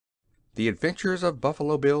The Adventures of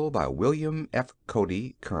Buffalo Bill by William F.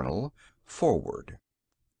 Cody, Colonel. Foreword.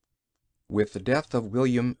 With the death of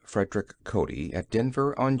William Frederick Cody at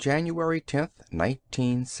Denver on January 10th,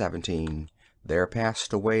 1917, there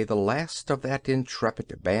passed away the last of that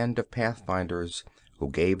intrepid band of pathfinders who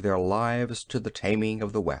gave their lives to the taming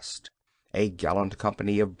of the West. A gallant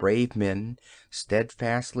company of brave men,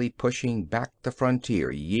 steadfastly pushing back the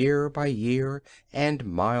frontier year by year and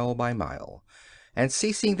mile by mile, and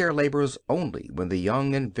ceasing their labors only when the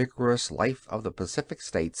young and vigorous life of the Pacific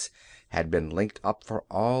States had been linked up for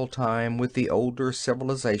all time with the older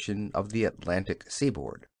civilization of the Atlantic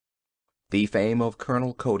seaboard. The fame of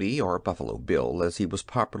Colonel Cody, or Buffalo Bill as he was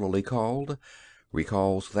popularly called,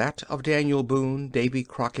 recalls that of Daniel Boone, Davy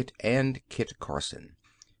Crockett, and Kit Carson.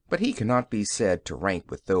 But he cannot be said to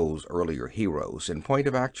rank with those earlier heroes in point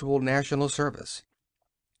of actual national service.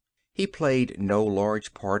 He played no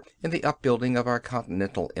large part in the upbuilding of our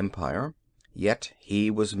continental empire, yet he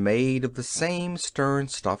was made of the same stern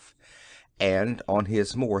stuff, and on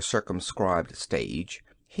his more circumscribed stage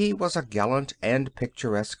he was a gallant and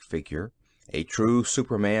picturesque figure, a true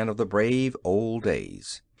Superman of the brave old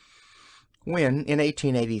days. When, in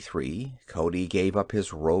 1883, Cody gave up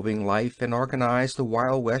his roving life and organized the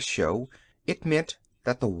Wild West show, it meant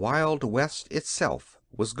that the Wild West itself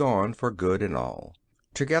was gone for good and all.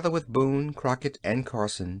 Together with Boone, Crockett, and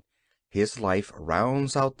Carson, his life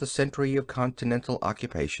rounds out the century of continental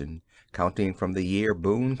occupation, counting from the year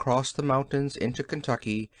Boone crossed the mountains into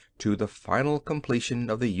Kentucky to the final completion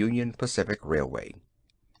of the Union Pacific Railway.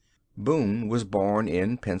 Boone was born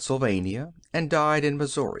in Pennsylvania and died in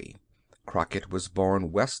Missouri. Crockett was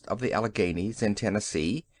born west of the Alleghenies in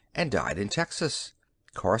Tennessee and died in Texas.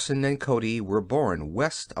 Carson and Cody were born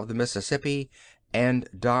west of the Mississippi and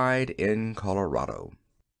died in Colorado.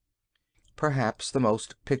 Perhaps the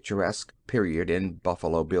most picturesque period in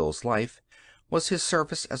Buffalo Bill's life was his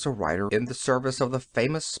service as a rider in the service of the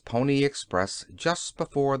famous Pony Express just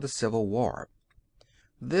before the Civil War.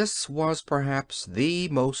 This was perhaps the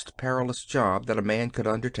most perilous job that a man could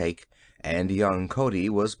undertake, and young Cody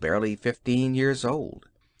was barely 15 years old.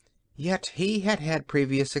 Yet he had had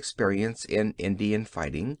previous experience in Indian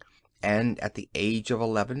fighting, and at the age of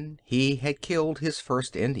 11 he had killed his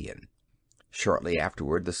first Indian. Shortly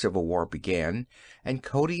afterward the Civil War began, and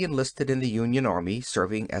Cody enlisted in the Union Army,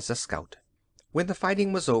 serving as a scout. When the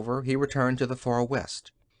fighting was over, he returned to the Far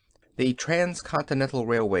West. The transcontinental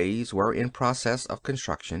railways were in process of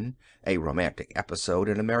construction, a romantic episode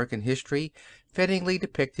in American history fittingly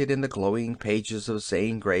depicted in the glowing pages of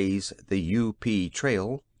Zane Grey's The U.P.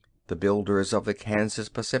 Trail. The builders of the Kansas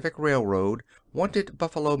Pacific Railroad wanted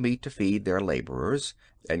buffalo meat to feed their laborers,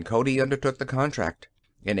 and Cody undertook the contract.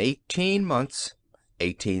 In 18 months,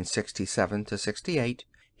 1867 to 68,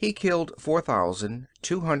 he killed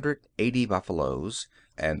 4,280 buffaloes,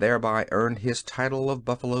 and thereby earned his title of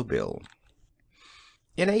Buffalo Bill.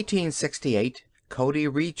 In 1868, Cody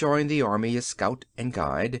rejoined the army as scout and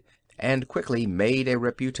guide, and quickly made a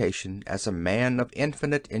reputation as a man of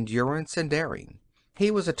infinite endurance and daring.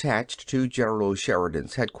 He was attached to General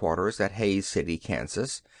Sheridan's headquarters at Hays City,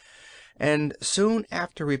 Kansas, and soon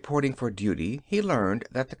after reporting for duty he learned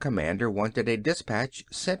that the commander wanted a dispatch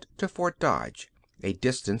sent to Fort Dodge, a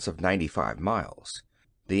distance of 95 miles.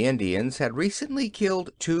 The Indians had recently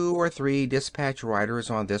killed 2 or 3 dispatch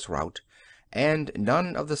riders on this route, and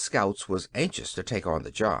none of the scouts was anxious to take on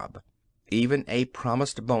the job. Even a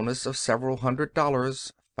promised bonus of several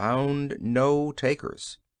 $100 found no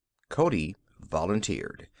takers. Cody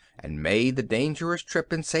volunteered and made the dangerous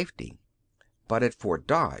trip in safety. But at Fort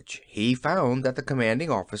Dodge he found that the commanding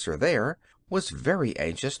officer there was very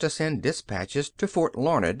anxious to send dispatches to Fort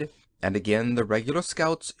Larned, and again the regular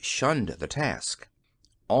scouts shunned the task.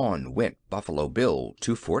 On went Buffalo Bill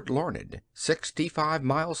to Fort Larned, 65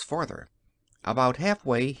 miles farther. About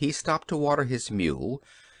halfway he stopped to water his mule,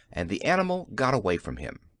 and the animal got away from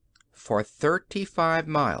him. For 35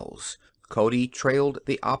 miles Cody trailed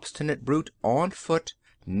the obstinate brute on foot,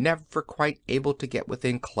 never quite able to get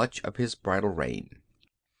within clutch of his bridle rein.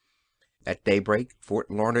 At daybreak Fort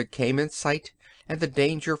Larned came in sight, and the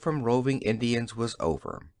danger from roving Indians was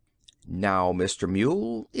over. "Now, Mr.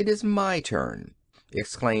 Mule, it is my turn,"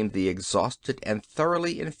 exclaimed the exhausted and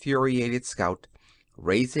thoroughly infuriated scout,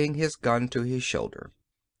 raising his gun to his shoulder.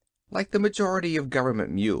 Like the majority of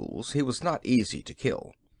government mules, he was not easy to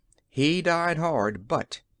kill. He died hard,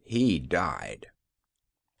 but he died.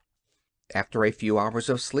 After a few hours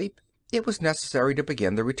of sleep, it was necessary to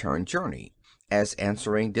begin the return journey, as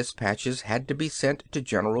answering dispatches had to be sent to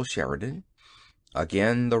General Sheridan.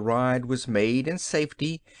 Again the ride was made in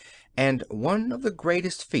safety, and one of the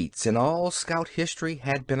greatest feats in all Scout history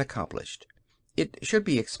had been accomplished. It should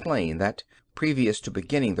be explained that, previous to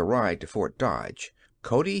beginning the ride to Fort Dodge,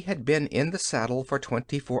 Cody had been in the saddle for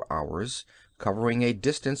 24 hours, covering a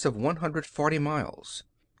distance of 140 miles.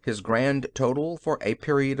 His grand total for a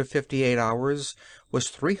period of 58 hours was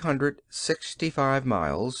 365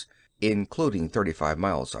 miles, including 35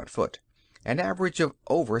 miles on foot, an average of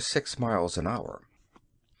over 6 miles an hour.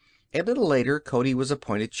 A little later, Cody was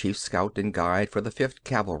appointed chief scout and guide for the 5th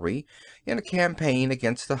Cavalry in a campaign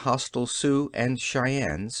against the hostile Sioux and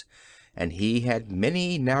Cheyennes, and he had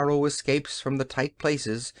many narrow escapes from the tight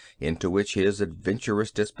places into which his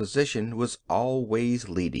adventurous disposition was always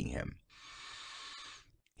leading him.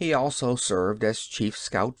 He also served as chief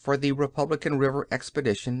scout for the Republican River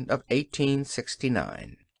expedition of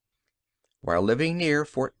 1869. While living near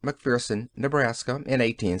Fort McPherson, Nebraska, in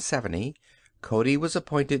 1870, Cody was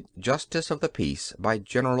appointed Justice of the Peace by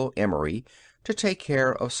General Emory to take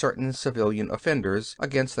care of certain civilian offenders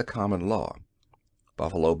against the common law.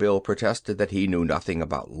 Buffalo Bill protested that he knew nothing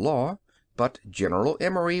about law, but General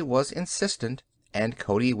Emory was insistent, and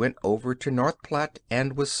Cody went over to North Platte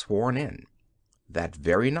and was sworn in. That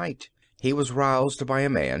very night he was roused by a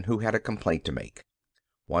man who had a complaint to make.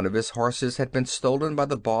 One of his horses had been stolen by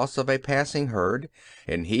the boss of a passing herd,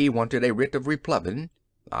 and he wanted a writ of replevin.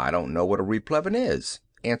 "I don't know what a replevin is,"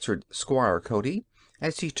 answered Squire Cody,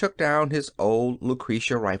 as he took down his old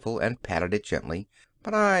Lucretia rifle and patted it gently,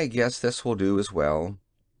 "but I guess this will do as well."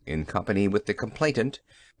 In company with the complainant,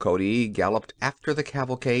 Cody galloped after the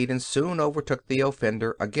cavalcade and soon overtook the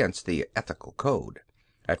offender against the ethical code.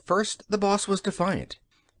 At first the boss was defiant,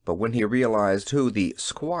 but when he realized who the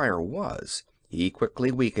squire was, he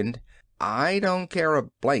quickly weakened. "I don't care a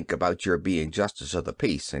blank about your being Justice of the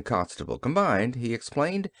Peace and Constable combined," he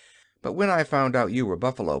explained, "but when I found out you were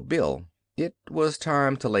Buffalo Bill, it was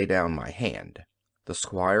time to lay down my hand." The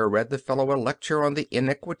squire read the fellow a lecture on the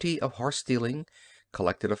iniquity of horse stealing,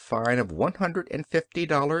 collected a fine of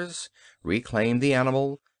 $150, reclaimed the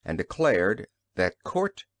animal, and declared that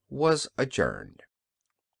court was adjourned.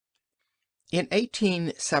 In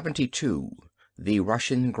 1872, the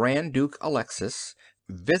Russian Grand Duke Alexis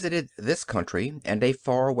visited this country, and a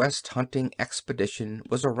Far West hunting expedition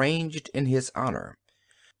was arranged in his honor.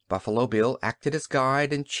 Buffalo Bill acted as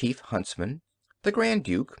guide and chief huntsman. The Grand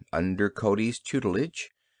Duke, under Cody's tutelage,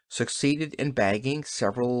 succeeded in bagging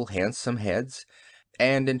several handsome heads,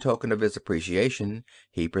 and in token of his appreciation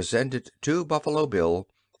he presented to Buffalo Bill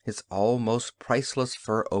his almost priceless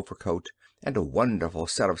fur overcoat, and a wonderful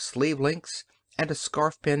set of sleeve links, and a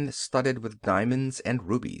scarf pin studded with diamonds and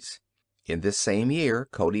rubies. In this same year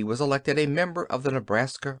Cody was elected a member of the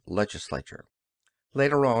Nebraska legislature.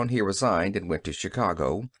 Later on he resigned and went to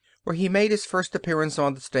Chicago, where he made his first appearance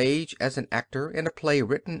on the stage as an actor in a play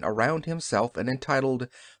written around himself and entitled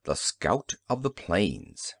The Scout of the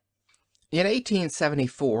Plains. In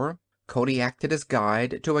 1874 Cody acted as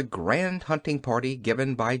guide to a grand hunting party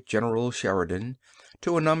given by General Sheridan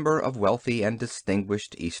to a number of wealthy and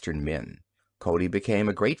distinguished Eastern men. Cody became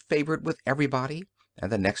a great favorite with everybody,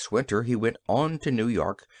 and the next winter he went on to New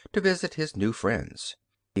York to visit his new friends.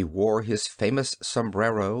 He wore his famous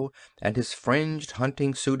sombrero and his fringed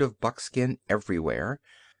hunting suit of buckskin everywhere,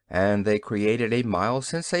 and they created a mild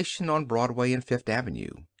sensation on Broadway and Fifth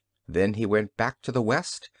Avenue. Then he went back to the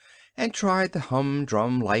West and tried the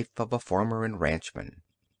humdrum life of a farmer and ranchman.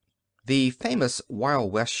 The famous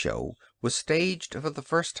Wild West show was staged for the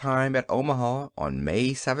first time at Omaha on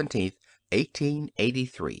May 17,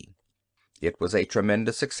 1883. It was a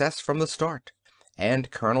tremendous success from the start, and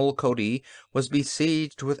Colonel Cody was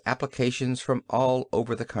besieged with applications from all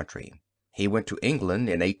over the country. He went to England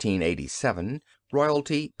in 1887.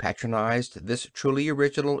 Royalty patronized this truly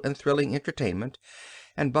original and thrilling entertainment,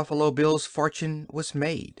 and Buffalo Bill's fortune was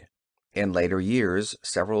made. In later years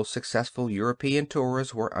several successful European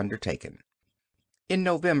tours were undertaken. In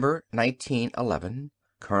November 1911,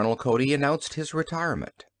 Colonel Cody announced his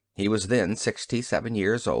retirement. He was then 67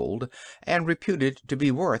 years old and reputed to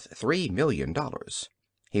be worth $3 million.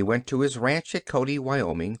 He went to his ranch at Cody,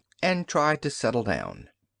 Wyoming, and tried to settle down.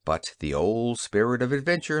 But the old spirit of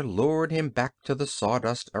adventure lured him back to the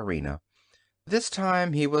sawdust arena. This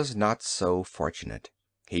time he was not so fortunate.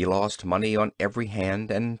 He lost money on every hand,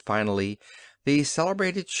 and finally the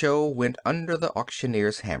celebrated show went under the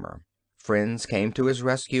auctioneer's hammer. Friends came to his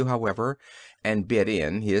rescue, however, and bid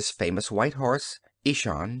in his famous white horse,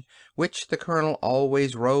 Ishan, which the colonel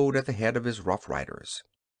always rode at the head of his Rough Riders.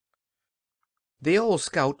 The old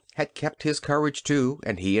scout had kept his courage too,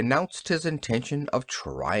 and he announced his intention of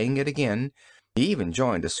trying it again. He even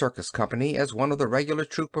joined a circus company as one of the regular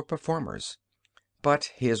troupe of performers.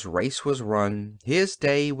 But his race was run, his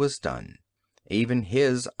day was done. Even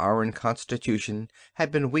his iron constitution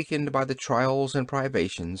had been weakened by the trials and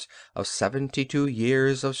privations of 72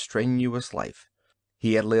 years of strenuous life.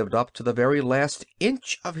 He had lived up to the very last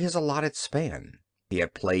inch of his allotted span. He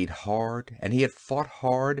had played hard, and he had fought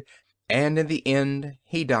hard, and in the end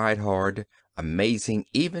he died hard, amazing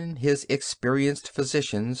even his experienced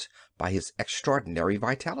physicians by his extraordinary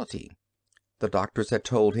vitality. The doctors had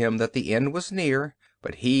told him that the end was near,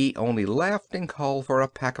 but he only laughed and called for a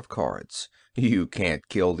pack of cards. "You can't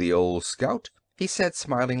kill the old scout," he said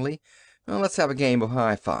smilingly. "Let's have a game of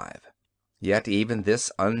high five." Yet even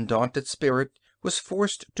this undaunted spirit was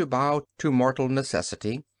forced to bow to mortal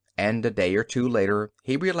necessity, and a day or two later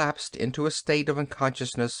he relapsed into a state of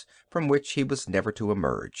unconsciousness from which he was never to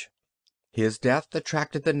emerge. His death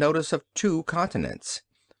attracted the notice of 2 continents.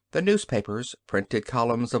 The newspapers printed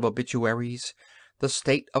columns of obituaries. The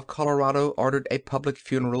state of Colorado ordered a public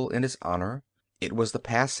funeral in his honor. It was the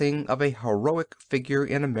passing of a heroic figure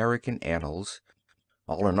in American annals.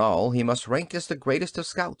 All in all, he must rank as the greatest of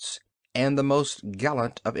scouts and the most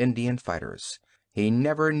gallant of Indian fighters. He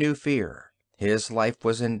never knew fear. His life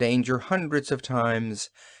was in danger hundreds of times,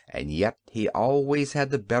 and yet he always had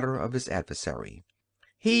the better of his adversary.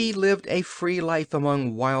 He lived a free life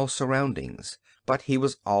among wild surroundings, but he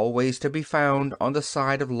was always to be found on the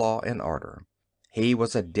side of law and order. He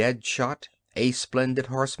was a dead shot, a splendid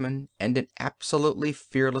horseman, and an absolutely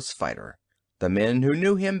fearless fighter. The men who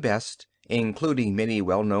knew him best, including many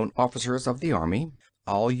well-known officers of the army,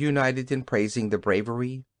 all united in praising the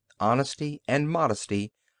bravery, honesty, and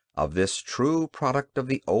modesty of this true product of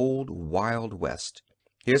the old Wild West.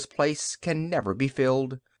 His place can never be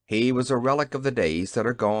filled. He was a relic of the days that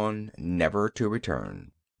are gone, never to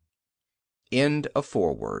return. End of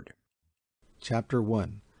foreword. Chapter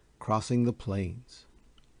 1. Crossing the Plains.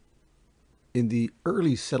 In the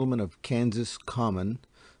early settlement of Kansas Common,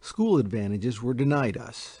 school advantages were denied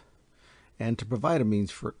us, and to provide a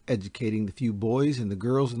means for educating the few boys and the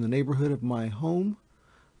girls in the neighborhood of my home,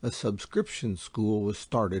 a subscription school was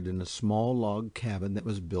started in a small log cabin that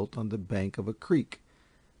was built on the bank of a creek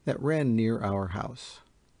that ran near our house.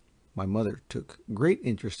 My mother took great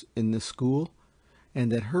interest in this school,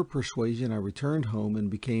 and at her persuasion I returned home and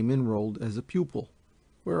became enrolled as a pupil,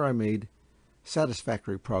 where I made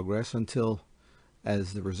satisfactory progress until,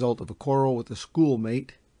 as the result of a quarrel with a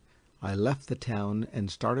schoolmate, I left the town and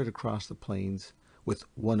started across the plains with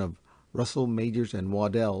one of Russell, Majors, and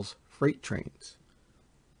Waddell's freight trains.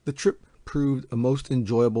 The trip proved a most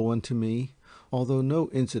enjoyable one to me, although no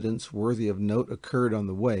incidents worthy of note occurred on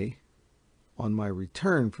the way. On my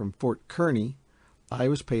return from Fort Kearny, I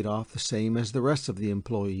was paid off the same as the rest of the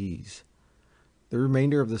employees. The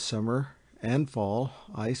remainder of the summer and fall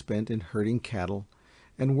I spent in herding cattle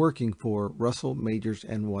and working for Russell, Majors,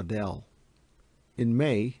 and Waddell. In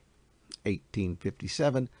May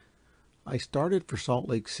 1857, I started for Salt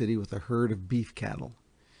Lake City with a herd of beef cattle,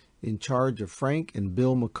 in charge of Frank and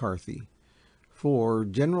Bill McCarthy, for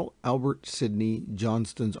General Albert Sidney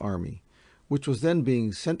Johnston's army, which was then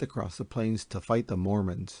being sent across the plains to fight the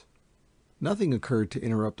Mormons. Nothing occurred to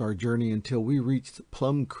interrupt our journey until we reached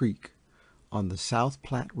Plum Creek on the South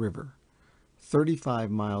Platte River,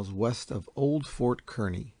 35 miles west of Old Fort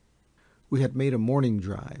Kearny. We had made a morning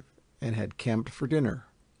drive and had camped for dinner.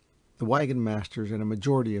 The wagon masters and a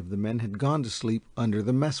majority of the men had gone to sleep under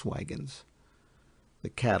the mess wagons. The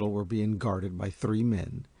cattle were being guarded by 3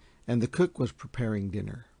 men, and the cook was preparing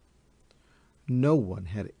dinner. No one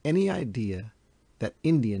had any idea that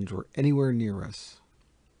Indians were anywhere near us.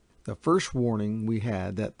 The first warning we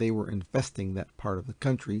had that they were infesting that part of the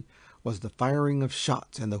country was the firing of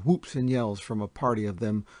shots and the whoops and yells from a party of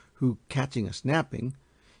them who, catching us napping,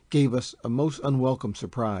 gave us a most unwelcome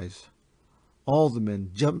surprise. All the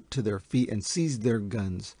men jumped to their feet and seized their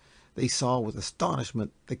guns. They saw with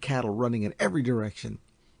astonishment the cattle running in every direction,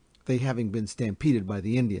 they having been stampeded by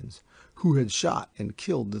the Indians, who had shot and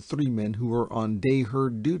killed the 3 men who were on day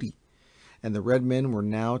herd duty, and the red men were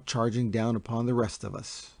now charging down upon the rest of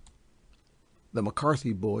us. The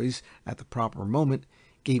McCarthy boys, at the proper moment,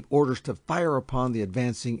 gave orders to fire upon the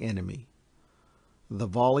advancing enemy. The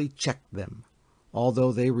volley checked them,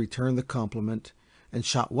 although they returned the compliment and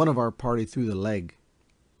shot one of our party through the leg.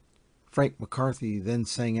 Frank McCarthy then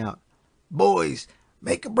sang out, "Boys,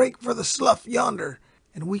 make a break for the slough yonder,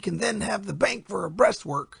 and we can then have the bank for a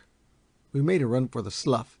breastwork." We made a run for the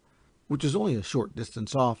slough, which was only a short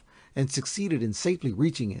distance off, and succeeded in safely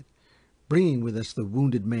reaching it, bringing with us the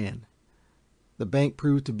wounded man. The bank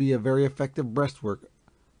proved to be a very effective breastwork,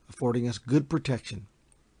 affording us good protection.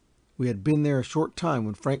 We had been there a short time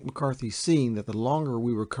when Frank McCarthy, seeing that the longer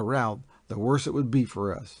we were corralled, the worse it would be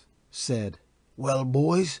for us, said, "Well,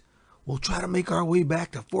 boys, we'll try to make our way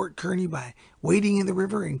back to Fort Kearny by wading in the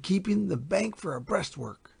river and keeping the bank for a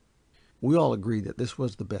breastwork." We all agreed that this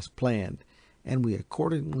was the best plan, and we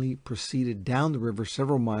accordingly proceeded down the river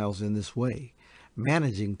several miles in this way,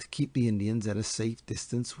 managing to keep the Indians at a safe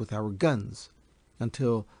distance with our guns,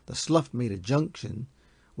 until the slough made a junction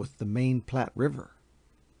with the main Platte River.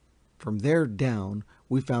 From there down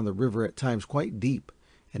we found the river at times quite deep,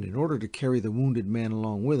 and in order to carry the wounded man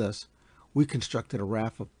along with us, we constructed a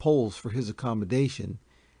raft of poles for his accommodation,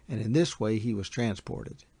 and in this way he was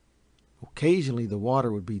transported. Occasionally the water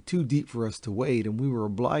would be too deep for us to wade, and we were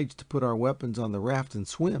obliged to put our weapons on the raft and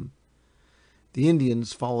swim. The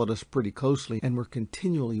Indians followed us pretty closely and were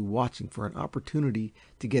continually watching for an opportunity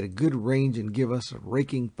to get a good range and give us a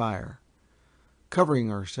raking fire. Covering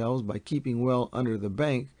ourselves by keeping well under the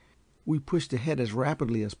bank, we pushed ahead as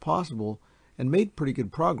rapidly as possible and made pretty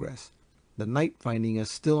good progress, the night finding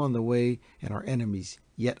us still on the way and our enemies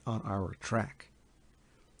yet on our track.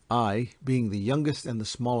 I, being the youngest and the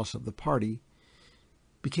smallest of the party,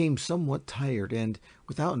 became somewhat tired, and,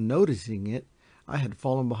 without noticing it, I had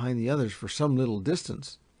fallen behind the others for some little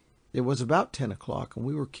distance. It was about 10 o'clock, and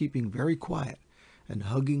we were keeping very quiet and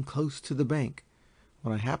hugging close to the bank,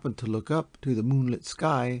 when I happened to look up to the moonlit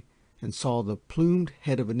sky and saw the plumed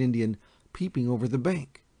head of an Indian peeping over the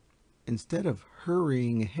bank. Instead of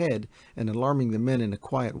hurrying ahead and alarming the men in a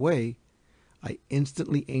quiet way, I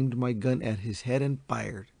instantly aimed my gun at his head and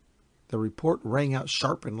fired. The report rang out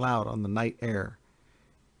sharp and loud on the night air,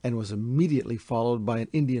 and was immediately followed by an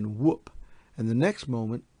Indian whoop, and the next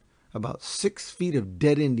moment about 6 feet of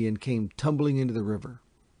dead Indian came tumbling into the river.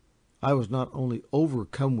 I was not only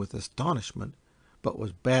overcome with astonishment, but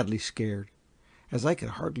was badly scared, as I could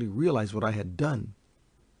hardly realize what I had done.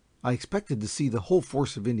 I expected to see the whole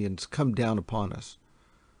force of Indians come down upon us.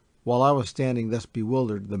 While I was standing thus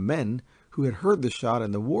bewildered, the men, who had heard the shot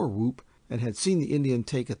and the war whoop, and had seen the Indian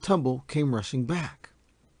take a tumble, came rushing back.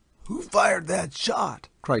 "Who fired that shot?"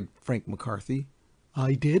 cried Frank McCarthy.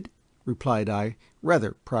 "I did," replied I,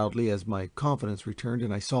 rather proudly, as my confidence returned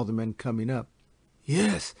and I saw the men coming up.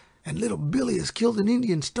 "Yes, and little Billy has killed an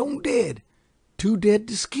Indian stone dead, too dead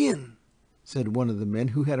to skin," said one of the men,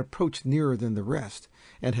 who had approached nearer than the rest,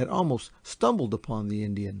 and had almost stumbled upon the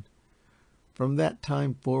Indian. From that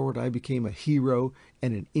time forward I became a hero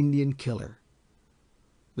and an Indian killer.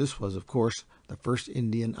 This was, of course, the first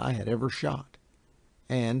Indian I had ever shot,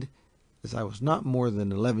 and, as I was not more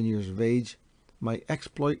than 11 years of age, my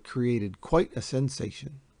exploit created quite a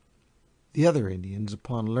sensation. The other Indians,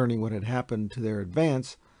 upon learning what had happened to their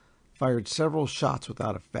advance, fired several shots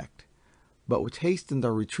without effect, but which hastened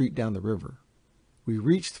our retreat down the river. We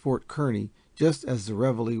reached Fort Kearny just as the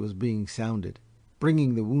reveille was being sounded,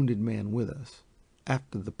 bringing the wounded man with us.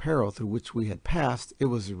 After the peril through which we had passed, it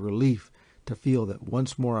was a relief to feel that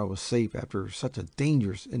once more I was safe after such a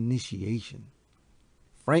dangerous initiation.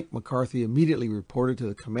 Frank McCarthy immediately reported to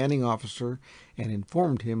the commanding officer and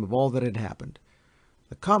informed him of all that had happened.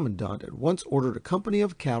 The commandant at once ordered a company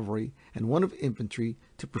of cavalry and one of infantry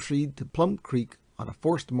to proceed to Plum Creek on a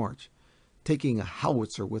forced march, taking a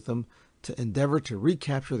howitzer with them to endeavor to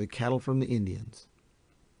recapture the cattle from the Indians.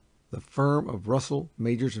 The firm of Russell,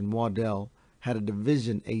 Majors, and Waddell had a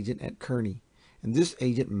division agent at Kearny, and this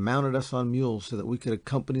agent mounted us on mules so that we could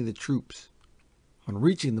accompany the troops. On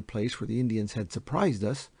reaching the place where the Indians had surprised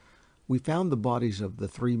us, we found the bodies of the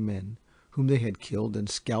 3 men, whom they had killed and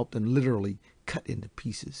scalped and literally cut into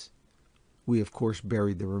pieces. We, of course,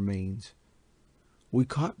 buried the remains. We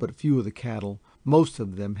caught but few of the cattle, most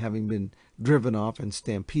of them having been driven off and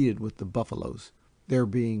stampeded with the buffaloes, there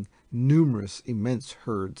being numerous immense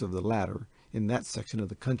herds of the latter in that section of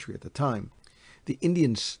the country at the time. The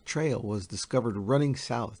Indians' trail was discovered running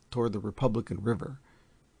south toward the Republican River,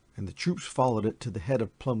 and the troops followed it to the head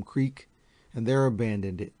of Plum Creek and there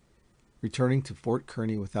abandoned it, returning to Fort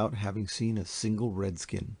Kearny without having seen a single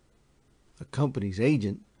redskin. The company's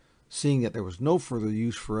agent, seeing that there was no further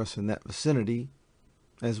use for us in that vicinity,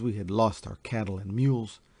 as we had lost our cattle and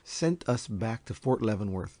mules, sent us back to Fort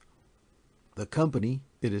Leavenworth. The company,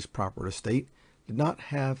 it is proper to state, did not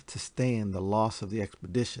have to stand the loss of the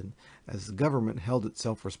expedition, as the government held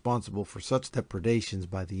itself responsible for such depredations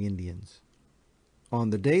by the Indians. On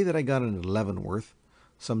the day that I got into Leavenworth,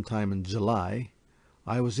 sometime in July,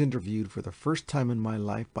 I was interviewed for the first time in my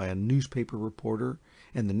life by a newspaper reporter,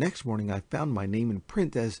 and the next morning I found my name in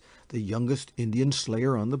print as the youngest Indian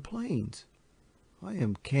slayer on the plains. I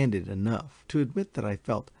am candid enough to admit that I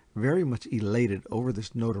felt very much elated over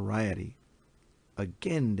this notoriety.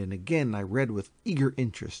 Again and again I read with eager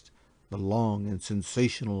interest the long and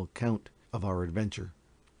sensational account of our adventure.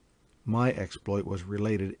 My exploit was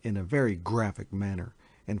related in a very graphic manner,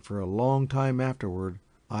 and for a long time afterward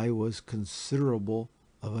I was considerable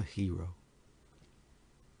of a hero.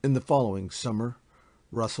 In the following summer,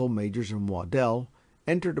 Russell, Majors, and Waddell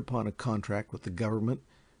entered upon a contract with the government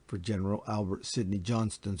for General Albert Sidney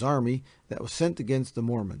Johnston's army that was sent against the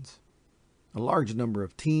Mormons. A large number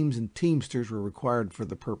of teams and teamsters were required for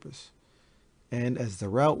the purpose, and as the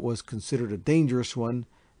route was considered a dangerous one,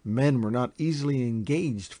 men were not easily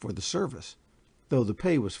engaged for the service, though the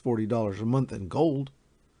pay was $40 a month in gold.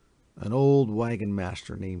 An old wagon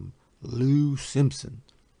master named Lew Simpson,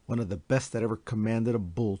 one of the best that ever commanded a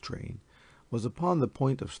bull train, was upon the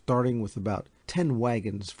point of starting with about 10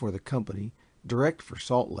 wagons for the company, direct for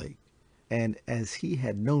Salt Lake, and as he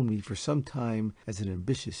had known me for some time as an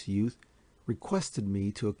ambitious youth, requested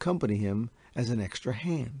me to accompany him as an extra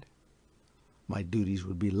hand. My duties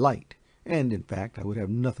would be light, and in fact I would have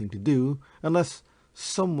nothing to do unless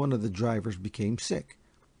some one of the drivers became sick,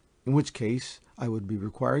 in which case I would be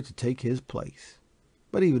required to take his place.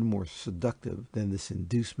 But even more seductive than this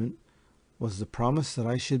inducement was the promise that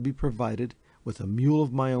I should be provided with a mule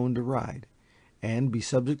of my own to ride, and be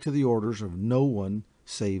subject to the orders of no one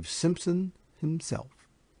save Simpson himself.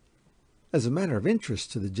 As a matter of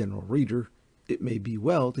interest to the general reader, it may be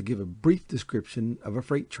well to give a brief description of a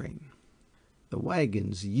freight train. The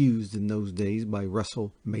wagons used in those days by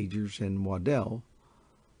Russell, Majors, and Waddell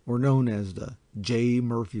were known as the J.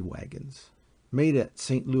 Murphy wagons, made at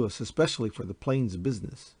St. Louis especially for the plains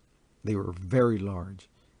business. They were very large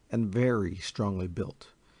and very strongly built,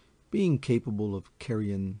 being capable of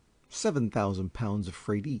carrying 7,000 pounds of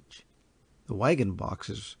freight each. The wagon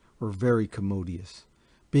boxes were very commodious,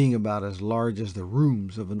 being about as large as the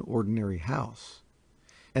rooms of an ordinary house,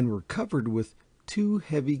 and were covered with 2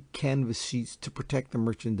 heavy canvas sheets to protect the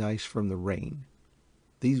merchandise from the rain.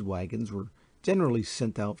 These wagons were generally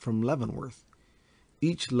sent out from Leavenworth,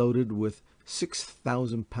 each loaded with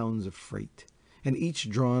 6,000 pounds of freight, and each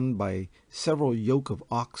drawn by several yoke of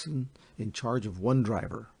oxen in charge of one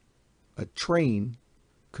driver. A train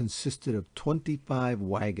consisted of 25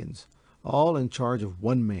 wagons, all in charge of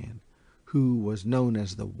one man, who was known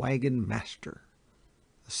as the wagon master.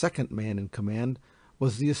 The second man in command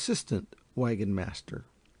was the assistant wagon master.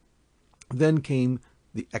 Then came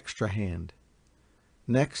the extra hand.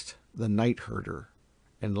 Next, the night herder,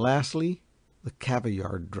 and lastly, the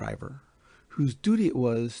cavayard driver, whose duty it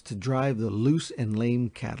was to drive the loose and lame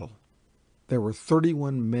cattle. There were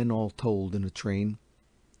 31 men all told in a train.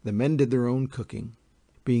 The men did their own cooking,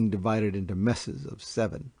 being divided into messes of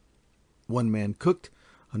 7. One man cooked,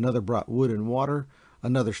 another brought wood and water,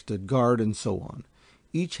 another stood guard, and so on,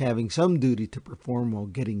 each having some duty to perform while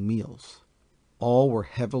getting meals. All were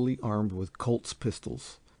heavily armed with Colt's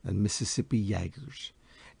pistols and Mississippi Yagers,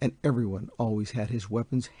 and everyone always had his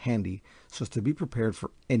weapons handy so as to be prepared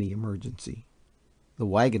for any emergency. The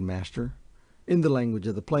wagon master, in the language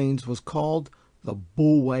of the plains, was called the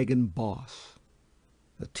bull wagon boss.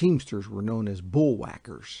 The teamsters were known as bull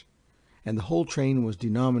whackers, and the whole train was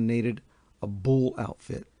denominated a bull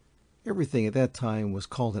outfit. Everything at that time was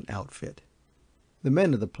called an outfit. The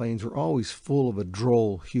men of the plains were always full of a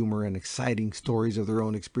droll humor and exciting stories of their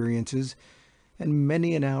own experiences, and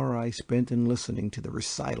many an hour I spent in listening to the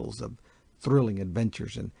recitals of thrilling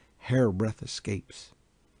adventures and hairbreadth escapes.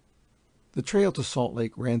 The trail to Salt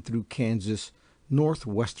Lake ran through Kansas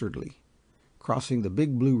northwestwardly, crossing the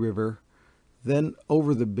Big Blue River, then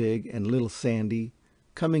over the Big and Little Sandy,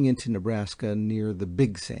 coming into Nebraska near the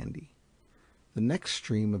Big Sandy. The next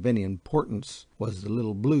stream of any importance was the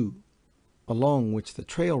Little Blue, along which the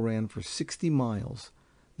trail ran for 60 miles,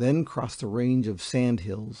 then crossed a range of sand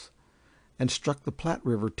hills, and struck the Platte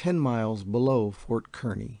River 10 miles below Fort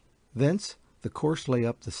Kearny. Thence the course lay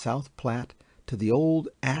up the South Platte to the old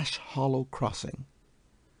Ash Hollow crossing.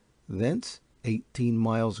 Thence 18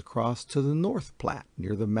 miles across to the North Platte,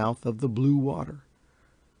 near the mouth of the Blue Water,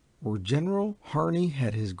 where General Harney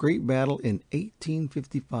had his great battle in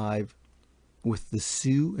 1855 with the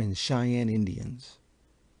Sioux and Cheyenne Indians.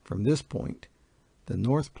 From this point, the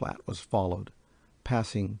North Platte was followed,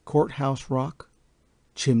 passing Courthouse Rock,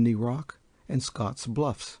 Chimney Rock, and Scott's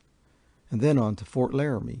Bluffs, and then on to Fort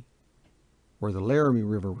Laramie, where the Laramie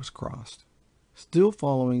River was crossed. Still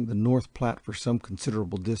following the North Platte for some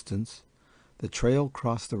considerable distance, the trail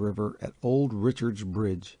crossed the river at Old Richard's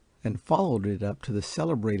Bridge, and followed it up to the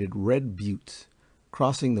celebrated Red Buttes,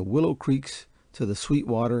 crossing the Willow Creeks to the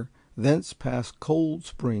Sweetwater, thence past Cold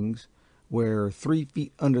Springs, where 3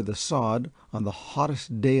 feet under the sod on the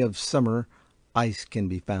hottest day of summer ice can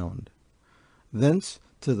be found. Thence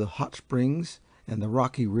to the Hot Springs and the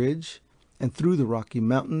Rocky Ridge, and through the Rocky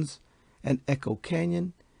Mountains and Echo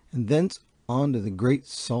Canyon, and thence on to the Great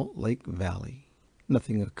Salt Lake Valley.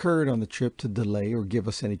 Nothing occurred on the trip to delay or give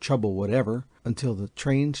us any trouble whatever until the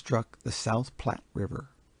train struck the South Platte River.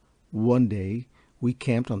 One day we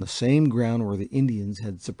camped on the same ground where the Indians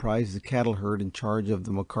had surprised the cattle herd in charge of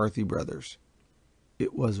the McCarthy brothers.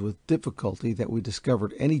 It was with difficulty that we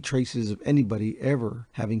discovered any traces of anybody ever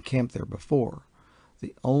having camped there before,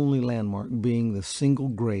 the only landmark being the single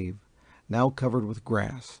grave, now covered with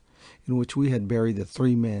grass, in which we had buried the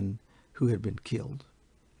 3 men who had been killed.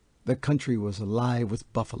 The country was alive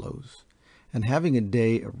with buffaloes, and having a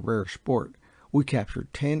day of rare sport, we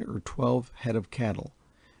captured 10 or 12 head of cattle,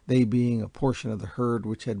 they being a portion of the herd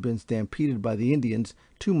which had been stampeded by the Indians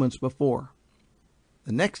 2 months before.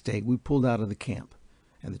 The next day we pulled out of the camp,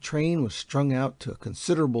 and the train was strung out to a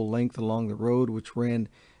considerable length along the road which ran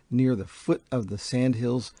near the foot of the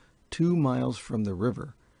sandhills 2 miles from the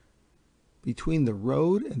river. Between the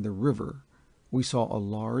road and the river we saw a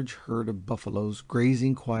large herd of buffaloes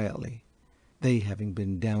grazing quietly, they having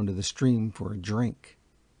been down to the stream for a drink.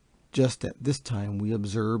 Just at this time we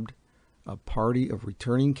observed a party of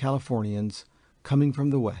returning Californians coming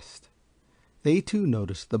from the west. They too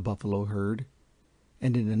noticed the buffalo herd,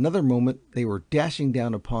 and in another moment they were dashing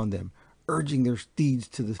down upon them, urging their steeds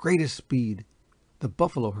to the greatest speed. The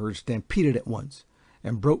buffalo herd stampeded at once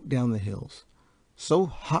and broke down the hills. So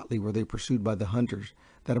hotly were they pursued by the hunters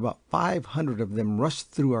that about 500 of them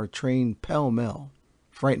rushed through our train pell-mell,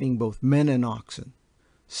 frightening both men and oxen.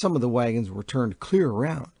 Some of the wagons were turned clear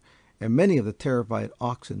around, and many of the terrified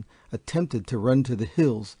oxen attempted to run to the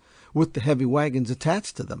hills with the heavy wagons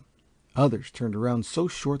attached to them. Others turned around so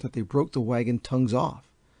short that they broke the wagon tongues off.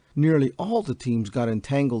 Nearly all the teams got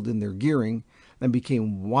entangled in their gearing and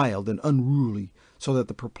became wild and unruly, so that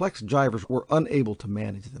the perplexed drivers were unable to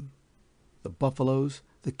manage them. The buffaloes,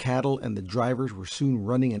 the cattle, and the drivers were soon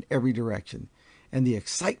running in every direction, and the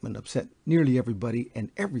excitement upset nearly everybody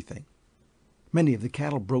and everything. Many of the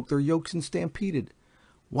cattle broke their yokes and stampeded.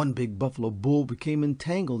 One big buffalo bull became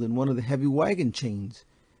entangled in one of the heavy wagon chains,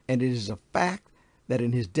 and it is a fact that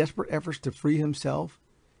in his desperate efforts to free himself,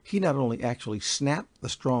 he not only actually snapped the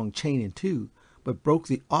strong chain in two, but broke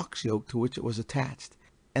the ox yoke to which it was attached,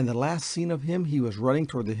 and the last seen of him he was running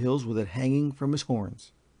toward the hills with it hanging from his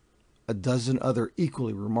horns. A dozen other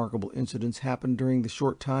equally remarkable incidents happened during the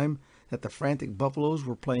short time that the frantic buffaloes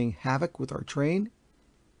were playing havoc with our train,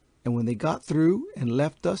 and when they got through and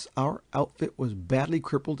left us, our outfit was badly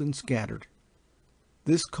crippled and scattered.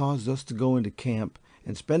 This caused us to go into camp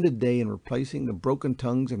and spend a day in replacing the broken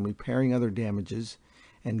tongues and repairing other damages,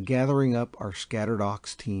 and gathering up our scattered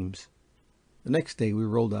ox teams. The next day we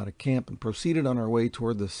rolled out of camp and proceeded on our way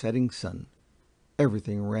toward the setting sun.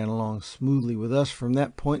 Everything ran along smoothly with us from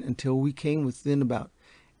that point until we came within about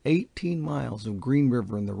 18 miles of Green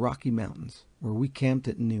River in the Rocky Mountains, where we camped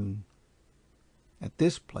at noon. At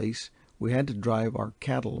this place we had to drive our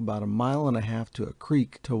cattle about 1.5 miles to a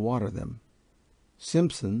creek to water them.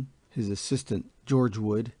 Simpson, his assistant George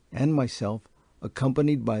Wood, and myself,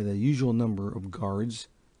 accompanied by the usual number of guards,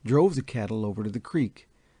 drove the cattle over to the creek,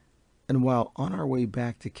 and while on our way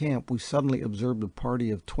back to camp we suddenly observed a party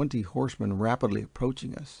of 20 horsemen rapidly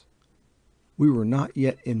approaching us. We were not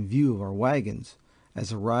yet in view of our wagons,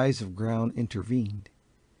 as a rise of ground intervened,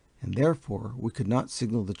 and therefore we could not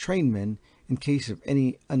signal the trainmen in case of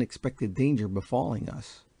any unexpected danger befalling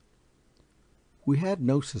us. We had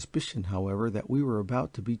no suspicion, however, that we were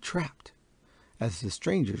about to be trapped, as the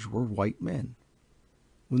strangers were white men.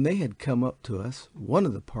 When they had come up to us, one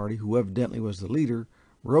of the party, who evidently was the leader,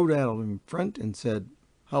 rode out in front and said,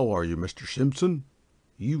 "How are you, Mr. Simpson?"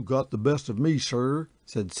 "You got the best of me, sir,"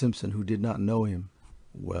 said Simpson, who did not know him.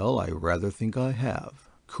 "Well, I rather think I have,"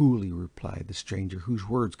 coolly replied the stranger, whose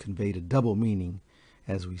words conveyed a double meaning,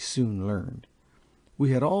 as we soon learned.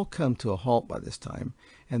 We had all come to a halt by this time,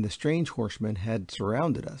 and the strange horsemen had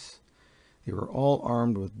surrounded us. They were all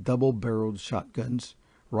armed with double-barreled shotguns,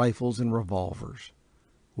 rifles, and revolvers.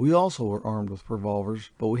 We also were armed with revolvers,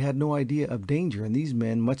 but we had no idea of danger, and these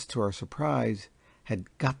men, much to our surprise,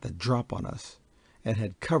 had got the drop on us, and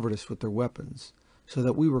had covered us with their weapons, so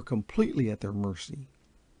that we were completely at their mercy.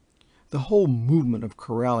 The whole movement of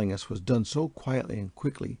corralling us was done so quietly and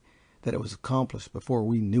quickly that it was accomplished before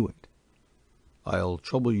we knew it. "I'll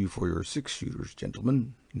trouble you for your 6-shooters,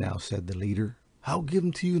 gentlemen," now said the leader. "I'll give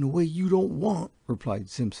 'em to you in a way you don't want," replied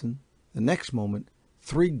Simpson. The next moment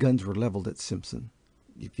 3 guns were leveled at Simpson.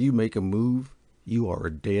 "If you make a move, you are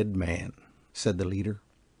a dead man," said the leader.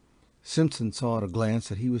 Simpson saw at a glance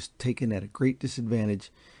that he was taken at a great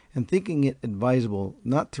disadvantage, and thinking it advisable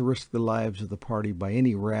not to risk the lives of the party by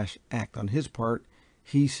any rash act on his part,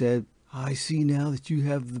 he said, "I see now that you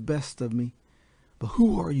have the best of me, But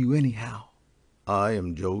who are you anyhow?" "I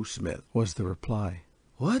am Joe Smith," was the reply.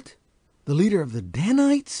 "What? The leader of the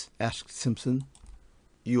Danites?" asked Simpson.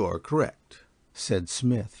 "You are correct," said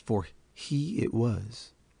Smith, for he it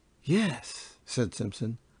was. "Yes," said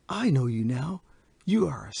Simpson, "I know you now. You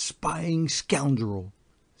are a spying scoundrel."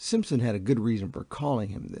 Simpson had a good reason for calling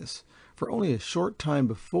him this, for only a short time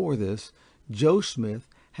before this Joe Smith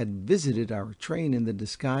had visited our train in the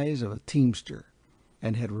disguise of a teamster,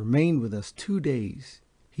 and had remained with us 2 days.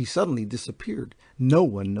 He suddenly disappeared, no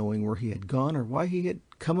one knowing where he had gone or why he had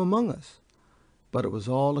come among us. But it was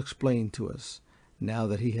all explained to us, now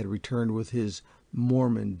that he had returned with his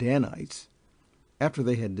Mormon Danites. After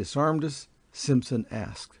they had disarmed us, Simpson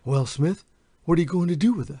asked, "Well, Smith, what are you going to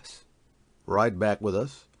do with us?" "Ride back with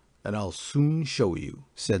us, and I'll soon show you,"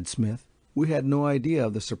 said Smith. We had no idea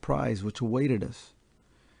of the surprise which awaited us.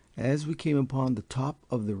 As we came upon the top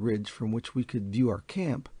of the ridge from which we could view our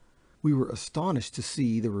camp, we were astonished to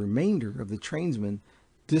see the remainder of the trainsmen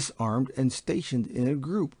disarmed and stationed in a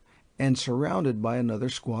group, and surrounded by another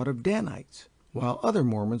squad of Danites, while other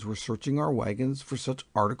Mormons were searching our wagons for such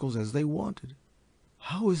articles as they wanted.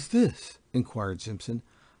 "How is this?" inquired Simpson.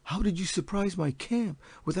 "How did you surprise my camp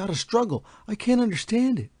without a struggle? I can't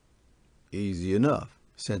understand it." "Easy enough,"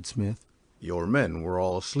 said Smith. "Your men were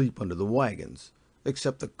all asleep under the wagons,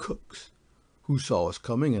 except the cooks, who saw us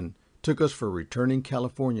coming and took us for returning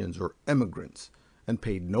Californians or emigrants, and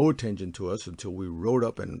paid no attention to us until we rode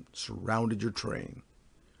up and surrounded your train.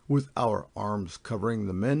 With our arms covering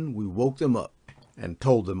the men, we woke them up and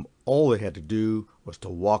told them all they had to do was to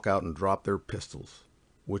walk out and drop their pistols,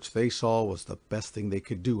 which they saw was the best thing they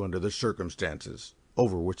could do under the circumstances,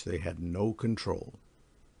 over which they had no control.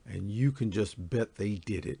 And you can just bet they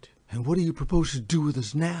did it." "And what do you propose to do with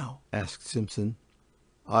us now?" asked Simpson.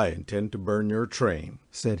 "I intend to burn your train,"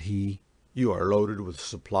 said he. "You are loaded with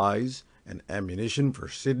supplies and ammunition for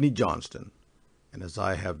Sidney Johnston, and as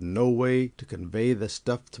I have no way to convey the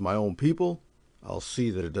stuff to my own people, I'll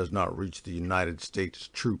see that it does not reach the United States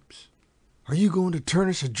troops." "Are you going to turn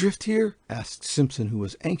us adrift here?" asked Simpson, who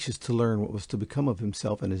was anxious to learn what was to become of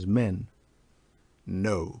himself and his men.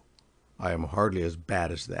 "No, I am hardly as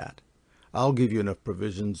bad as that. I'll give you enough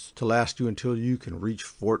provisions to last you until you can reach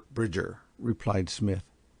Fort Bridger," replied Smith.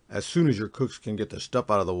 "As soon as your cooks can get the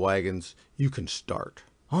stuff out of the wagons, you can start."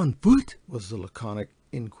 "On foot?" was the laconic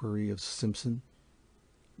inquiry of Simpson.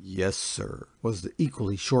 "Yes, sir," was the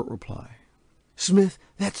equally short reply. "Smith,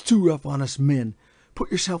 that's too rough on us men.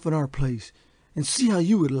 Put yourself in our place, and see how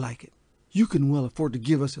you would like it. You can well afford to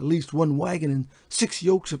give us at least 1 wagon and 6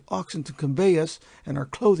 yokes of oxen to convey us and our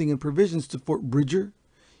clothing and provisions to Fort Bridger.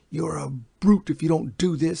 You're a brute if you don't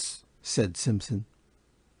do this," said Simpson.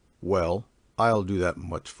 "Well, I'll do that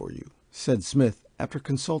much for you," said Smith, after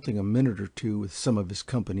consulting a minute or two with some of his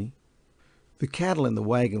company. The cattle in the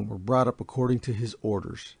wagon were brought up according to his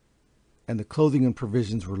orders, and the clothing and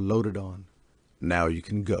provisions were loaded on. "Now you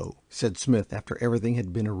can go," said Smith, after everything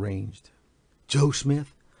had been arranged. "Joe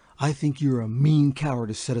Smith, I think you're a mean coward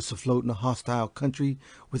to set us afloat in a hostile country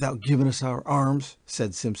without giving us our arms,"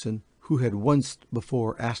 said Simpson, who had once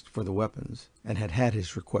before asked for the weapons, and had had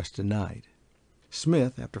his request denied.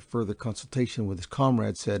 Smith, after further consultation with his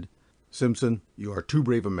comrades, said, "Simpson, you are too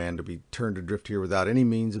brave a man to be turned adrift here without any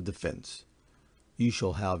means of defense. You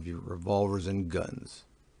shall have your revolvers and guns."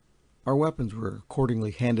 Our weapons were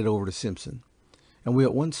accordingly handed over to Simpson, and we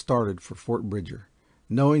at once started for Fort Bridger,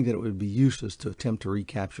 knowing that it would be useless to attempt to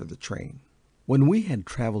recapture the train. When we had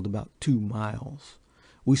traveled about 2 miles,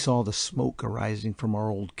 we saw the smoke arising from our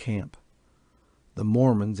old camp. The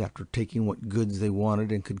Mormons, after taking what goods they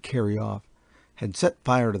wanted and could carry off, had set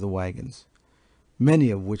fire to the wagons, many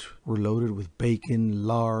of which were loaded with bacon,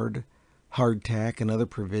 lard, hardtack, and other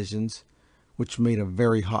provisions, which made a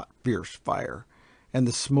very hot, fierce fire, and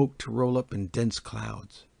the smoke to roll up in dense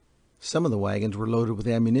clouds. Some of the wagons were loaded with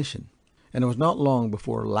ammunition, and it was not long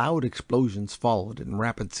before loud explosions followed in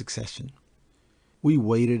rapid succession. We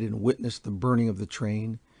waited and witnessed the burning of the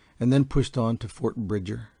train, and then pushed on to Fort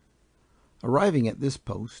Bridger. Arriving at this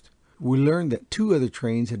post, we learned that 2 other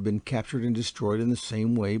trains had been captured and destroyed in the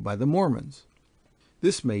same way by the Mormons.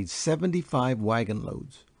 This made 75 wagon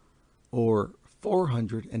loads, or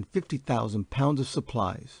 450,000 pounds of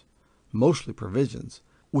supplies, mostly provisions,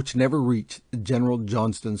 which never reached General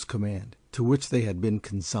Johnston's command, to which they had been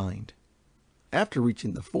consigned. After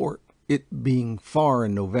reaching the fort, it being far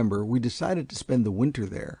in November, we decided to spend the winter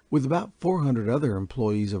there, with about 400 other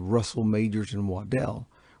employees of Russell, Majors, and Waddell,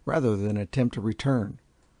 rather than attempt to return,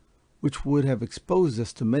 which would have exposed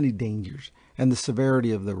us to many dangers and the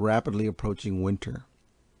severity of the rapidly approaching winter.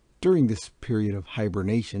 During this period of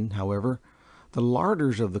hibernation, however, The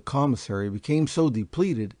larders of the commissary became so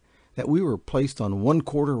depleted that we were placed on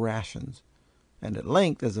 1/4 rations, and at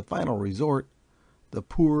length, as a final resort, the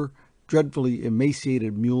poor, dreadfully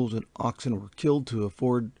emaciated mules and oxen were killed to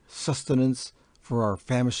afford sustenance for our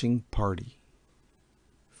famishing party.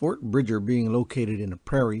 Fort Bridger being located in a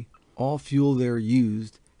prairie, all fuel there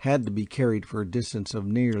used had to be carried for a distance of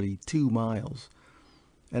nearly 2 miles,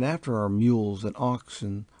 and after our mules and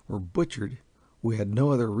oxen were butchered, we had no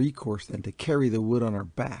other recourse than to carry the wood on our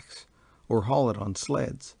backs or haul it on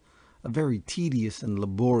sleds, a very tedious and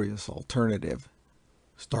laborious alternative.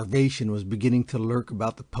 Starvation was beginning to lurk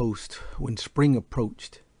about the post when spring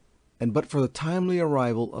approached, and but for the timely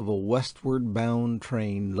arrival of a westward bound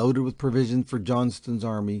train loaded with provisions for Johnston's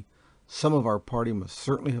army, some of our party must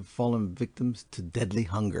certainly have fallen victims to deadly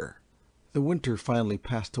hunger. The winter finally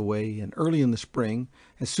passed away, and early in the spring,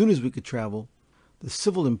 as soon as we could travel, the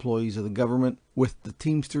civil employees of the government, with the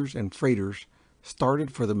teamsters and freighters,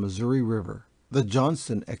 started for the Missouri River, the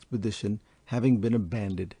Johnston expedition having been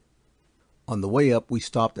abandoned. On the way up we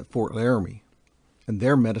stopped at Fort Laramie, and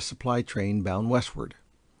there met a supply train bound westward.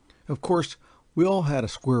 Of course, we all had a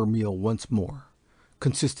square meal once more,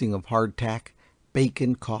 consisting of hardtack,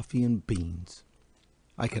 bacon, coffee, and beans.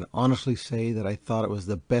 I can honestly say that I thought it was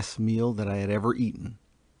the best meal that I had ever eaten.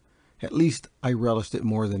 At least I relished it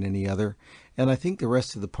more than any other, and I think the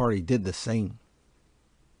rest of the party did the same.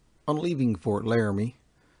 On leaving Fort Laramie,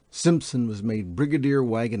 Simpson was made brigadier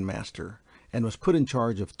wagon master and was put in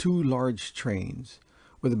charge of 2 large trains,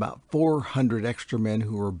 with about 400 extra men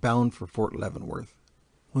who were bound for Fort Leavenworth.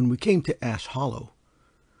 When we came to Ash Hollow,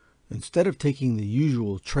 instead of taking the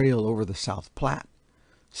usual trail over the South Platte,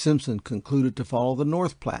 Simpson concluded to follow the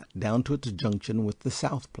North Platte down to its junction with the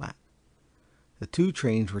South Platte. The 2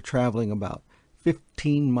 trains were traveling about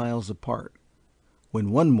 15 miles apart,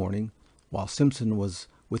 when one morning, while Simpson was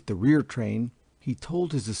with the rear train, he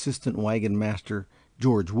told his assistant wagon master,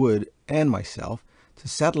 George Wood, and myself to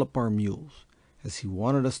saddle up our mules, as he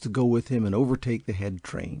wanted us to go with him and overtake the head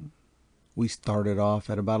train. We started off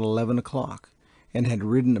at about 11 o'clock, and had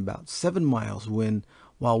ridden about 7 miles when,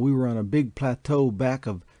 while we were on a big plateau back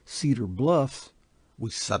of Cedar Bluffs, we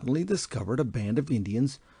suddenly discovered a band of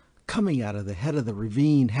Indians coming out of the head of the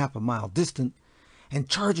ravine half a mile distant, and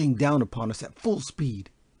charging down upon us at full speed.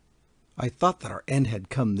 I thought that our end had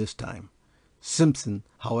come this time. Simpson,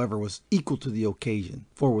 however, was equal to the occasion,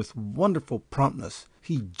 for with wonderful promptness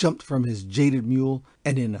he jumped from his jaded mule,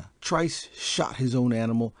 and in a trice shot his own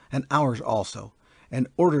animal and ours also, and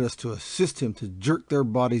ordered us to assist him to jerk their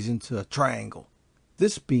bodies into a triangle.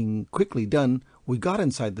 This being quickly done, we got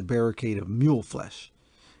inside the barricade of mule flesh,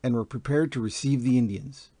 and were prepared to receive the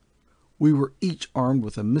Indians. We were each armed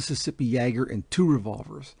with a Mississippi Yager and 2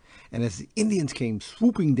 revolvers, and as the Indians came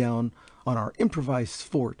swooping down on our improvised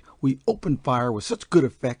fort, we opened fire with such good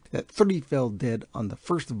effect that 30 fell dead on the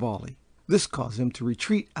first volley. This caused them to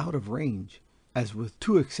retreat out of range, as with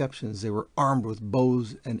 2 exceptions they were armed with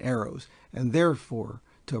bows and arrows, and therefore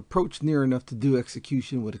to approach near enough to do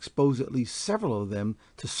execution would expose at least several of them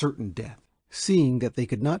to certain death. Seeing that they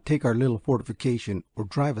could not take our little fortification or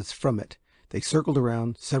drive us from it, they circled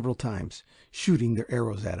around several times, shooting their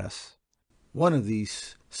arrows at us. One of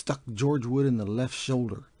these stuck George Wood in the left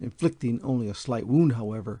shoulder, inflicting only a slight wound,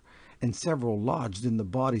 however, and several lodged in the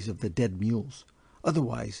bodies of the dead mules.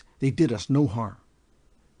 Otherwise they did us no harm.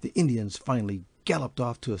 The Indians finally galloped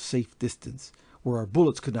off to a safe distance, where our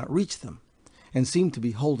bullets could not reach them, and seemed to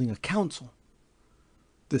be holding a council.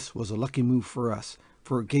 This was a lucky move for us,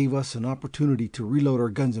 for it gave us an opportunity to reload our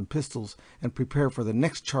guns and pistols and prepare for the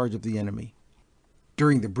next charge of the enemy.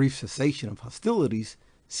 During the brief cessation of hostilities,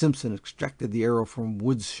 Simpson extracted the arrow from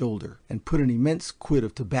Wood's shoulder and put an immense quid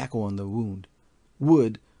of tobacco on the wound.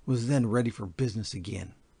 Wood was then ready for business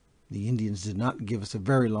again. The Indians did not give us a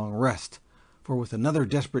very long rest, for with another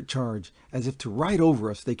desperate charge, as if to ride over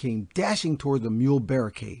us, they came dashing toward the mule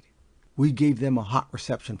barricade. We gave them a hot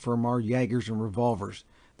reception from our Yagers and revolvers.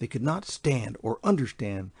 They could not stand or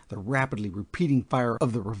understand the rapidly repeating fire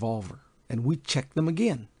of the revolver, and we checked them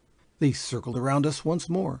again. They circled around us once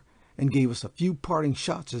more, and gave us a few parting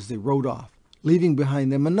shots as they rode off, leaving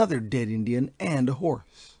behind them another dead Indian and a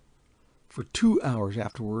horse. For 2 hours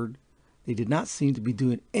afterward they did not seem to be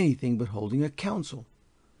doing anything but holding a council.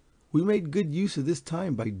 We made good use of this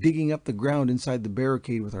time by digging up the ground inside the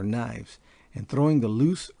barricade with our knives, and throwing the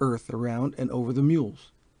loose earth around and over the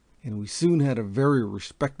mules, and we soon had a very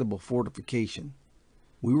respectable fortification.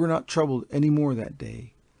 We were not troubled any more that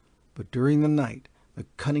day, but during the night the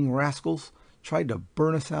cunning rascals tried to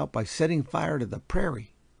burn us out by setting fire to the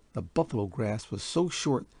prairie. The buffalo grass was so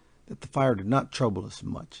short that the fire did not trouble us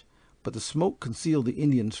much, but the smoke concealed the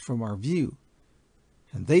Indians from our view,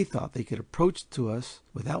 and they thought they could approach to us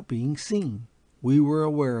without being seen. We were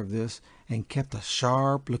aware of this and kept a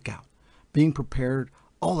sharp lookout, being prepared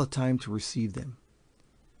all the time to receive them.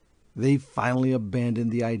 They finally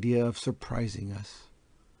abandoned the idea of surprising us.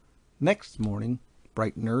 Next morning,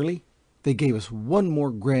 bright and early, they gave us one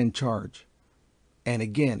more grand charge, and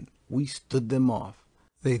again we stood them off.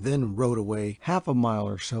 They then rode away half a mile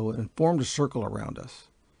or so and formed a circle around us.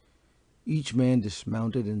 Each man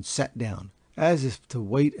dismounted and sat down, as if to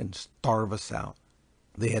wait and starve us out.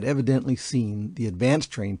 They had evidently seen the advance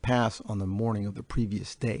train pass on the morning of the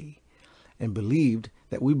previous day, and believed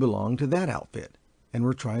that we belonged to that outfit, and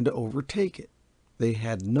were trying to overtake it. They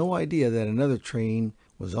had no idea that another train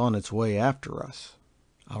was on its way after us.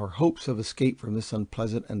 Our hopes of escape from this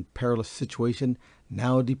unpleasant and perilous situation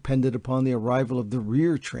now depended upon the arrival of the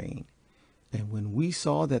rear train, and when we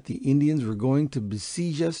saw that the Indians were going to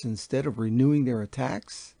besiege us instead of renewing their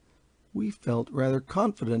attacks, we felt rather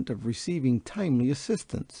confident of receiving timely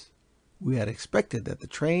assistance. We had expected that the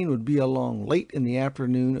train would be along late in the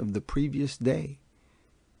afternoon of the previous day,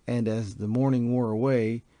 and as the morning wore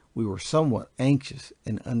away, we were somewhat anxious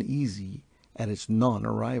and uneasy at its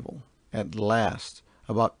non-arrival. At last,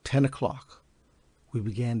 about 10 o'clock, we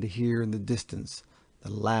began to hear in the distance the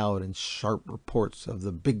loud and sharp reports of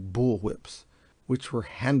the big bullwhips, which were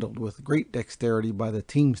handled with great dexterity by the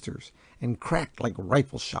teamsters and cracked like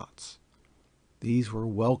rifle shots. These were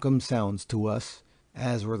welcome sounds to us,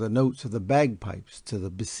 as were the notes of the bagpipes to the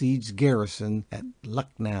besieged garrison at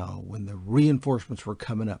Lucknow when the reinforcements were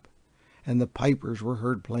coming up, and the pipers were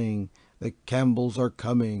heard playing, "The Campbells are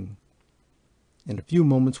coming." In a few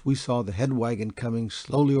moments we saw the head wagon coming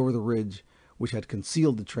slowly over the ridge which had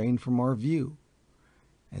concealed the train from our view,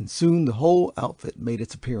 and soon the whole outfit made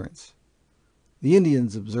its appearance. The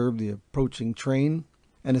Indians observed the approaching train,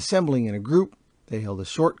 and assembling in a group, they held a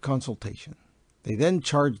short consultation. They then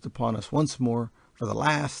charged upon us once more for the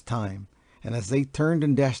last time, and as they turned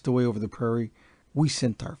and dashed away over the prairie, we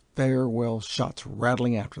sent our farewell shots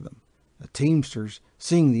rattling after them. The teamsters,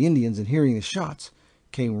 seeing the Indians and hearing the shots,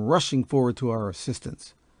 came rushing forward to our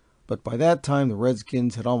assistance, but by that time the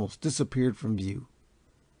redskins had almost disappeared from view.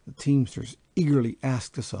 The teamsters eagerly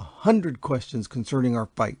asked us 100 questions concerning our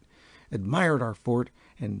fight, admired our fort,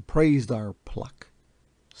 and praised our pluck.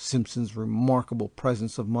 Simpson's remarkable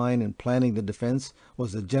presence of mind in planning the defense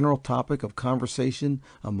was the general topic of conversation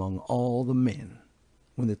among all the men.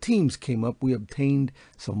 When the teams came up, we obtained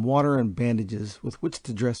some water and bandages with which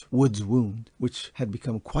to dress Wood's wound, which had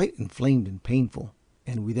become quite inflamed and painful,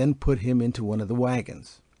 and we then put him into one of the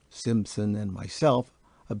wagons. Simpson and myself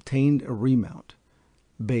obtained a remount,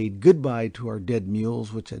 bade good-bye to our dead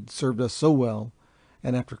mules which had served us so well,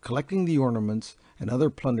 and after collecting the ornaments and other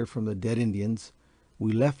plunder from the dead Indians,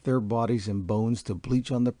 we left their bodies and bones to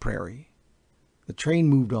bleach on the prairie. The train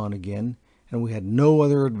moved on again, and we had no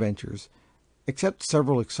other adventures, except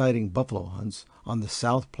several exciting buffalo hunts on the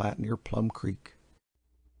South Platte near Plum Creek.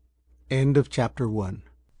 End of Chapter 1.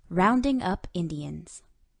 Rounding Up Indians.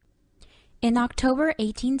 In October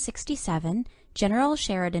 1867, General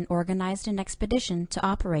Sheridan organized an expedition to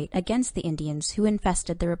operate against the Indians who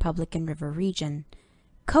infested the Republican River region.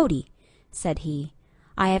 "Cody," said he,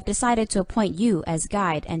 "I have decided to appoint you as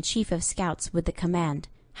guide and chief of scouts with the command.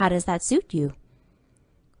 How does that suit you?"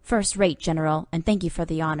 "First rate, General, and thank you for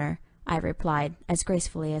the honor," I replied, as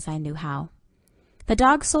gracefully as I knew how. The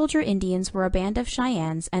Dog Soldier Indians were a band of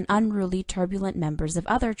Cheyennes and unruly, turbulent members of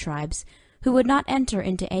other tribes who would not enter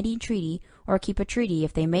into any treaty or keep a treaty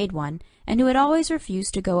if they made one, and who had always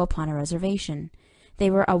refused to go upon a reservation. They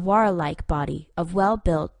were a warlike body of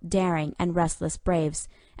well-built, daring, and restless braves,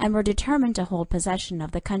 and were determined to hold possession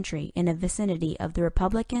of the country in the vicinity of the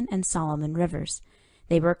Republican and Solomon rivers.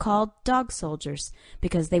 They were called Dog Soldiers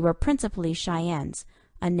because they were principally Cheyennes,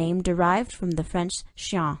 a name derived from the French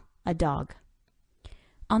chien, a dog.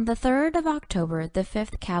 On the 3rd of October, the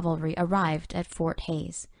 5th Cavalry arrived at Fort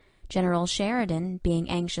Hays. General Sheridan, being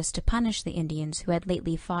anxious to punish the Indians who had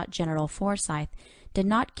lately fought General Forsyth, did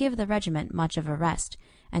not give the regiment much of a rest,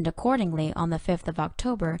 and accordingly on the 5th of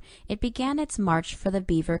October it began its march for the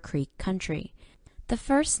Beaver Creek country. The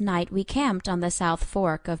first night we camped on the South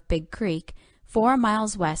Fork of Big Creek, 4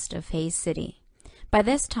 miles west of Hays City. By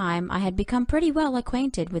this time I had become pretty well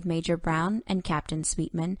acquainted with Major Brown and Captain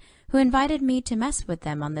Sweetman, who invited me to mess with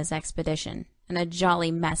them on this expedition, and a jolly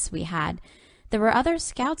mess we had. There were other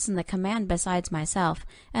scouts in the command besides myself,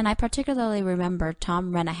 and I particularly remember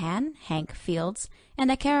Tom Renahan, Hank Fields, and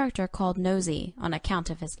a character called Nosey on account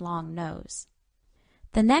of his long nose.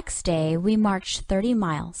 The next day we marched 30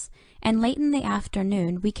 miles, and late in the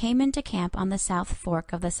afternoon we came into camp on the South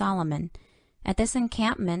Fork of the Solomon. At this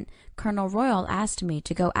encampment, Colonel Royal asked me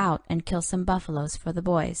to go out and kill some buffaloes for the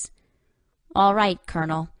boys. "All right,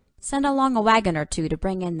 Colonel. Send along a wagon or two to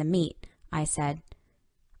bring in the meat," I said.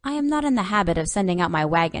 "I am not in the habit of sending out my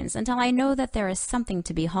wagons until I know that there is something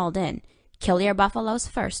to be hauled in. Kill your buffaloes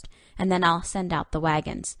first, and then I'll send out the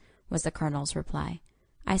wagons," was the colonel's reply.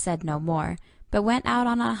 I said no more, but went out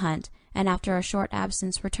on a hunt, and after a short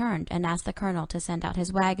absence returned and asked the colonel to send out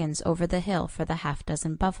his wagons over the hill for the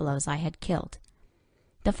half-dozen buffaloes I had killed.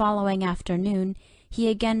 The following afternoon he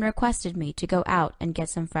again requested me to go out and get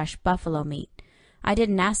some fresh buffalo meat. I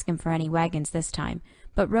didn't ask him for any wagons this time,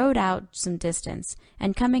 but rode out some distance,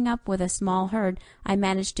 and coming up with a small herd, I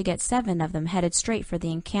managed to get 7 of them headed straight for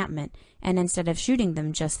the encampment, and instead of shooting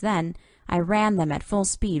them just then, I ran them at full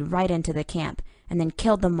speed right into the camp, and then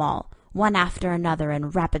killed them all, one after another in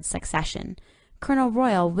rapid succession. Colonel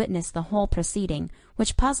Royal witnessed the whole proceeding,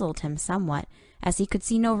 which puzzled him somewhat, as he could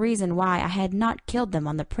see no reason why I had not killed them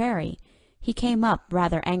on the prairie. He came up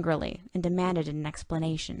rather angrily and demanded an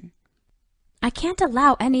explanation. "I can't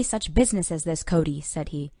allow any such business as this, Cody," said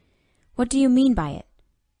he. "What do you mean by it?"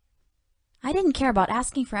 "I didn't care about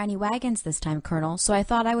asking for any wagons this time, Colonel, so I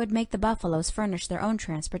thought I would make the buffaloes furnish their own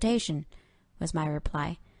transportation," was my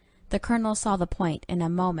reply. The colonel saw the point in a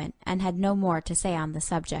moment and had no more to say on the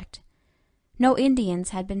subject. No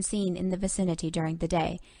Indians had been seen in the vicinity during the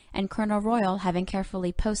day, and Colonel Royal, having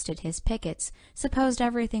carefully posted his pickets, supposed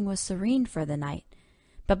everything was serene for the night.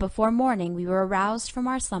 But before morning we were aroused from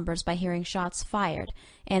our slumbers by hearing shots fired,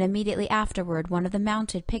 and immediately afterward one of the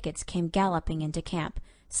mounted pickets came galloping into camp,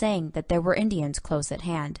 saying that there were Indians close at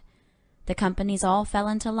hand. The companies all fell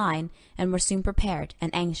into line, and were soon prepared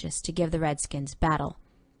and anxious to give the redskins battle.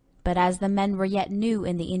 But as the men were yet new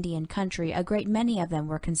in the Indian country, a great many of them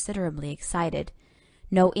were considerably excited.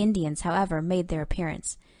 No Indians, however, made their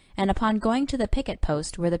appearance, and upon going to the picket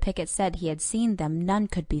post where the picket said he had seen them, none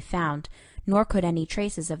could be found, nor could any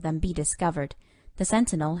traces of them be discovered. The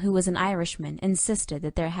sentinel, who was an Irishman, insisted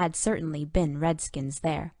that there had certainly been redskins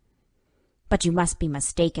there. "But you must be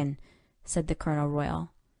mistaken," said the Colonel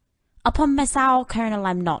Royal. "Upon my soul, Colonel,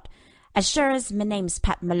 I'm not. As sure as my name's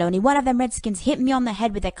Pat Maloney, one of them redskins hit me on the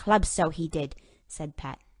head with a club, so he did," said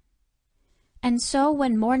Pat. And so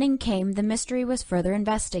when morning came, the mystery was further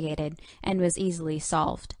investigated, and was easily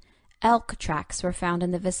solved. Elk tracks were found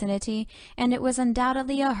in the vicinity, and it was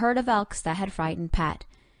undoubtedly a herd of elks that had frightened Pat.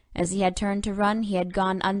 As he had turned to run, he had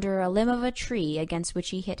gone under a limb of a tree against which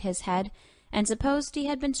he hit his head, and supposed he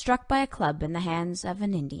had been struck by a club in the hands of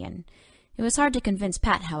an Indian. It was hard to convince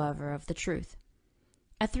Pat, however, of the truth.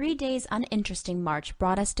 A 3 days' uninteresting march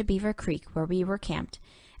brought us to Beaver Creek, where we were camped,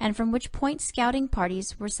 and from which point scouting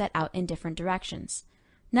parties were set out in different directions.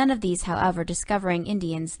 None of these, however, discovering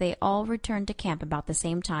Indians, they all returned to camp about the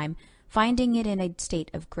same time, finding it in a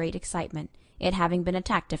state of great excitement, it having been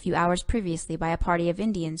attacked a few hours previously by a party of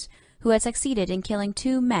Indians, who had succeeded in killing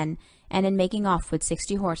 2 men and in making off with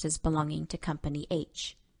 60 horses belonging to Company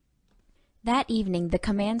H. That evening the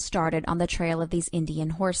command started on the trail of these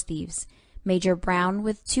Indian horse thieves, Major Brown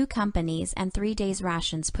with 2 companies and 3 days'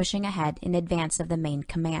 rations pushing ahead in advance of the main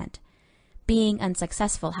command. Being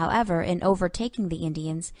unsuccessful, however, in overtaking the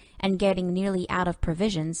Indians and getting nearly out of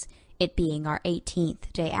provisions, it being our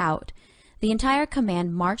 18th day out, the entire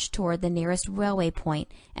command marched toward the nearest railway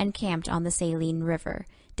point and camped on the Saline River,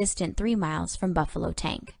 distant 3 miles from Buffalo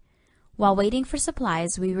Tank. While waiting for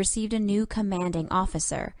supplies, we received a new commanding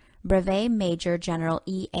officer, Brevet Major General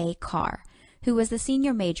E.A. Carr, who was the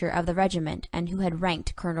senior major of the regiment and who had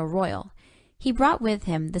ranked Colonel Royal. He brought with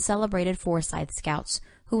him the celebrated Forsyth Scouts,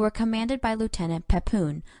 who were commanded by Lieutenant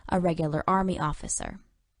Pepoon, a regular army officer.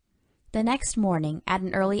 The next morning, at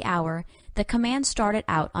an early hour, the command started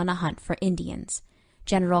out on a hunt for Indians.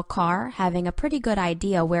 General Carr, having a pretty good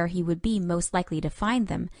idea where he would be most likely to find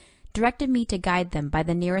them, directed me to guide them by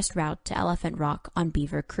the nearest route to Elephant Rock on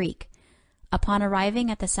Beaver Creek. Upon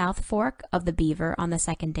arriving at the South Fork of the Beaver on the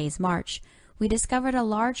 2nd day's march, we discovered a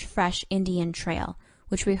large fresh Indian trail,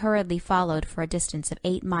 which we hurriedly followed for a distance of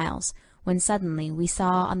 8 miles, when suddenly we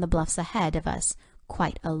saw on the bluffs ahead of us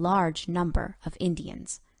quite a large number of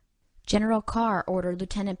Indians. General Carr ordered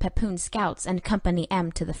Lieutenant Pepoon's scouts and Company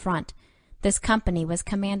M to the front. This company was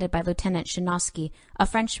commanded by Lieutenant Chinosky, a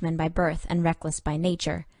Frenchman by birth and reckless by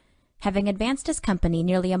nature. Having advanced his company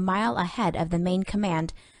nearly a mile ahead of the main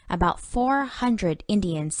command, about 400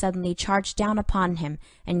 Indians suddenly charged down upon him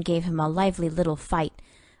and gave him a lively little fight,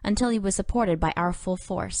 until he was supported by our full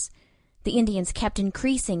force. The Indians kept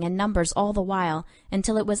increasing in numbers all the while,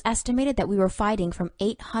 until it was estimated that we were fighting from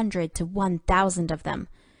 800 to 1,000 of them.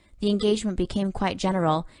 The engagement became quite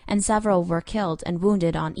general, and several were killed and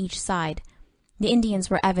wounded on each side. The Indians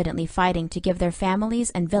were evidently fighting to give their families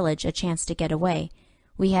and village a chance to get away.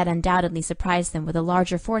 We had undoubtedly surprised them with a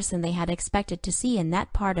larger force than they had expected to see in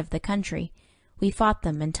that part of the country. We fought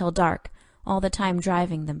them until dark, all the time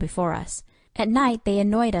driving them before us. At night they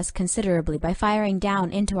annoyed us considerably by firing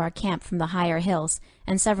down into our camp from the higher hills,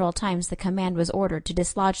 and several times the command was ordered to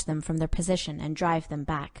dislodge them from their position and drive them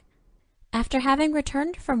back. After having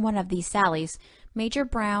returned from one of these sallies, Major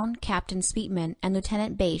Brown, Captain Sweetman, and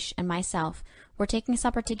Lieutenant Bache and myself were taking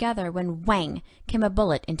supper together when whang came a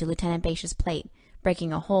bullet into Lieutenant Bache's plate,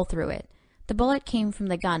 breaking a hole through it. The bullet came from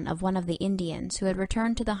the gun of one of the Indians who had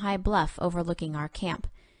returned to the high bluff overlooking our camp.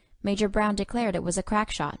 Major Brown declared it was a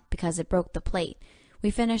crack shot because it broke the plate. We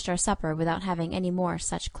finished our supper without having any more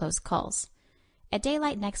such close calls. At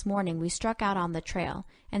daylight next morning we struck out on the trail,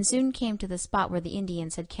 and soon came to the spot where the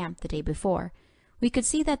Indians had camped the day before. We could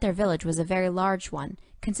see that their village was a very large one,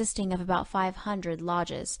 consisting of about 500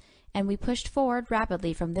 lodges, and we pushed forward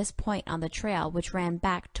rapidly from this point on the trail which ran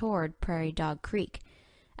back toward Prairie Dog Creek.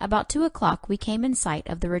 About 2 o'clock we came in sight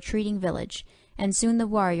of the retreating village, and soon the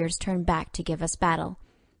warriors turned back to give us battle.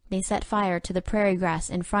 They set fire to the prairie grass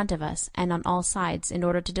in front of us and on all sides in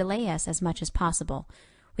order to delay us as much as possible.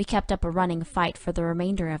 We kept up a running fight for the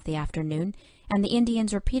remainder of the afternoon, and the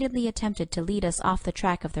Indians repeatedly attempted to lead us off the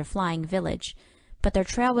track of their flying village. But their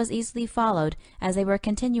trail was easily followed, as they were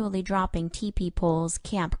continually dropping teepee poles,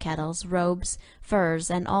 camp kettles, robes, furs,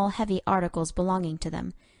 and all heavy articles belonging to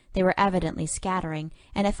them. They were evidently scattering,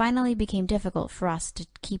 and it finally became difficult for us to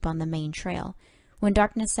keep on the main trail. When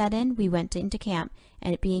darkness set in, we went into camp,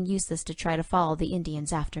 and it being useless to try to follow the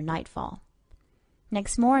Indians after nightfall.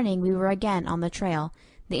 Next morning we were again on the trail.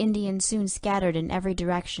 The Indians soon scattered in every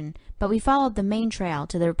direction, but we followed the main trail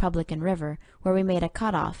to the Republican River, where we made a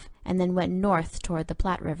cut-off, and then went north toward the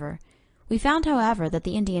Platte River. We found, however, that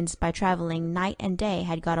the Indians by traveling night and day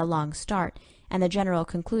had got a long start, and the general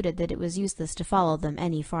concluded that it was useless to follow them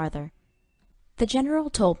any farther. The general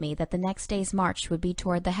told me that the next day's march would be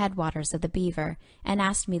toward the headwaters of the Beaver, and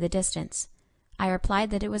asked me the distance. I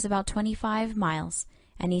replied that it was about 25 miles,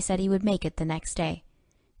 and he said he would make it the next day.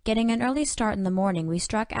 Getting an early start in the morning, we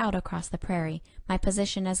struck out across the prairie, my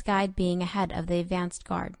position as guide being ahead of the advanced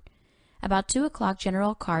guard. About 2 o'clock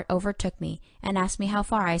General Cart overtook me and asked me how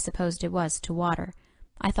far I supposed it was to water.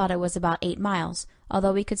 I thought it was about 8 miles,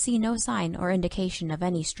 although we could see no sign or indication of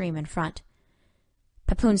any stream in front.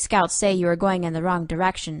 "Papoon scouts say you are going in the wrong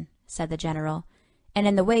direction," said the general, "and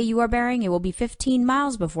in the way you are bearing it will be 15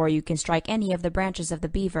 miles before you can strike any of the branches of the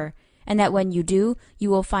Beaver, and that when you do, you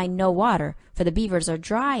will find no water, for the beavers are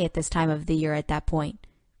dry at this time of the year at that point."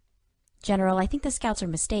 "General, I think the scouts are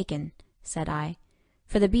mistaken," said I,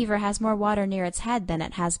 "for the Beaver has more water near its head than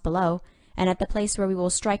it has below, and at the place where we will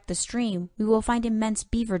strike the stream we will find immense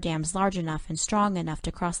beaver dams large enough and strong enough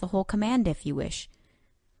to cross the whole command if you wish."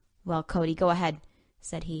 "Well, Cody, go ahead,"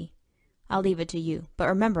 said he. "I'll leave it to you, but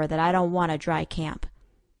remember that I don't want a dry camp."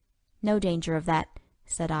 "No danger of that,"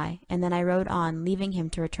 said I, and then I rode on, leaving him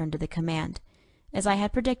to return to the command. As I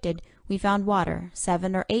had predicted, we found water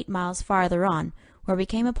 7 or 8 miles farther on, where we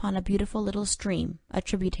came upon a beautiful little stream, a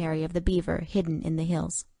tributary of the Beaver, hidden in the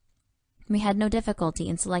hills. We had no difficulty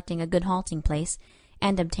in selecting a good halting place,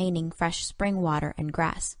 and obtaining fresh spring water and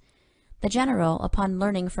grass. The general, upon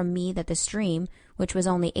learning from me that the stream, which was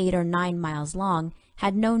only 8 or 9 miles long,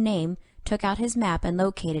 had no name, took out his map and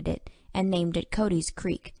located it, and named it Cody's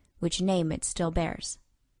Creek, which name it still bears.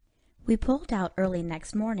 We pulled out early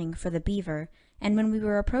next morning for the Beaver, and when we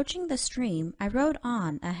were approaching the stream I rode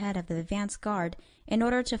on ahead of the advance guard in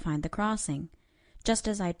order to find the crossing. Just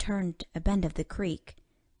as I turned a bend of the creek,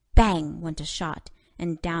 bang went a shot,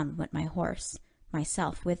 and down went my horse,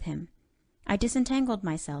 myself with him. I disentangled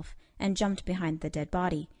myself and jumped behind the dead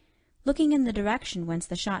body. Looking in the direction whence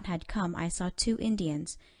the shot had come, I saw 2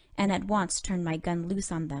 Indians, and at once turned my gun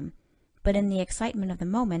loose on them. But in the excitement of the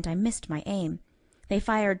moment I missed my aim. They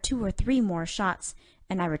fired 2 or 3 more shots,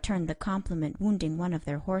 and I returned the compliment, wounding one of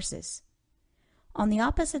their horses. On the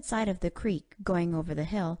opposite side of the creek, going over the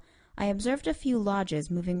hill, I observed a few lodges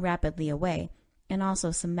moving rapidly away, and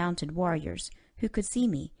also some mounted warriors, who could see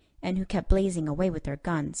me, and who kept blazing away with their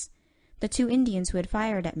guns. The 2 Indians who had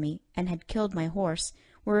fired at me, and had killed my horse,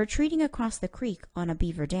 were retreating across the creek on a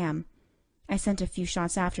beaver dam. I sent a few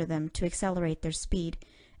shots after them to accelerate their speed,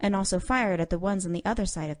 and also fired at the ones on the other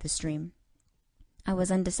side of the stream. I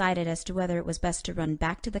was undecided as to whether it was best to run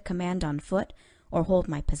back to the command on foot or hold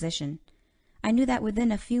my position. I knew that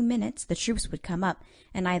within a few minutes the troops would come up,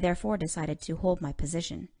 and I therefore decided to hold my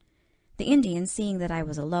position. The Indians, seeing that I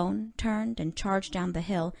was alone, turned and charged down the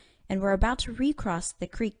hill, and were about to recross the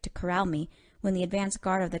creek to corral me, when the advance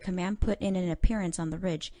guard of the command put in an appearance on the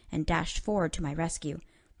ridge and dashed forward to my rescue.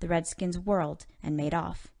 The redskins whirled and made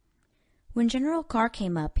off. When General Carr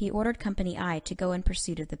came up, he ordered Company I to go in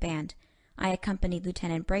pursuit of the band. I accompanied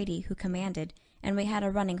Lieutenant Brady, who commanded, and we had a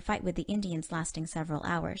running fight with the Indians lasting several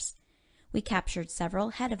hours. We captured several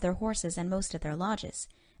head of their horses and most of their lodges.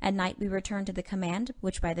 At night we returned to the command,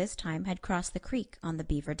 which by this time had crossed the creek on the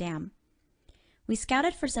Beaver Dam. We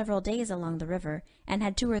scouted for several days along the river and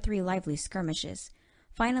had 2 or 3 lively skirmishes.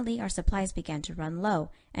 Finally, our supplies began to run low,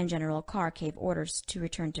 and General Carr gave orders to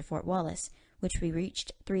return to Fort Wallace, which we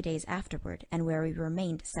reached 3 days afterward, and where we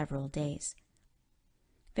remained several days.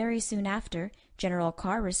 Very soon after, General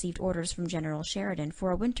Carr received orders from General Sheridan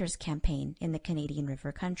for a winter's campaign in the Canadian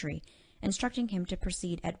River country, instructing him to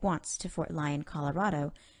proceed at once to Fort Lyon,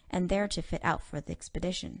 Colorado, and there to fit out for the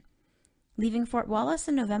expedition. Leaving Fort Wallace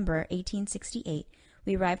in November 1868,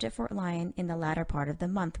 we arrived at Fort Lyon in the latter part of the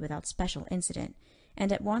month without special incident,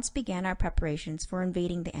 and at once began our preparations for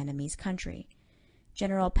invading the enemy's country.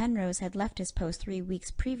 General Penrose had left his post 3 weeks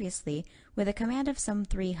previously with a command of some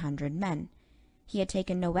 300 men. He had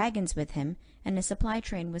taken no wagons with him, and his supply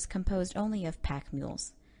train was composed only of pack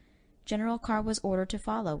mules. General Carr was ordered to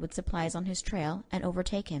follow with supplies on his trail and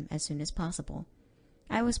overtake him as soon as possible.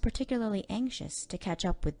 I was particularly anxious to catch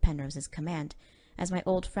up with Penrose's command, as my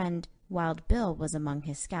old friend Wild Bill was among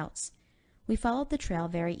his scouts. We followed the trail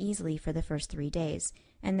very easily for the first 3 days,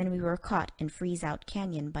 and then we were caught in Freeze-Out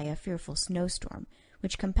Canyon by a fearful snowstorm,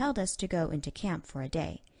 which compelled us to go into camp for a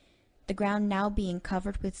day. The ground now being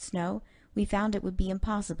covered with snow, we found it would be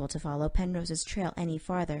impossible to follow Penrose's trail any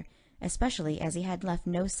farther, especially as he had left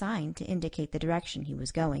no sign to indicate the direction he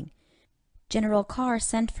was going. General Carr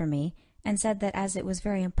sent for me, and said that as it was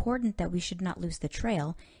very important that we should not lose the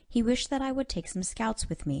trail, he wished that I would take some scouts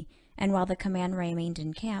with me, and while the command remained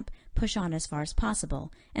in camp, push on as far as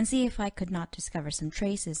possible, and see if I could not discover some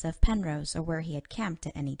traces of Penrose or where he had camped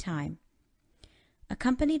at any time.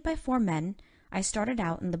 Accompanied by 4 men, I started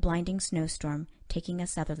out in the blinding snowstorm, taking a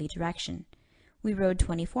southerly direction. We rode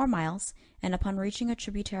 24 miles, and upon reaching a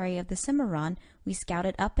tributary of the Cimarron, we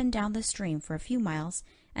scouted up and down the stream for a few miles,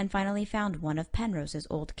 and finally found one of Penrose's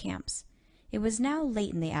old camps. It was now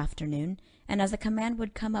late in the afternoon, and as the command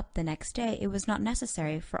would come up the next day, it was not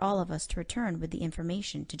necessary for all of us to return with the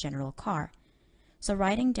information to General Carr. So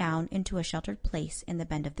riding down into a sheltered place in the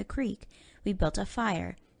bend of the creek, we built a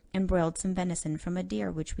fire, and broiled some venison from a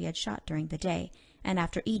deer which we had shot during the day, and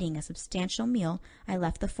after eating a substantial meal, I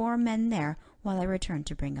left the 4 men there while I returned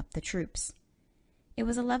to bring up the troops. It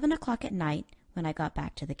was 11 o'clock at night when I got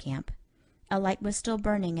back to the camp. A light was still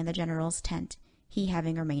burning in the general's tent, he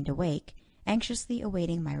having remained awake, anxiously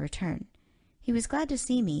awaiting my return. He was glad to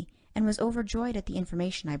see me, and was overjoyed at the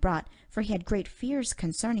information I brought, for he had great fears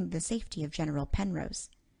concerning the safety of General Penrose.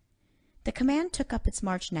 The command took up its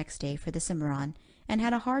march next day for the Cimarron, and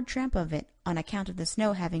had a hard tramp of it on account of the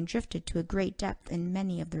snow having drifted to a great depth in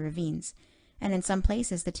many of the ravines, and in some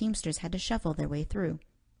places the teamsters had to shovel their way through.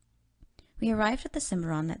 We arrived at the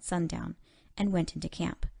Cimarron at sundown, and went into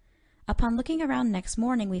camp. Upon looking around next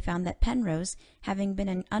morning, we found that Penrose, having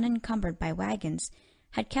been unencumbered by wagons,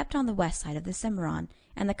 had kept on the west side of the Cimarron,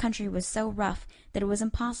 and the country was so rough that it was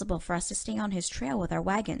impossible for us to stay on his trail with our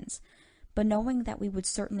wagons. But knowing that we would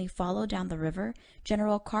certainly follow down the river,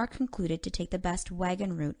 General Carr concluded to take the best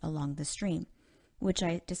wagon route along the stream, which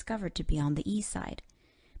I discovered to be on the east side.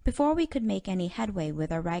 Before we could make any headway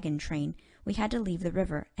with our wagon train, we had to leave the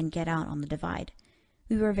river and get out on the divide.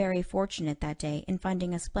 We were very fortunate that day in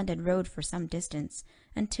finding a splendid road for some distance,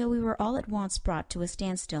 until we were all at once brought to a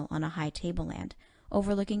standstill on a high tableland,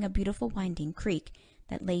 overlooking a beautiful winding creek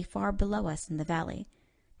that lay far below us in the valley.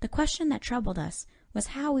 The question that troubled us was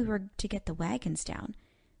how we were to get the wagons down.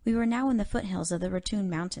 We were now in the foothills of the Ratoon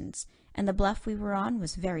Mountains, and the bluff we were on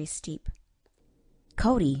was very steep.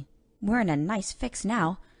 "Cody, we're in a nice fix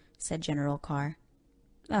now," said General Carr.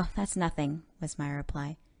 "Oh, that's nothing," was my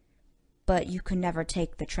reply. "But you can never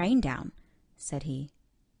take the train down," said he.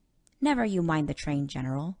 "Never you mind the train,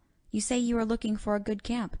 General. You say you are looking for a good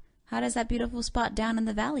camp. How does that beautiful spot down in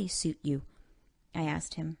the valley suit you?" I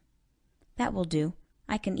asked him. "That will do.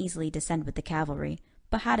 I can easily descend with the cavalry,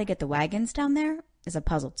 but how to get the wagons down there is a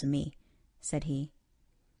puzzle to me," said he.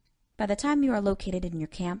 "By the time you are located in your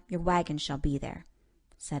camp, your wagons shall be there,"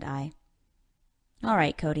 said I. "All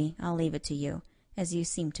right, Cody, I'll leave it to you, as you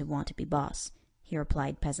seem to want to be boss," he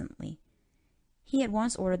replied pleasantly. He at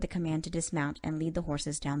once ordered the command to dismount and lead the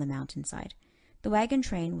horses down the mountainside. The wagon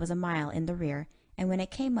train was a mile in the rear, and when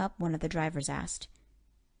it came up, one of the drivers asked,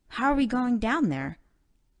 "How are we going down there?"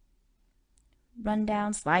 "Run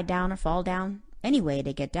down, slide down, or fall down. Any way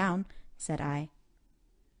to get down," said I.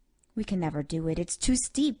 "We can never do it. It's too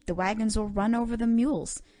steep. The wagons will run over the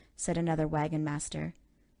mules," said another wagon master.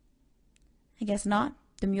 "I guess not.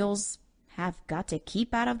 The mules have got to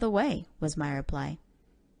keep out of the way," was my reply.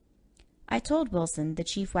 I told Wilson, the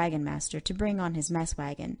chief wagon master, to bring on his mess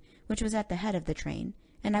wagon, which was at the head of the train,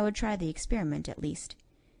 and I would try the experiment at least.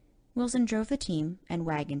 Wilson drove the team and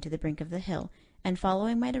wagon to the brink of the hill, and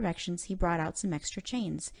following my directions he brought out some extra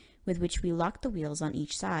chains, with which we locked the wheels on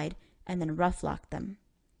each side, and then rough-locked them.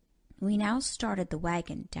 We now started the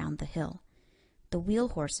wagon down the hill. The wheel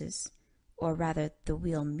horses, or rather the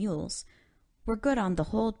wheel mules, were good on the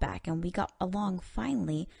holdback, and we got along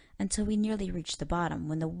finely until we nearly reached the bottom,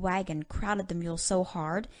 when the wagon crowded the mules so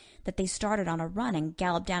hard that they started on a run and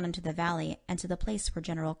galloped down into the valley and to the place where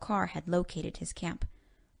General Carr had located his camp.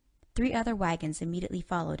 3 other wagons immediately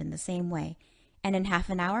followed in the same way, and in half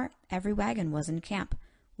an hour every wagon was in camp,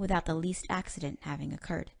 without the least accident having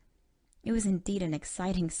occurred. It was indeed an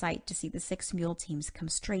exciting sight to see the 6 mule teams come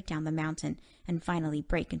straight down the mountain and finally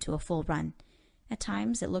break into a full run. At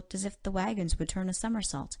times it looked as if the wagons would turn a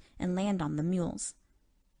somersault and land on the mules.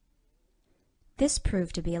 This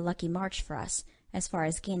proved to be a lucky march for us, as far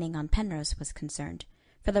as gaining on Penrose was concerned,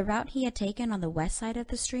 for the route he had taken on the west side of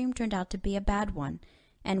the stream turned out to be a bad one,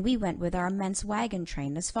 and we went with our immense wagon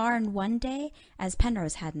train as far in one day as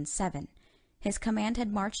Penrose had in 7. His command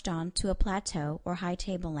had marched on to a plateau or high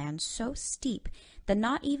tableland so steep that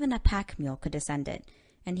not even a pack mule could descend it,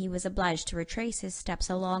 and he was obliged to retrace his steps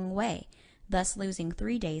a long way, thus losing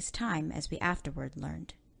 3 days' time, as we afterward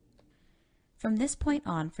learned. From this point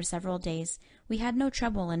on, for several days, we had no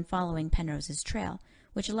trouble in following Penrose's trail,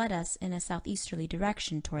 which led us in a southeasterly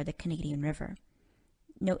direction toward the Canadian River.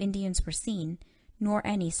 No Indians were seen, nor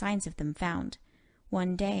any signs of them found.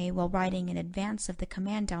 One day, while riding in advance of the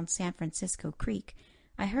command down San Francisco Creek,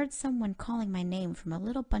 I heard someone calling my name from a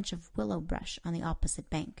little bunch of willow brush on the opposite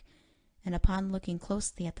bank, and upon looking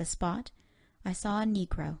closely at the spot, I saw a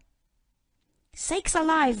Negro. "Sakes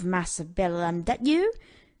alive, Massa Bill, that you?"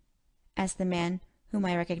 asked the man, whom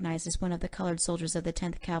I recognized as one of the colored soldiers of the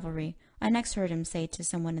 10th Cavalry. I next heard him say to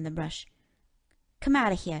someone in the brush, "Come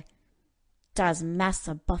out of here. Dar's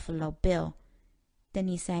Massa Buffalo Bill." Then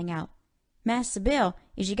he sang out, "Massa Bill,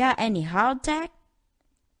 is you got any hardtack?"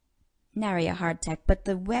 "Nary a hardtack, but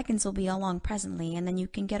the wagons will be along presently, and then you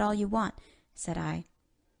can get all you want," said I.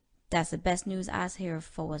 "That's the best news I's heard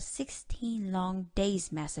for 16 long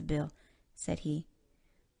days, Massa Bill," said he.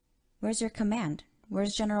 "Where's your command?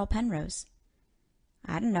 Where's General Penrose?"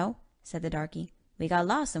 "I don't know," said the darky. "We got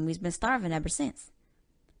lost and we's been starving ever since."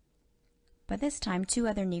 By this time 2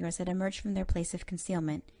 other Negroes had emerged from their place of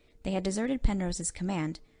concealment. They had deserted Penrose's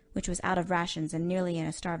command, which was out of rations and nearly in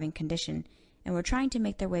a starving condition, and were trying to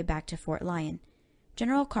make their way back to Fort Lyon.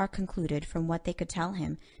 General Carr concluded, from what they could tell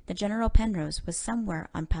him, that General Penrose was somewhere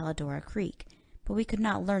on Paladora Creek, but we could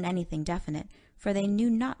not learn anything definite, for they knew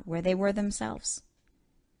not where they were themselves.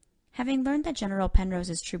 Having learned that General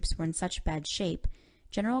Penrose's troops were in such bad shape,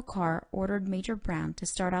 General Carr ordered Major Brown to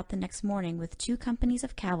start out the next morning with 2 companies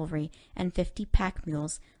of cavalry and 50 pack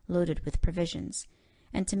mules loaded with provisions,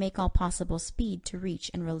 and to make all possible speed to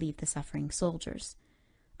reach and relieve the suffering soldiers.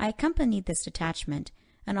 I accompanied this detachment,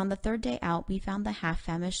 and on the 3rd day out we found the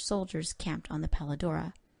half-famished soldiers camped on the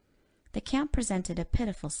Paladora. The camp presented a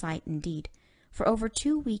pitiful sight indeed. For over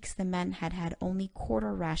 2 weeks the men had had only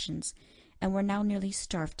quarter rations, and were now nearly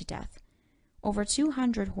starved to death. Over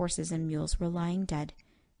 200 horses and mules were lying dead,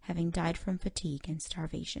 having died from fatigue and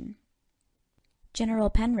starvation. General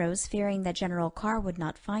Penrose, fearing that General Carr would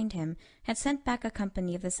not find him, had sent back a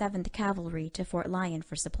company of the 7th Cavalry to Fort Lyon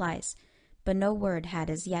for supplies, but no word had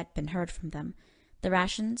as yet been heard from them. The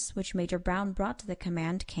rations which Major Brown brought to the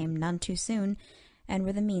command came none too soon, and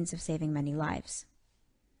were the means of saving many lives.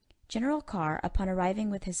 General Carr, upon arriving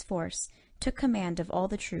with his force, took command of all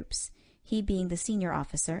the troops, he being the senior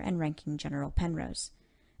officer and ranking General Penrose.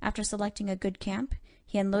 After selecting a good camp,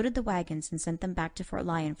 he unloaded the wagons and sent them back to Fort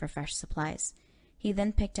Lyon for fresh supplies. He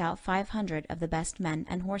then picked out 500 of the best men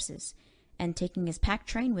and horses, and taking his pack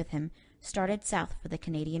train with him, started south for the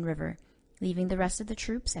Canadian River, leaving the rest of the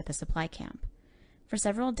troops at the supply camp. For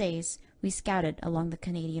several days we scouted along the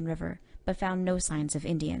Canadian River, but found no signs of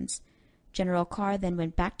Indians. General Carr then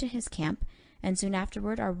went back to his camp, and soon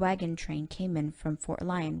afterward our wagon train came in from Fort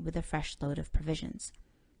Lyon with a fresh load of provisions.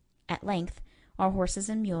 At length, our horses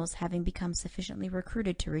and mules having become sufficiently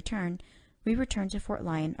recruited to return, we returned to Fort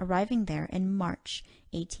Lyon, arriving there in March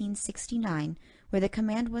 1869, where the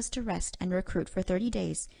command was to rest and recruit for 30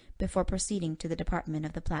 days before proceeding to the Department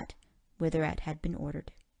of the Platte, whither it had been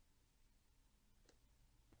ordered.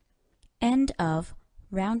 End of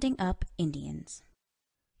Rounding Up Indians.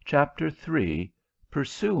 Chapter 3.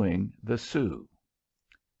 PURSUING the SIOUX.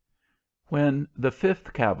 When the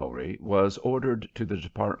Fifth Cavalry was ordered to the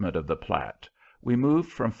Department of the Platte, we moved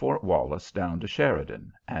from Fort Wallace down to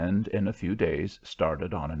Sheridan, and in a few days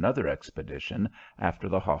started on another expedition after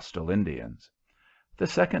the hostile Indians. The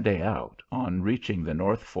second day out, on reaching the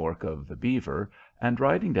North Fork of the Beaver and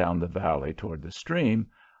riding down the valley toward the stream,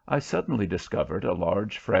 I suddenly discovered a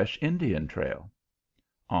large fresh Indian trail.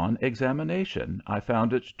 On examination, I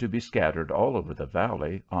found it to be scattered all over the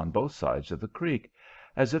valley on both sides of the creek,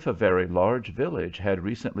 as if a very large village had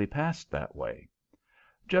recently passed that way.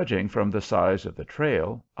 Judging from the size of the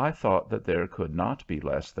trail, I thought that there could not be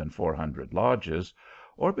less than 400 lodges,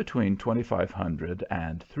 or between 2,500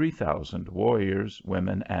 and 3,000 warriors,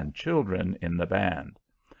 women, and children in the band.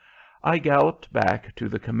 I galloped back to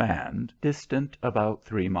the command, distant about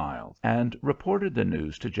 3 miles, and reported the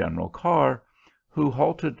news to General Carr, who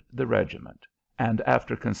halted the regiment, and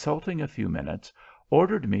after consulting a few minutes,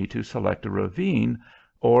 ordered me to select a ravine,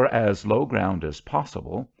 or as low ground as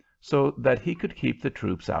possible, so that he could keep the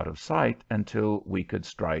troops out of sight until we could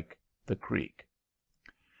strike the creek.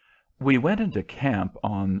 We went into camp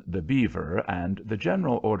on the Beaver, and the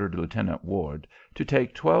general ordered Lieutenant Ward to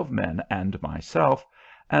take 12 men and myself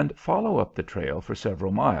and follow up the trail for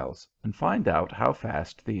several miles and find out how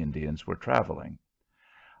fast the Indians were traveling.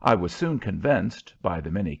 I was soon convinced, by the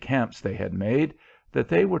many camps they had made, that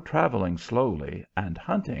they were traveling slowly and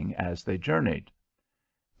hunting as they journeyed.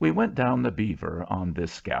 We went down the Beaver on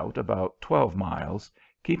this scout about 12 miles,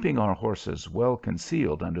 keeping our horses well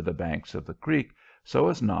concealed under the banks of the creek so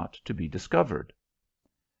as not to be discovered.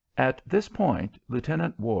 At this point,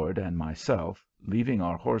 Lieutenant Ward and myself, leaving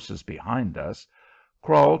our horses behind us,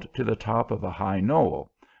 crawled to the top of a high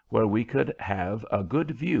knoll, where we could have a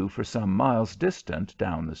good view for some miles distant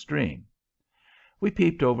down the stream. We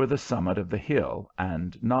peeped over the summit of the hill,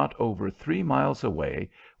 and not over 3 miles away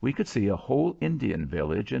we could see a whole Indian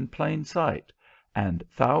village in plain sight, and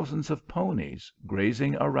thousands of ponies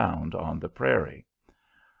grazing around on the prairie.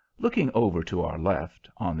 Looking over to our left,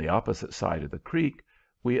 on the opposite side of the creek,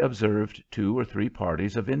 we observed 2 or 3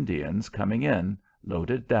 parties of Indians coming in,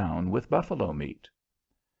 loaded down with buffalo meat.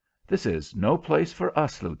 "This is no place for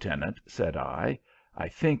us, Lieutenant," said I. "I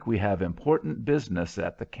think we have important business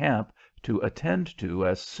at the camp to attend to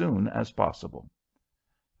as soon as possible."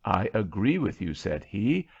 "I agree with you," said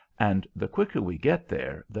he, "and the quicker we get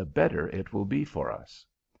there, the better it will be for us."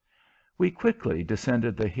 We quickly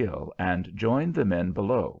descended the hill and joined the men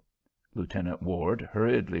below. Lieutenant Ward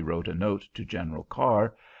hurriedly wrote a note to General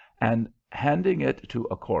Carr, and, handing it to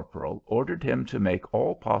a corporal, ordered him to make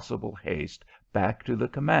all possible haste back to the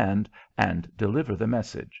command and deliver the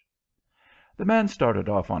message. The man started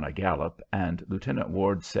off on a gallop, and Lieutenant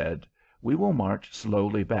Ward said, "We will march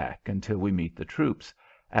slowly back until we meet the troops,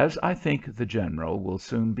 as I think the general will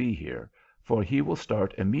soon be here, for he will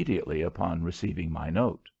start immediately upon receiving my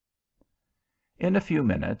note." In a few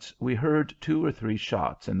minutes we heard 2 or 3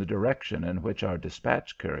 shots in the direction in which our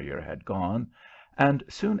dispatch courier had gone, and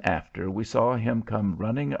soon after we saw him come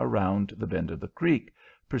running around the bend of the creek,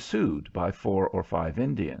 pursued by 4 or 5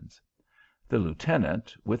 Indians. The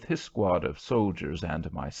lieutenant, with his squad of soldiers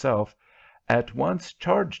and myself, at once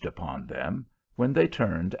charged upon them, when they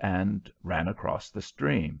turned and ran across the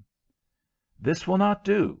stream. "This will not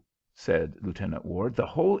do," said Lieutenant Ward. "The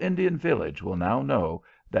whole Indian village will now know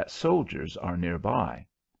that soldiers are near by."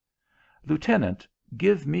 "Lieutenant,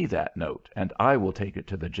 give me that note, and I will take it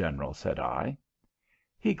to the general," said I.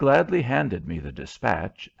 He gladly handed me the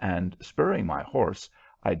dispatch, and, spurring my horse,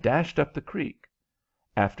 I dashed up the creek.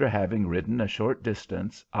 After having ridden a short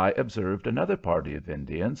distance, I observed another party of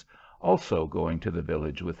Indians, also going to the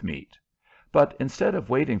village with meat; but instead of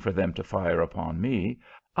waiting for them to fire upon me,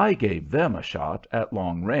 I gave them a shot at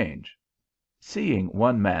long range. Seeing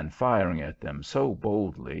one man firing at them so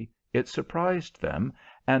boldly, it surprised them,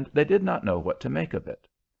 and they did not know what to make of it.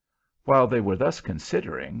 While they were thus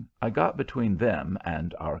considering, I got between them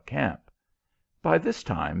and our camp. By this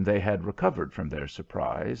time they had recovered from their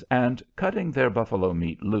surprise, and, cutting their buffalo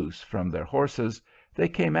meat loose from their horses, they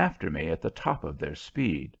came after me at the top of their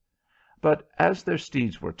speed. But as their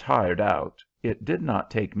steeds were tired out, it did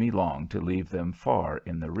not take me long to leave them far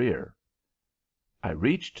in the rear. I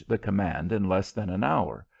reached the command in less than an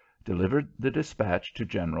hour, delivered the dispatch to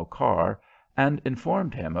General Carr, and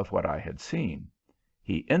informed him of what I had seen.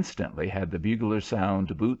 He instantly had the buglers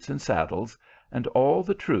sound "boots and saddles," and all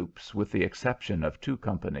the troops, with the exception of 2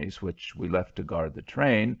 companies which we left to guard the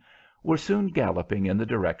train, were soon galloping in the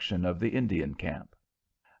direction of the Indian camp.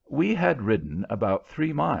 We had ridden about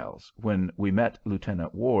 3 miles when we met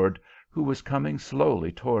Lieutenant Ward, who was coming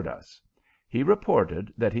slowly toward us. He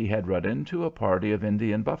reported that he had run into a party of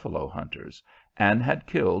Indian buffalo hunters, and had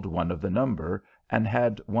killed one of the number, and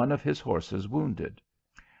had one of his horses wounded.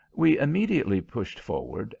 We immediately pushed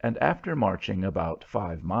forward, and after marching about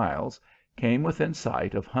 5 miles, came within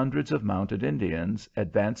sight of hundreds of mounted Indians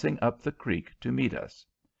advancing up the creek to meet us.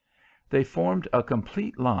 They formed a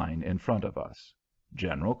complete line in front of us.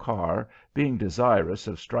 General Carr, being desirous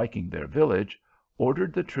of striking their village,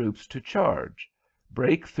 ordered the troops to charge,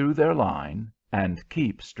 break through their line, and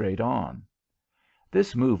keep straight on.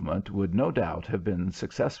 This movement would no doubt have been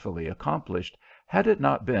successfully accomplished had it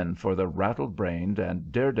not been for the rattle-brained and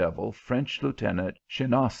dare-devil French Lieutenant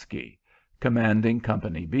Schinosky, commanding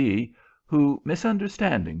Company B, who,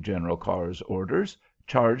 misunderstanding General Carr's orders,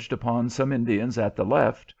 charged upon some Indians at the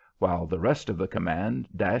left, while the rest of the command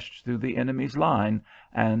dashed through the enemy's line,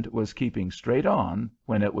 and was keeping straight on,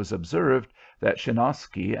 when it was observed that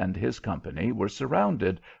Schinosky and his company were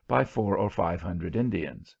surrounded by 400 or 500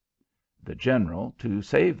 Indians. The general, to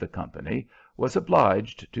save the company, was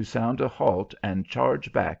obliged to sound a halt and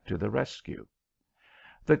charge back to the rescue.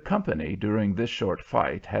 The company during this short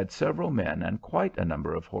fight had several men and quite a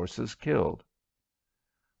number of horses killed.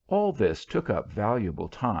 All this took up valuable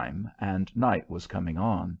time, and night was coming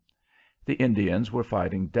on. The Indians were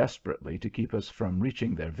fighting desperately to keep us from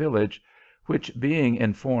reaching their village, which, being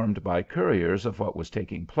informed by couriers of what was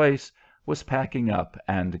taking place, was packing up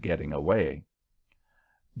and getting away.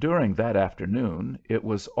 During that afternoon it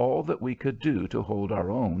was all that we could do to hold our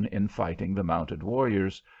own in fighting the mounted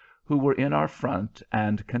warriors, who were in our front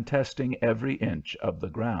and contesting every inch of the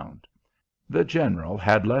ground. The general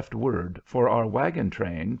had left word for our wagon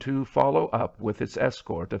train to follow up with its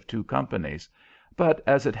escort of 2 companies, but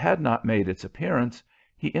as it had not made its appearance,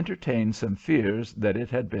 he entertained some fears that it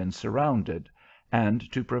had been surrounded, and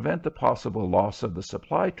to prevent the possible loss of the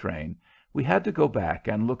supply train, we had to go back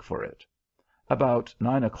and look for it. About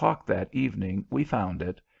 9 o'clock that evening we found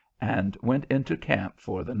it, and went into camp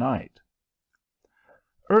for the night.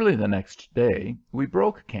 Early the next day we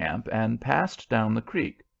broke camp and passed down the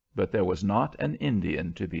creek, but there was not an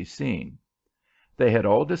Indian to be seen. They had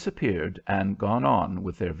all disappeared and gone on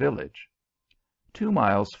with their village. 2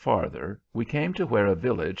 miles farther we came to where a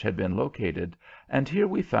village had been located, and here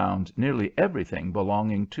we found nearly everything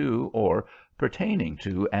belonging to or pertaining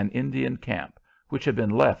to an Indian camp, which had been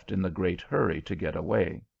left in the great hurry to get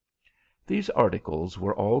away. These articles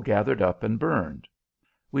were all gathered up and burned.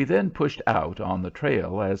 We then pushed out on the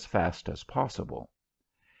trail as fast as possible.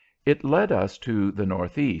 It led us to the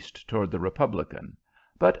northeast toward the Republican,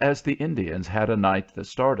 but as the Indians had a night the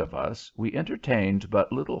start of us, we entertained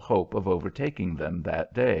but little hope of overtaking them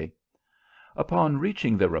that day. Upon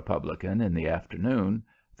reaching the Republican in the afternoon,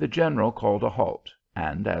 the general called a halt,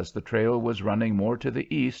 and as the trail was running more to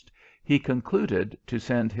the east, he concluded to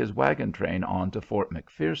send his wagon train on to Fort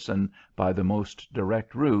McPherson by the most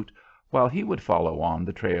direct route, while he would follow on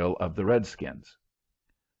the trail of the redskins.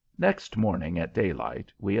 Next morning at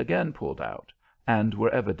daylight we again pulled out, and were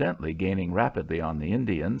evidently gaining rapidly on the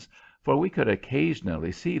Indians, for we could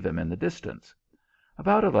occasionally see them in the distance.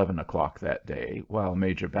 About 11 o'clock that day, while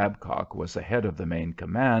Major Babcock was ahead of the main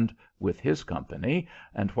command with his company,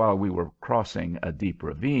 and while we were crossing a deep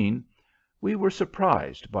ravine, we were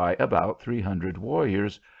surprised by about 300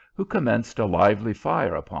 warriors, who commenced a lively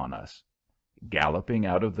fire upon us. Galloping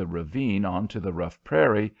out of the ravine onto the rough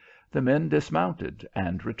prairie, the men dismounted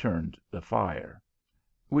and returned the fire.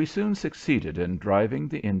 We soon succeeded in driving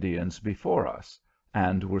the Indians before us,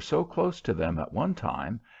 and were so close to them at one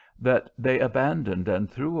time that they abandoned and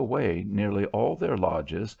threw away nearly all their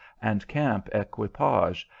lodges and camp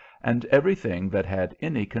equipage, and everything that had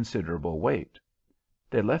any considerable weight.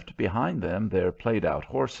 They left behind them their played-out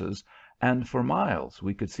horses, and for miles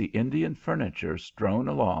we could see Indian furniture strewn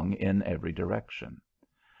along in every direction.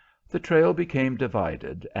 The trail became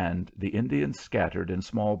divided, and the Indians scattered in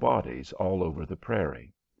small bodies all over the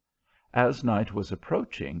prairie. As night was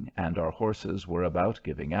approaching, and our horses were about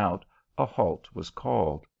giving out, a halt was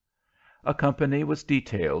called. A company was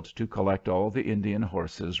detailed to collect all the Indian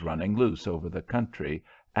horses running loose over the country,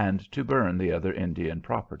 and to burn the other Indian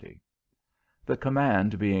property. The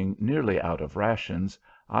command being nearly out of rations,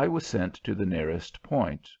 I was sent to the nearest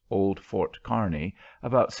point, old Fort Kearney,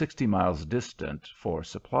 about 60 miles distant, for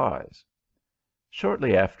supplies.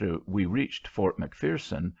 Shortly after we reached Fort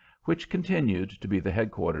McPherson, which continued to be the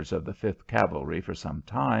headquarters of the 5th Cavalry for some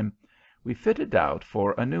time, we fitted out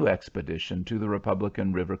for a new expedition to the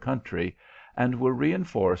Republican River country, and were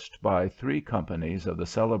reinforced by 3 companies of the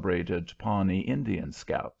celebrated Pawnee Indian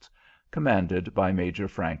Scouts, commanded by Major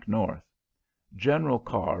Frank North. General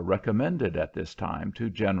Carr recommended at this time to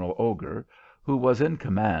General Augur, who was in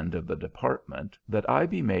command of the department, that I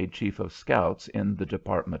be made chief of scouts in the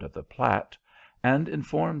Department of the Platte, and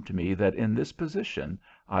informed me that in this position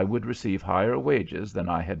I would receive higher wages than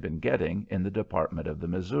I had been getting in the Department of the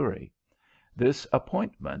Missouri. This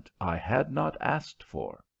appointment I had not asked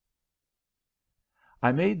for.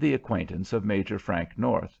 I made the acquaintance of Major Frank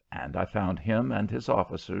North, and I found him and his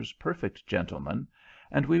officers perfect gentlemen,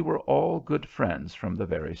 and we were all good friends from the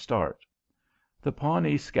very start. The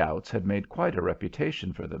Pawnee scouts had made quite a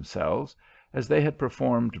reputation for themselves, as they had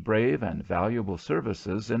performed brave and valuable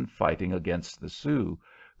services in fighting against the Sioux,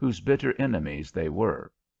 whose bitter enemies they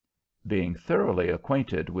were. Being thoroughly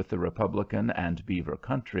acquainted with the Republican and Beaver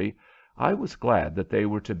country, I was glad that they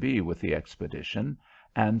were to be with the expedition,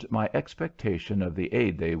 and my expectation of the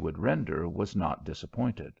aid they would render was not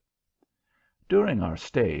disappointed. During our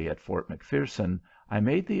stay at Fort McPherson, I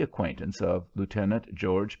made the acquaintance of Lieutenant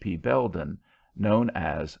George P. Belden, known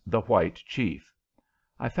as the White Chief.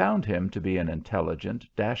 I found him to be an intelligent,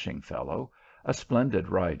 dashing fellow, a splendid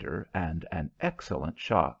rider, and an excellent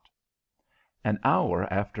shot. An hour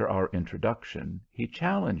after our introduction, he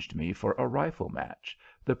challenged me for a rifle match,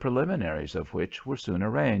 the preliminaries of which were soon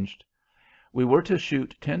arranged. We were to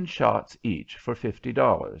shoot 10 shots each for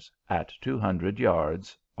 $50, at 200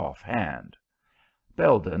 yards, off hand.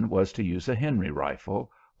 Belden was to use a Henry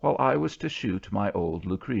rifle, while I was to shoot my old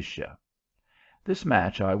Lucretia. This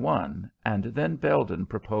match I won, and then Belden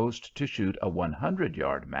proposed to shoot a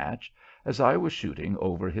 100-yard match, as I was shooting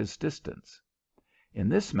over his distance. In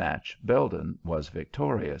this match Belden was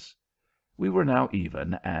victorious. We were now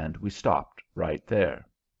even, and we stopped right there.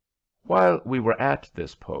 While we were at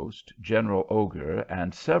this post, General Augur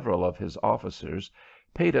and several of his officers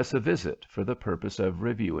paid us a visit for the purpose of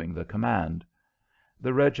reviewing the command.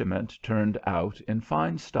 The regiment turned out in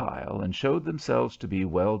fine style and showed themselves to be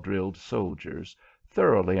well-drilled soldiers,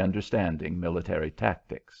 thoroughly understanding military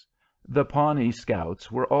tactics. The Pawnee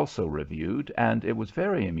scouts were also reviewed, and it was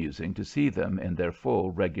very amusing to see them in their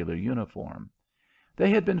full regular uniform. They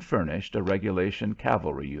had been furnished a regulation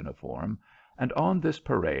cavalry uniform, and on this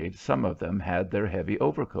parade some of them had their heavy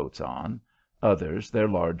overcoats on, others their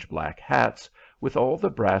large black hats, with all the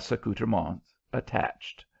brass accoutrements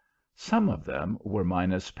attached. Some of them were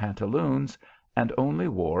minus pantaloons, and only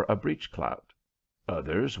wore a breech-clout.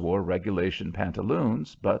 Others wore regulation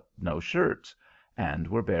pantaloons, but no shirts, and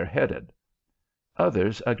were bareheaded.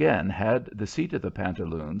 Others again had the seat of the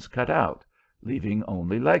pantaloons cut out, leaving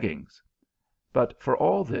only leggings. But for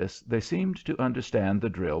all this they seemed to understand the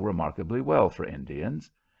drill remarkably well for Indians.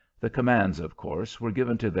 The commands, of course, were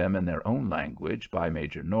given to them in their own language by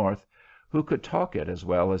Major North, who could talk it as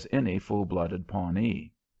well as any full-blooded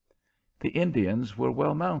Pawnee. The Indians were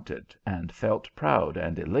well mounted, and felt proud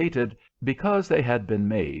and elated because they had been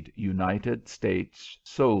made United States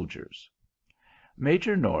soldiers.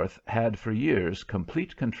 Major North had for years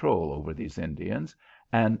complete control over these Indians,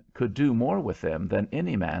 and could do more with them than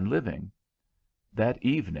any man living. That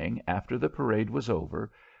evening, after the parade was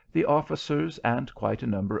over, the officers and quite a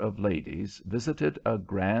number of ladies visited a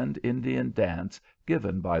grand Indian dance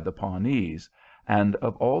given by the Pawnees, and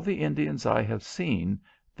of all the Indians I have seen,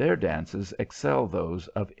 their dances excel those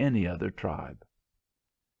of any other tribe.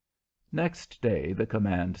 Next day the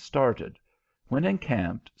command started. When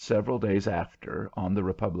encamped, several days after, on the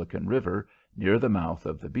Republican River, near the mouth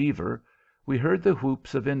of the Beaver, we heard the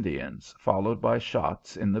whoops of Indians, followed by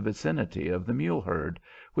shots in the vicinity of the mule herd,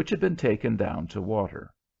 which had been taken down to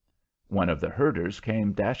water. One of the herders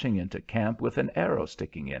came dashing into camp with an arrow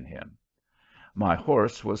sticking in him. My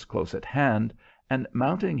horse was close at hand, and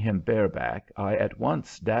mounting him bareback, I at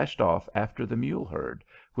once dashed off after the mule herd,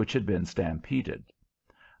 which had been stampeded.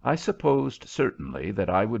 I supposed certainly that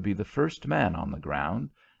I would be the first man on the ground,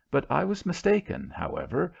 but I was mistaken,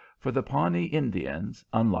 however, for the Pawnee Indians,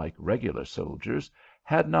 unlike regular soldiers,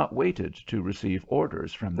 had not waited to receive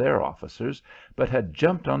orders from their officers, but had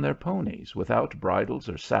jumped on their ponies without bridles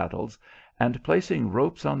or saddles, and placing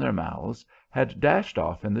ropes on their mouths, had dashed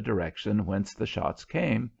off in the direction whence the shots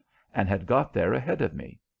came, and had got there ahead of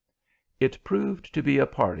me. It proved to be a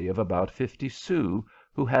party of about 50 Sioux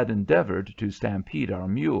who had endeavored to stampede our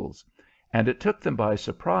mules, and it took them by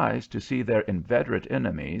surprise to see their inveterate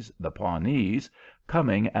enemies, the Pawnees,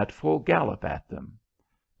 coming at full gallop at them.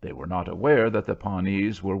 They were not aware that the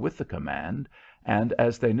Pawnees were with the command, and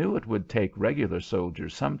as they knew it would take regular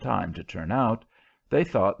soldiers some time to turn out, they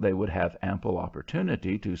thought they would have ample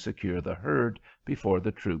opportunity to secure the herd before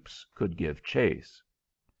the troops could give chase.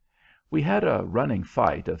 We had a running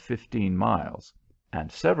fight of 15 miles,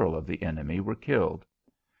 and several of the enemy were killed.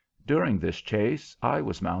 During this chase I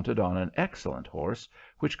was mounted on an excellent horse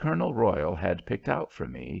which Colonel Royal had picked out for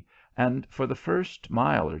me, and for the first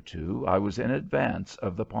mile or two I was in advance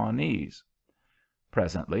of the Pawnees.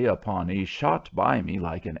 Presently a Pawnee shot by me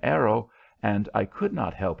like an arrow, and I could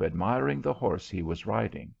not help admiring the horse he was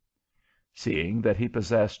riding. Seeing that he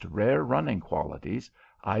possessed rare running qualities,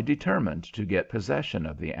 I determined to get possession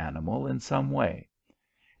of the animal in some way.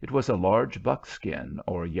 It was a large buckskin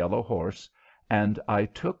or yellow horse, and I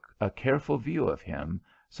took a careful view of him,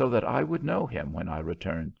 so that I would know him when I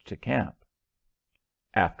returned to camp.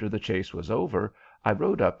 After the chase was over, I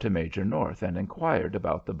rode up to Major North and inquired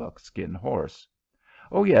about the buckskin horse.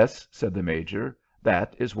 "Oh, yes," said the Major,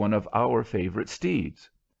 "that is one of our favorite steeds."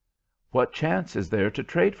 "What chance is there to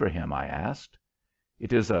trade for him?" I asked.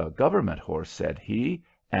 "It is a government horse," said he,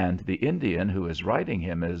 "and the Indian who is riding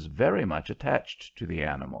him is very much attached to the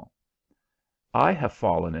animal." "I have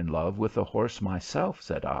fallen in love with the horse myself,"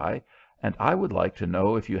 said I, "and I would like to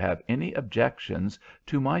know if you have any objections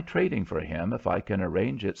to my trading for him if I can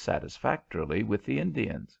arrange it satisfactorily with the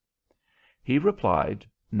Indians." He replied,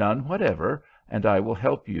 "None whatever, and I will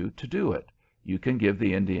help you to do it. You can give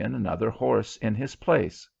the Indian another horse in his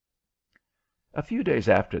place." A few days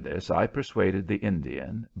after this I persuaded the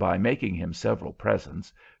Indian, by making him several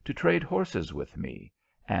presents, to trade horses with me,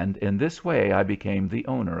 and in this way I became the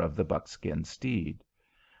owner of the buckskin steed.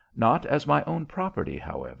 Not as my own property,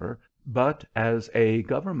 however, but as a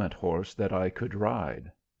government horse that I could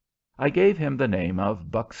ride. I gave him the name of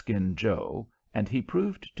Buckskin Joe, and he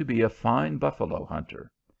proved to be a fine buffalo hunter.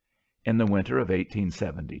 In the winter of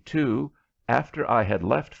 1872, after I had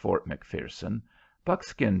left Fort McPherson,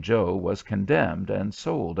 Buckskin Joe was condemned and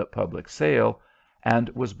sold at public sale, and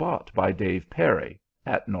was bought by Dave Perry,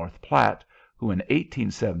 at North Platte, who in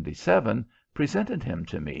 1877 presented him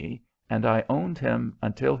to me, and I owned him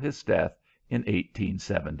until his death in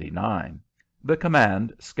 1879. The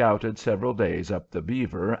command scouted several days up the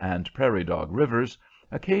Beaver and Prairie Dog rivers,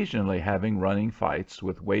 occasionally having running fights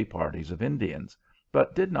with way parties of Indians,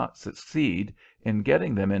 but did not succeed in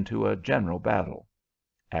getting them into a general battle.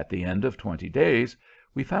 At the end of 20 days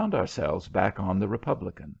we found ourselves back on the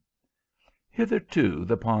Republican. Hitherto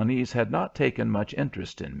the Pawnees had not taken much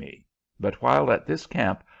interest in me, but while at this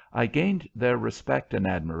camp I gained their respect and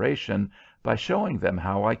admiration by showing them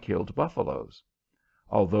how I killed buffaloes.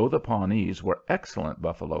 Although the Pawnees were excellent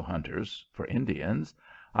buffalo hunters for Indians,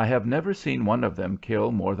 I have never seen one of them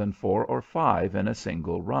kill more than 4 or 5 in a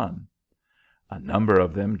single run. A number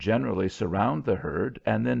of them generally surround the herd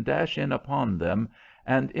and then dash in upon them,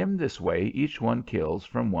 and in this way each one kills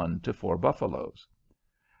from 1 to 4 buffaloes.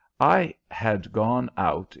 I had gone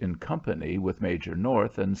out in company with Major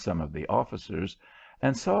North and some of the officers,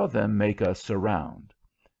 and saw them make a "surround."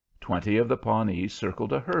 20 of the Pawnees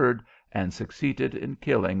circled a herd and succeeded in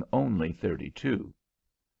killing only 32.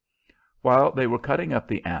 While they were cutting up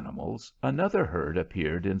the animals, another herd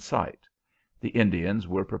appeared in sight. The Indians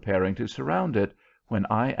were preparing to surround it, when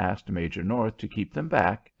I asked Major North to keep them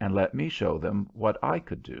back and let me show them what I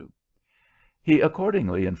could do. He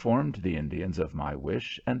accordingly informed the Indians of my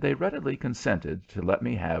wish, and they readily consented to let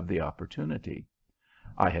me have the opportunity.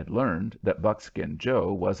 I had learned that Buckskin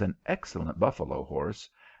Joe was an excellent buffalo horse,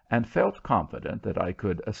 and felt confident that I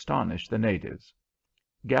could astonish the natives.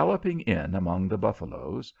 Galloping in among the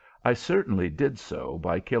buffaloes, I certainly did so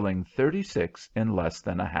by killing 36 in less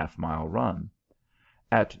than a half-mile run.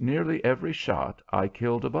 At nearly every shot I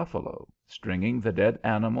killed a buffalo, stringing the dead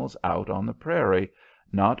animals out on the prairie,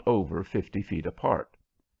 not over 50 feet apart.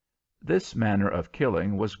 This manner of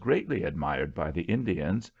killing was greatly admired by the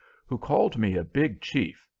Indians, who called me a big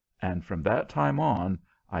chief, and from that time on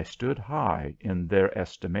I stood high in their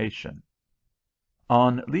estimation.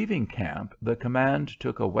 On leaving camp, the command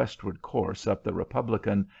took a westward course up the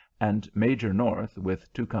Republican, and Major North,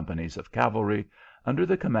 with 2 companies of cavalry, under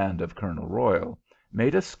the command of Colonel Royal,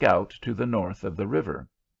 made a scout to the north of the river.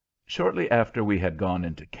 Shortly after we had gone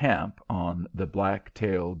into camp on the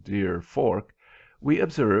Black-tailed Deer Fork, we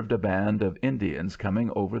observed a band of Indians coming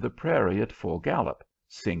over the prairie at full gallop,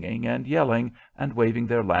 singing and yelling and waving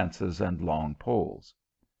their lances and long poles.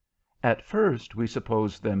 At first we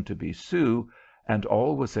supposed them to be Sioux, and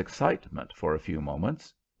all was excitement for a few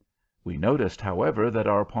moments. We noticed, however, that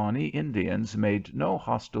our Pawnee Indians made no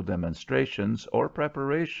hostile demonstrations or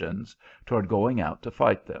preparations toward going out to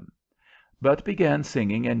fight them, but began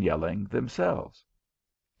singing and yelling themselves.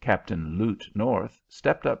 Captain Lute North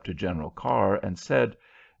stepped up to General Carr and said,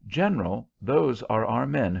 "General, those are our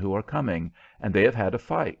men who are coming, and they have had a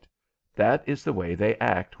fight. That is the way they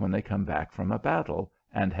act when they come back from a battle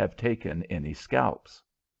and have taken any scalps."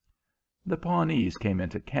 The Pawnees came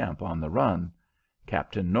into camp on the run.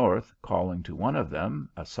 Captain North, calling to one of them,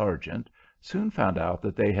 a sergeant, soon found out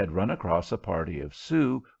that they had run across a party of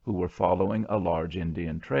Sioux who were following a large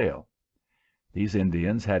Indian trail. These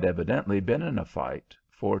Indians had evidently been in a fight,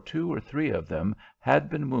 for 2 or 3 of them had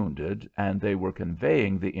been wounded, and they were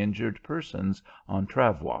conveying the injured persons on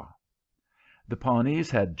travois. The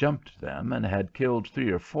Pawnees had jumped them, and had killed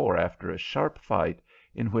 3 or 4 after a sharp fight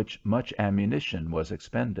in which much ammunition was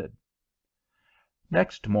expended.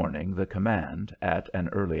 Next morning the command, at an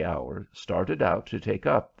early hour, started out to take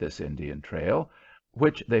up this Indian trail,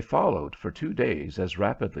 which they followed for 2 days as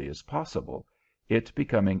rapidly as possible, it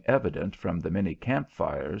becoming evident from the many camp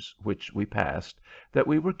fires which we passed that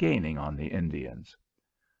we were gaining on the Indians.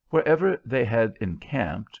 Wherever they had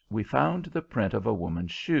encamped we found the print of a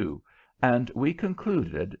woman's shoe, and we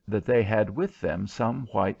concluded that they had with them some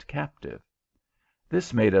white captive.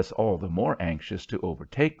 This made us all the more anxious to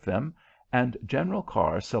overtake them, and General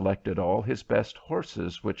Carr selected all his best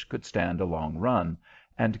horses which could stand a long run,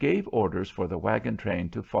 and gave orders for the wagon train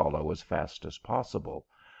to follow as fast as possible,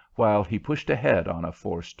 while he pushed ahead on a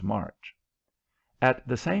forced march. At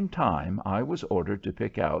the same time I was ordered to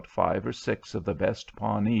pick out 5 or 6 of the best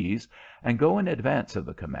Pawnees and go in advance of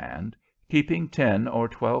the command, keeping 10 or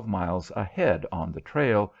 12 miles ahead on the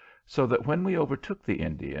trail, so that when we overtook the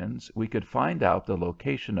Indians we could find out the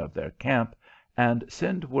location of their camp and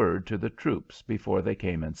send word to the troops before they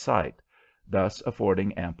came in sight, thus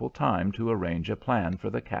affording ample time to arrange a plan for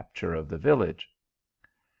the capture of the village.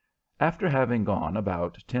 After having gone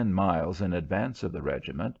about 10 miles in advance of the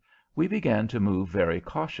regiment, we began to move very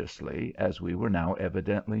cautiously, as we were now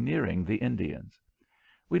evidently nearing the Indians.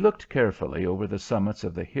 We looked carefully over the summits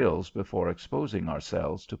of the hills before exposing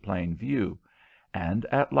ourselves to plain view, and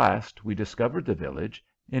at last we discovered the village,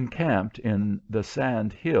 encamped in the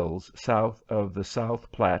sand hills south of the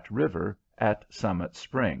South Platte River at Summit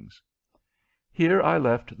Springs. Here I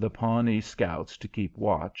left the Pawnee scouts to keep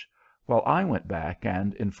watch, while I went back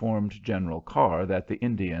and informed General Carr that the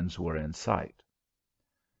Indians were in sight.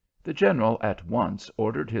 The general at once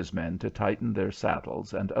ordered his men to tighten their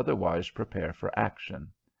saddles and otherwise prepare for action.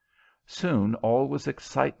 Soon all was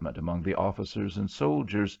excitement among the officers and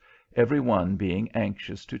soldiers, every one being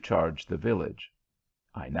anxious to charge the village.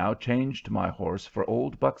 I now changed my horse for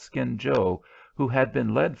old Buckskin Joe, who had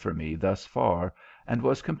been led for me thus far, and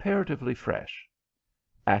was comparatively fresh.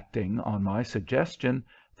 Acting on my suggestion,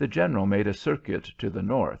 the general made a circuit to the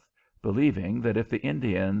north, believing that if the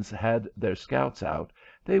Indians had their scouts out,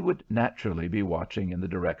 they would naturally be watching in the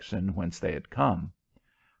direction whence they had come.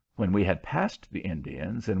 When we had passed the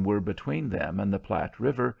Indians and were between them and the Platte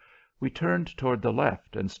River, we turned toward the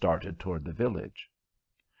left and started toward the village.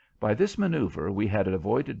 By this maneuver we had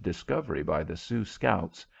avoided discovery by the Sioux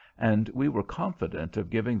scouts, and we were confident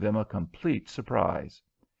of giving them a complete surprise.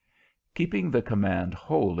 Keeping the command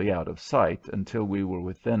wholly out of sight until we were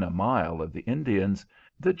within a mile of the Indians,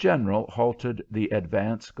 the general halted the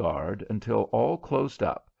advance guard until all closed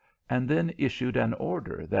up, and then issued an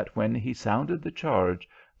order that when he sounded the charge,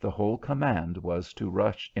 the whole command was to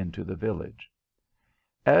rush into the village.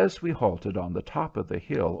 As we halted on the top of the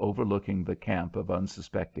hill overlooking the camp of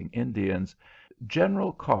unsuspecting Indians,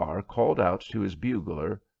 General Carr called out to his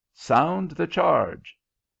bugler, "Sound the charge!"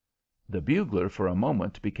 The bugler for a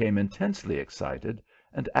moment became intensely excited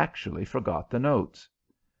and actually forgot the notes.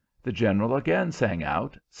 The general again sang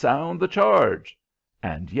out, "Sound the charge!"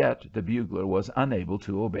 and yet the bugler was unable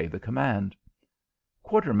to obey the command.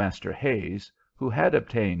 Quartermaster Hayes, who had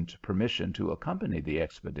obtained permission to accompany the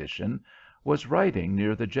expedition, was riding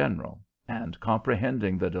near the general, and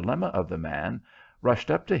comprehending the dilemma of the man, rushed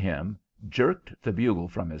up to him, jerked the bugle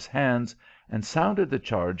from his hands, and sounded the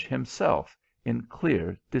charge himself in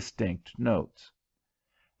clear, distinct notes.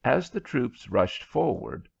 As the troops rushed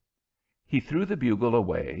forward, he threw the bugle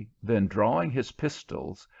away, then drawing his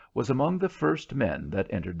pistols, was among the first men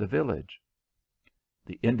that entered the village.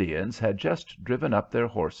 The Indians had just driven up their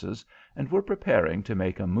horses and were preparing to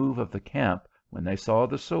make a move of the camp when they saw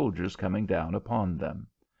the soldiers coming down upon them.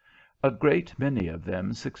 A great many of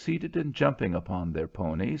them succeeded in jumping upon their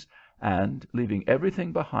ponies, and, leaving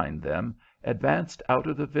everything behind them, advanced out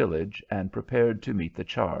of the village and prepared to meet the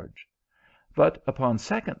charge. But upon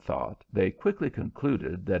second thought they quickly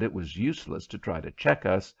concluded that it was useless to try to check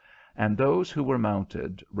us, and those who were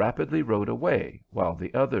mounted rapidly rode away, while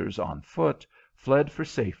the others on foot fled for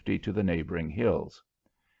safety to the neighboring hills.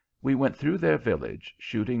 We went through their village,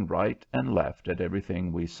 shooting right and left at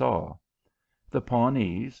everything we saw. The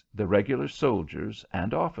Pawnees, the regular soldiers,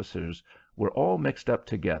 and officers were all mixed up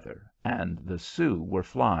together, and the Sioux were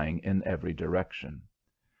flying in every direction.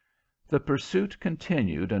 The pursuit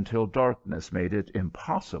continued until darkness made it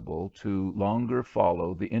impossible to longer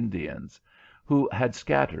follow the Indians, who had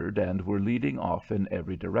scattered and were leading off in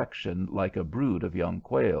every direction like a brood of young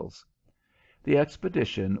quails. The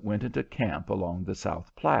expedition went into camp along the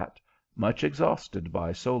South Platte, much exhausted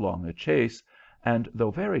by so long a chase, and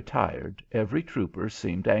though very tired, every trooper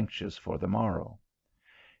seemed anxious for the morrow.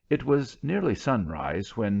 It was nearly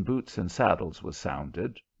sunrise when boots and saddles was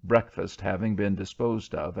sounded, breakfast having been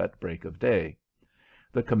disposed of at break of day.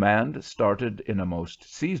 The command started in a most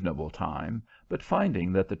seasonable time, but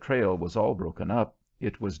finding that the trail was all broken up,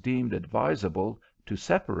 it was deemed advisable to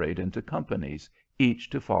separate into companies, each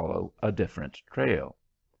to follow a different trail.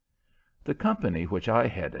 The company which I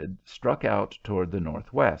headed struck out toward the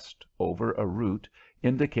northwest, over a route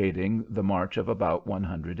indicating the march of about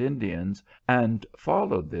 100 Indians, and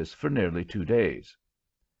followed this for nearly 2 days.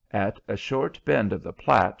 At a short bend of the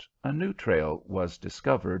Platte a new trail was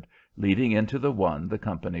discovered, leading into the one the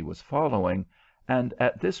company was following, and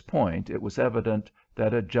at this point it was evident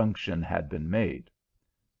that a junction had been made.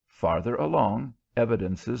 Farther along,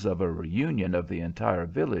 evidences of a reunion of the entire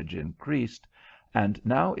village increased, and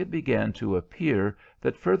now it began to appear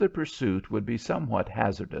that further pursuit would be somewhat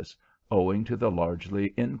hazardous, owing to the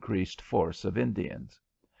largely increased force of Indians.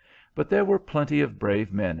 But there were plenty of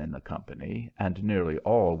brave men in the company, and nearly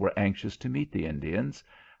all were anxious to meet the Indians,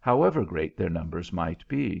 however great their numbers might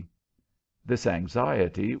be. This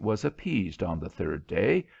anxiety was appeased on the third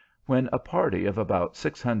day, when a party of about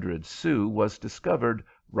 600 Sioux was discovered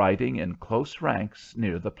riding in close ranks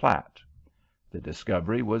near the Platte. The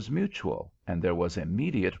discovery was mutual, and there was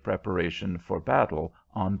immediate preparation for battle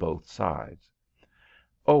on both sides.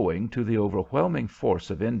 Owing to the overwhelming force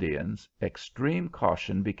of Indians, extreme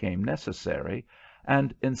caution became necessary,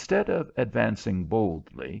 and instead of advancing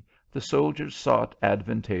boldly, the soldiers sought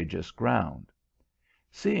advantageous ground.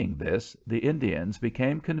 Seeing this, the Indians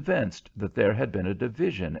became convinced that there had been a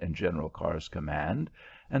division in General Carr's command,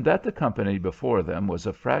 and that the company before them was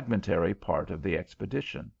a fragmentary part of the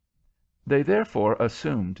expedition. They therefore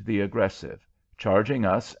assumed the aggressive, charging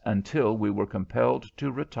us until we were compelled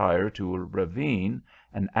to retire to a ravine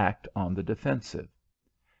and act on the defensive.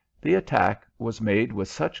 The attack was made with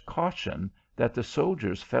such caution that the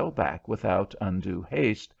soldiers fell back without undue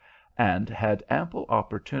haste, and had ample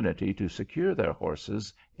opportunity to secure their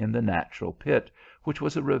horses in the natural pit, which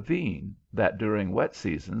was a ravine that during wet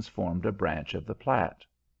seasons formed a branch of the Platte.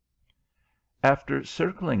 After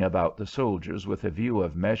circling about the soldiers with a view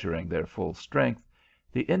of measuring their full strength,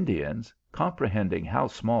 the Indians, comprehending how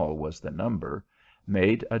small was the number,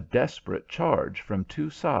 made a desperate charge from 2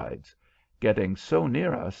 sides, getting so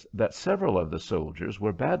near us that several of the soldiers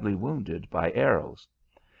were badly wounded by arrows.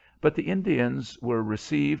 But the Indians were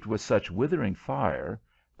received with such withering fire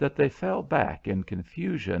that they fell back in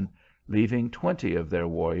confusion, leaving 20 of their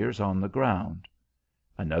warriors on the ground.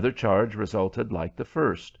 Another charge resulted like the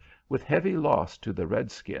first, with heavy loss to the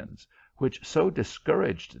redskins, which so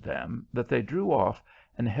discouraged them that they drew off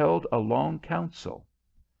and held a long council.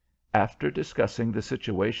 After discussing the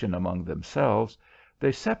situation among themselves,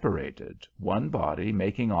 they separated, one body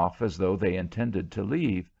making off as though they intended to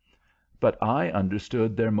leave. But I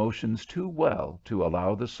understood their motions too well to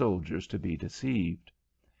allow the soldiers to be deceived.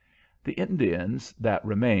 The Indians that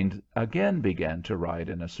remained again began to ride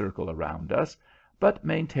in a circle around us, but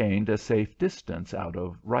maintained a safe distance out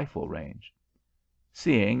of rifle range.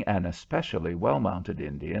 Seeing an especially well-mounted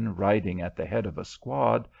Indian riding at the head of a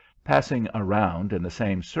squad, passing around in the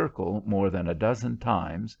same circle more than a dozen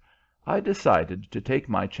times, I decided to take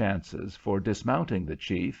my chances for dismounting the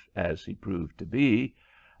chief, as he proved to be,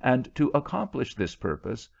 and to accomplish this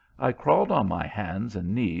purpose I crawled on my hands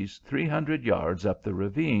and knees 300 yards up the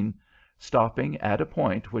ravine, stopping at a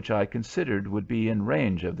point which I considered would be in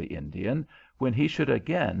range of the Indian when he should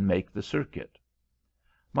again make the circuit.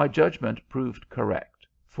 My judgment proved correct,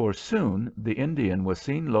 for soon the Indian was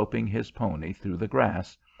seen loping his pony through the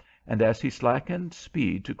grass, and as he slackened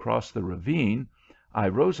speed to cross the ravine, I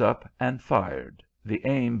rose up and fired, the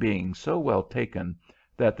aim being so well taken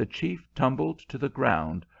that the chief tumbled to the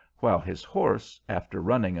ground, while his horse, after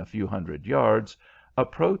running a few hundred yards,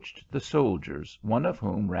 approached the soldiers, one of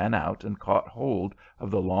whom ran out and caught hold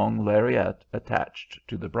of the long lariat attached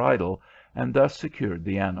to the bridle, and thus secured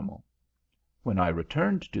the animal. When I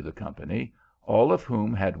returned to the company, all of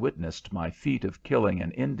whom had witnessed my feat of killing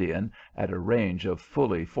an Indian at a range of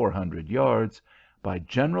fully 400 yards, by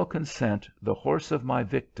general consent the horse of my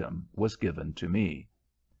victim was given to me.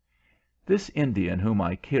 This Indian whom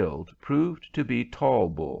I killed proved to be Tall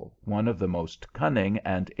Bull, one of the most cunning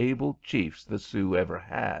and able chiefs the Sioux ever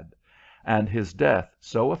had, and his death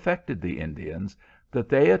so affected the Indians that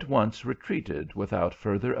they at once retreated without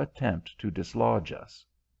further attempt to dislodge us.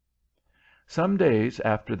 Some days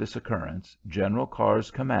after this occurrence, General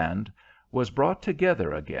Carr's command was brought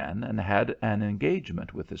together again and had an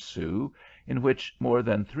engagement with the Sioux, in which more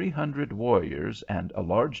than 300 warriors and a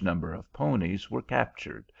large number of ponies were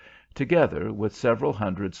captured, together with several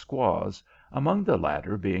hundred squaws, among the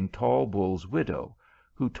latter being Tall Bull's widow,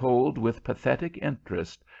 who told with pathetic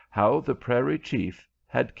interest how the Prairie Chief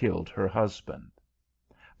had killed her husband.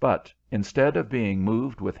 But instead of being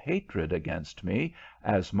moved with hatred against me,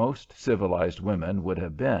 as most civilized women would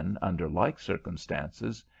have been under like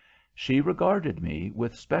circumstances, she regarded me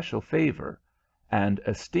with special favor, and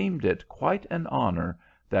esteemed it quite an honor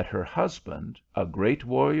that her husband, a great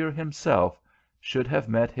warrior himself, should have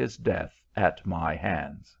met his death at my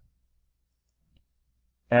hands.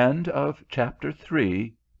 Chapter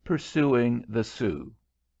 3. Pursuing the Sioux.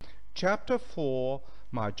 Chapter 4.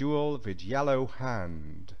 My Duel with Yellow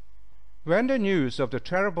Hand. When the news of the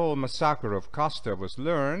terrible massacre of Custer was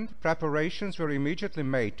learned, preparations were immediately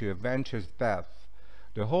made to avenge his death.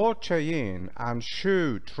 The whole Cheyenne and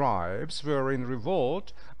Sioux tribes were in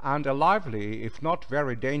revolt, and a lively, if not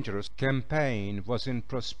very dangerous, campaign was in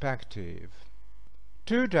prospective.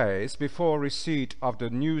 2 days before receipt of the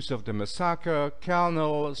news of the massacre,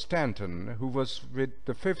 Colonel Stanton, who was with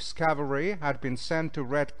the 5th Cavalry, had been sent to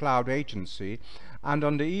Red Cloud Agency, and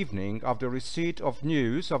on the evening of the receipt of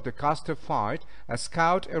news of the Custer fight, a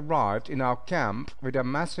scout arrived in our camp with a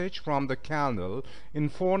message from the colonel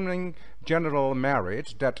informing General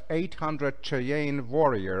Merritt that 800 Cheyenne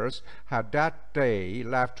warriors had that day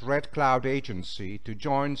left Red Cloud Agency to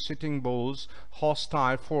join Sitting Bull's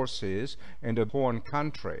hostile forces in the Horn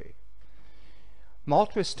Country.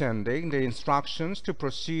 Notwithstanding the instructions to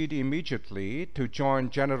proceed immediately to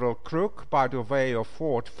join General Crook by the way of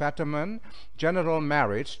Fort Fetterman, General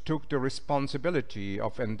Merritt took the responsibility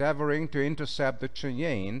of endeavoring to intercept the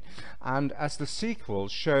Cheyenne, and as the sequel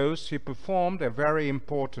shows, he performed a very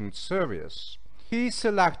important service. He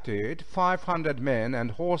selected 500 men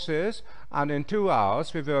and horses, and in 2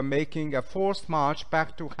 hours we were making a forced march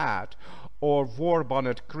back to Hat, or War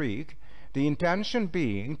Bonnet Creek, the intention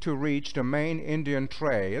being to reach the main Indian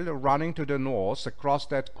trail running to the north across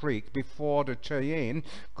that creek before the Cheyenne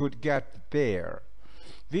could get there.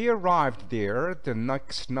 We arrived there the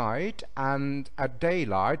next night, and at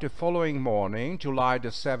daylight the following morning, July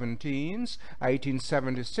the 17th,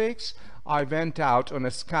 1876, I went out on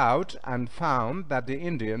a scout and found that the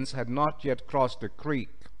Indians had not yet crossed the creek.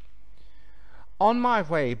 On my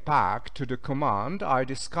way back to the command, I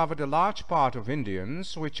discovered a large part of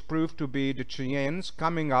Indians, which proved to be the Cheyennes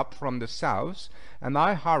coming up from the south, and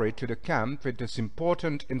I hurried to the camp with this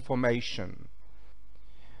important information.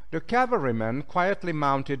 The cavalrymen quietly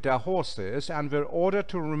mounted their horses and were ordered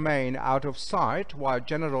to remain out of sight while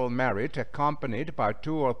General Merritt, accompanied by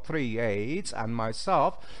 2 or 3 aides, and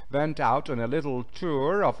myself went out on a little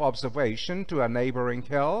tour of observation to a neighboring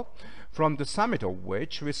hill, from the summit of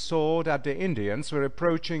which we saw that the Indians were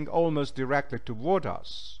approaching almost directly toward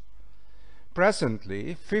us.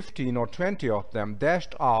 Presently 15 or 20 of them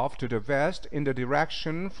dashed off to the west in the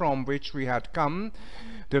direction from which we had come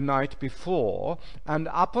the night before, and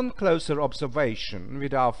upon closer observation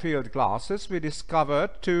with our field glasses we discovered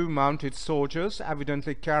 2 mounted soldiers,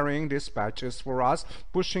 evidently carrying dispatches for us,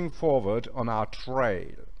 pushing forward on our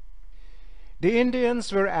trail. The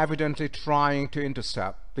Indians were evidently trying to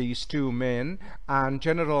intercept these 2 men, and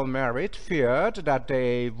General Merritt feared that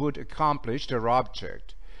they would accomplish their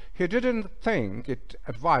object. He didn't think it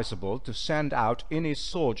advisable to send out any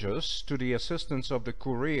soldiers to the assistance of the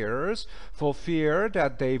couriers, for fear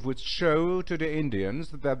that they would show to the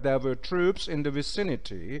Indians that there were troops in the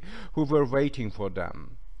vicinity who were waiting for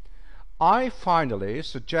them. I finally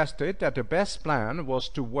suggested that the best plan was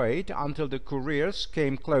to wait until the couriers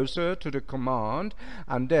came closer to the command,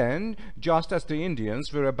 and then, just as the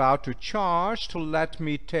Indians were about to charge, to let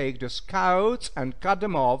me take the scouts and cut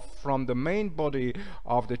them off from the main body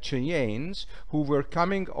of the Cheyennes who were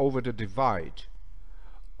coming over the divide.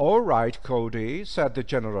 "All right, Cody," said the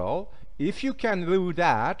general. "If you can do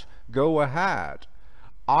that, go ahead."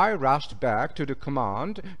 I rushed back to the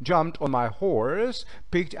command, jumped on my horse,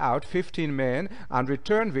 picked out 15 men, and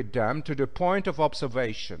returned with them to the point of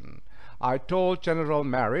observation. I told General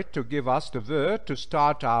Merritt to give us the word to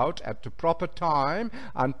start out at the proper time,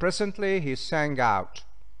 and presently he sang out,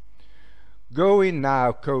 "Go in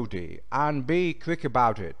now, Cody, and be quick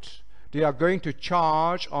about it. They are going to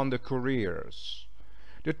charge on the couriers."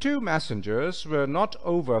 The 2 messengers were not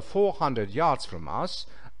over 400 yards from us,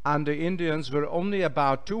 and the Indians were only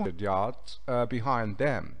about 200 yards behind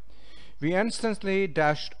them. We instantly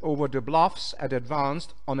dashed over the bluffs and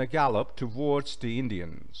advanced on a gallop towards the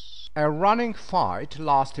Indians. A running fight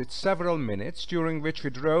lasted several minutes, during which we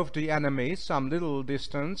drove the enemy some little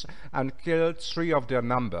distance and killed 3 of their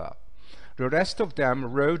number. The rest of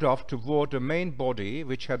them rode off toward the main body,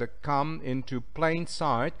 which had come into plain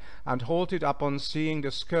sight and halted upon seeing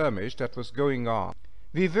the skirmish that was going on.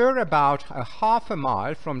 We were about half a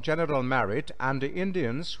mile from General Merritt, and the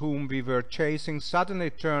Indians whom we were chasing suddenly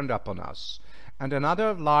turned upon us, and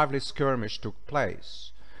another lively skirmish took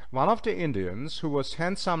place. One of the Indians, who was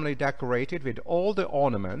handsomely decorated with all the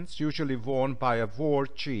ornaments usually worn by a war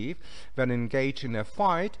chief when engaged in a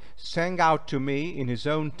fight, sang out to me in his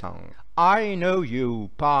own tongue, "I know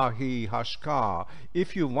you, Pa-he-Hashka.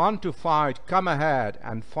 If you want to fight, come ahead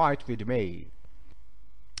and fight with me."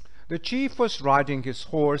 The chief was riding his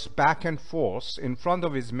horse back and forth in front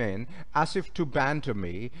of his men as if to banter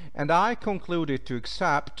me, and I concluded to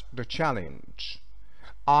accept the challenge.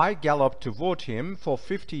 I galloped toward him for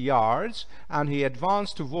 50 yards, and he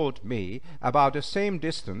advanced toward me about the same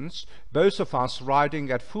distance, both of us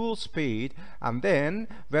riding at full speed, and then,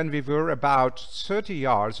 when we were about 30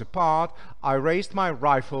 yards apart, I raised my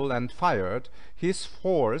rifle and fired. His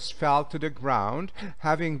horse fell to the ground,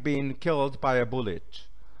 having been killed by a bullet.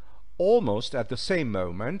 Almost at the same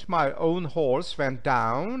moment my own horse went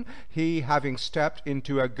down, he having stepped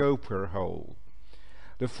into a gopher hole.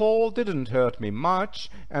 The fall didn't hurt me much,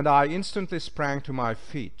 and I instantly sprang to my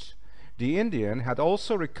feet. The Indian had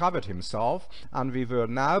also recovered himself, and we were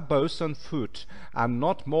now both on foot, and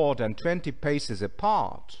not more than 20 paces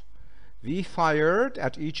apart. We fired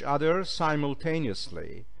at each other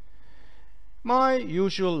simultaneously. My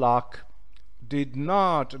usual luck did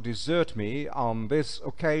not desert me on this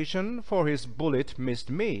occasion, for his bullet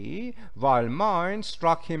missed me, while mine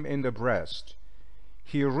struck him in the breast.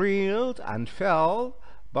 He reeled and fell,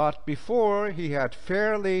 but before he had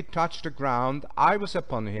fairly touched the ground, I was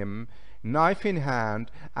upon him, knife in hand,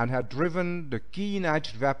 and had driven the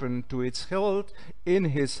keen-edged weapon to its hilt in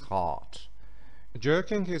his heart.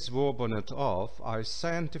 Jerking his war bonnet off, I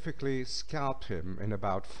scientifically scalped him in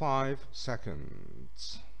about 5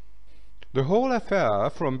 seconds. The whole affair,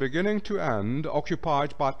 from beginning to end,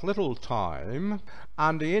 occupied but little time,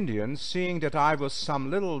 and the Indians, seeing that I was some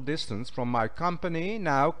little distance from my company,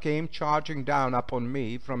 now came charging down upon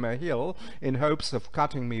me from a hill in hopes of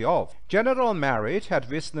cutting me off. General Merritt had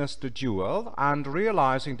witnessed the duel, and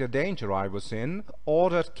realizing the danger I was in,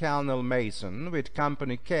 ordered Colonel Mason, with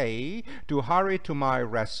Company K, to hurry to my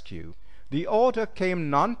rescue. The order came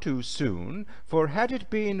none too soon, for had it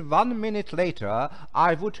been 1 minute later,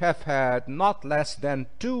 I would have had not less than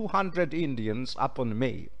 200 Indians upon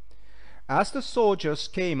me. As the soldiers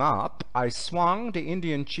came up, I swung the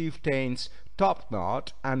Indian chieftain's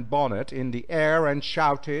topknot and bonnet in the air and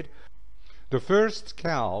shouted, "The first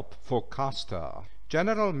scalp for Custer."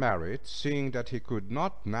 General Merritt, seeing that he could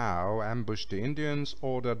not now ambush the Indians,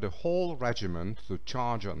 ordered the whole regiment to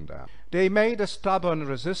charge on them. They made a stubborn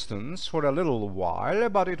resistance for a little while,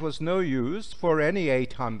 but it was no use for any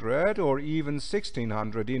 800 or even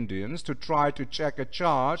 1600 Indians to try to check a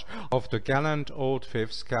charge of the gallant old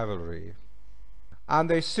 5th Cavalry. And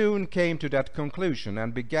they soon came to that conclusion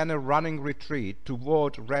and began a running retreat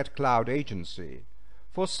toward Red Cloud Agency.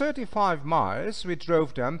 For 35 miles we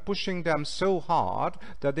drove them, pushing them so hard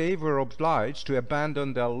that they were obliged to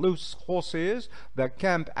abandon their loose horses, their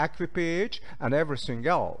camp equipage, and everything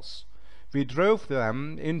else. We drove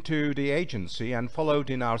them into the agency and followed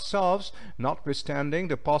in ourselves, notwithstanding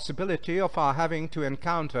the possibility of our having to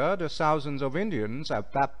encounter the thousands of Indians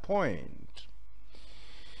at that point.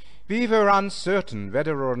 We were uncertain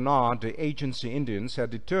whether or not the agency Indians had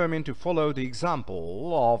determined to follow the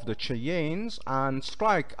example of the Cheyennes and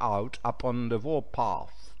strike out upon the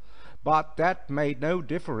warpath. But that made no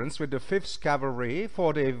difference with the 5th Cavalry,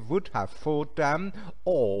 for they would have fought them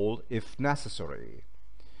all if necessary.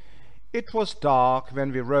 It was dark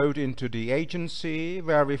when we rode into the agency,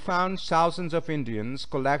 where we found thousands of Indians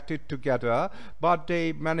collected together, but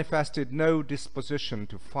they manifested no disposition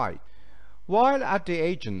to fight. While at the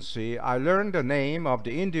agency, I learned the name of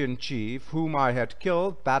the Indian chief whom I had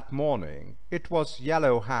killed that morning. It was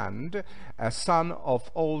Yellow Hand, a son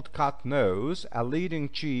of old Cut Nose, a leading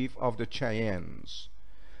chief of the Cheyennes.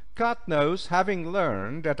 Cut Nose, having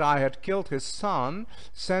learned that I had killed his son,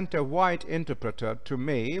 sent a white interpreter to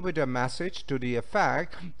me with a message to the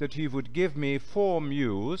effect that he would give me 4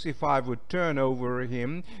 mules if I would turn over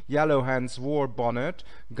him Yellow Hand's war bonnet,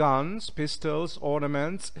 guns, pistols,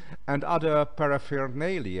 ornaments, and other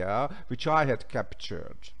paraphernalia which I had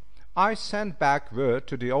captured. I sent back word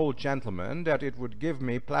to the old gentleman that it would give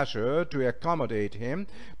me pleasure to accommodate him,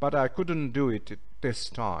 but I couldn't do it this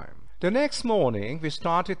time. The next morning we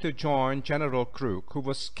started to join General Crook, who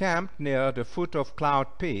was camped near the foot of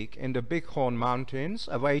Cloud Peak in the Bighorn Mountains,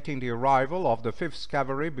 awaiting the arrival of the 5th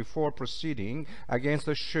Cavalry before proceeding against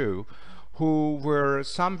the Sioux, who were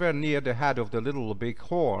somewhere near the head of the Little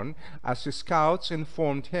Bighorn, as his scouts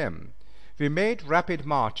informed him. We made rapid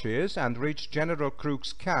marches and reached General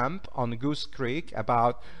Crook's camp on Goose Creek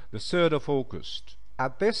about the 3rd of August.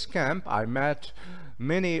 At this camp I met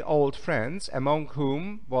many old friends, among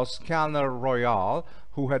whom was Colonel Royal,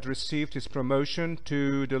 who had received his promotion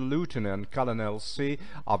to the lieutenant colonelcy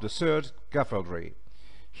of the 3rd Cavalry.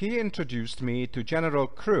 He introduced me to General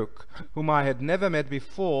Crook, whom I had never met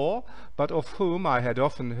before, but of whom I had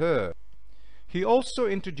often heard. He also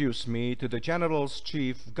introduced me to the General's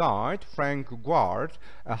chief guide, Frank Guard,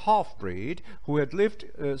 a half-breed who had lived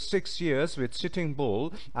 6 years with Sitting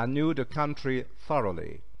Bull and knew the country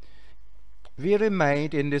thoroughly. We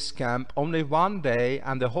remained in this camp only one day,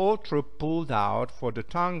 and the whole troop pulled out for the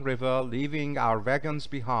Tongue River, leaving our wagons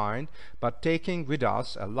behind, but taking with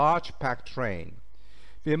us a large pack train.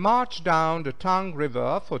 We marched down the Tongue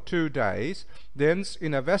River for 2 days, thence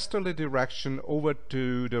in a westerly direction over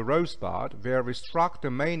to the Rosebud, where we struck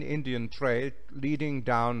the main Indian trail leading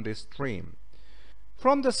down this stream.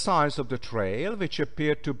 From the size of the trail, which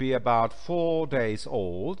appeared to be about 4 days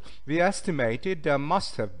old, we estimated there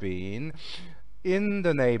must have been in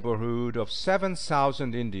the neighborhood of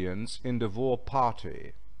 7,000 Indians in the war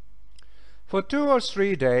party. For 2 or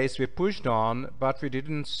 3 days we pushed on, but we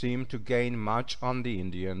didn't seem to gain much on the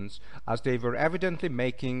Indians, as they were evidently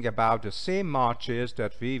making about the same marches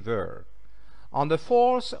that we were. On the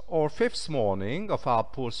 4th or 5th morning of our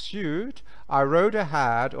pursuit, I rode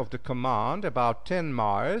ahead of the command about 10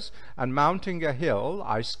 miles, and mounting a hill,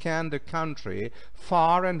 I scanned the country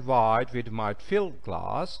far and wide with my field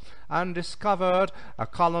glass, and discovered a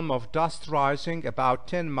column of dust rising about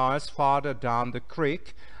 10 miles farther down the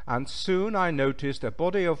creek, and soon I noticed a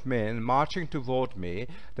body of men marching toward me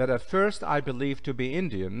that at first I believed to be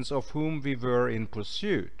Indians of whom we were in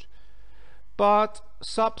pursuit. But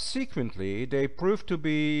subsequently they proved to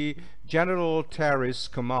be General Terry's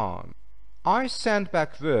command. I sent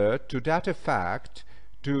back word to that effect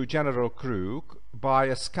to General Crook by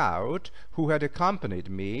a scout who had accompanied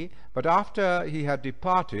me, but after he had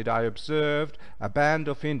departed I observed a band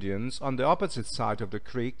of Indians on the opposite side of the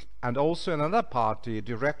creek, and also another party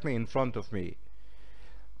directly in front of me.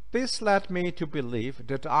 This led me to believe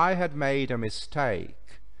that I had made a mistake.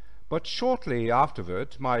 But shortly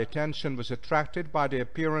afterward my attention was attracted by the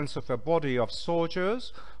appearance of a body of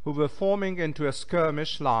soldiers who were forming into a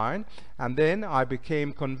skirmish line, and then I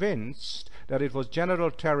became convinced that it was General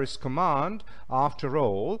Terry's command after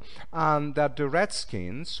all, and that the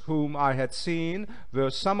redskins whom I had seen were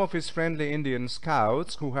some of his friendly Indian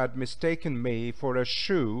scouts who had mistaken me for a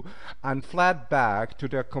Sioux and fled back to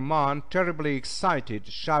their command terribly excited,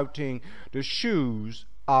 shouting, "The Sioux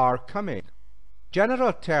are coming!"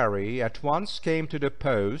 General Terry at once came to the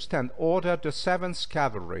post and ordered the 7th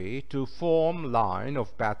Cavalry to form line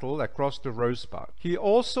of battle across the Rosebud. He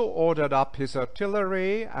also ordered up his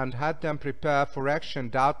artillery and had them prepare for action,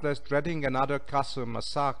 doubtless dreading another Custer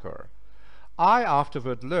massacre. I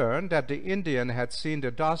afterward learned that the Indian had seen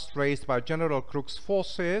the dust raised by General Crook's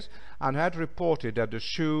forces and had reported that the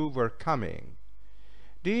Sioux were coming.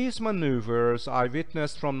 These maneuvers I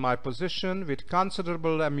witnessed from my position with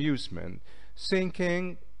considerable amusement,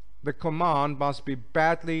 thinking the command must be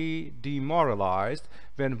badly demoralized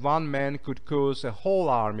when one man could cause a whole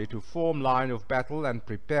army to form line of battle and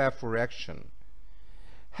prepare for action.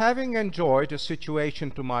 Having enjoyed the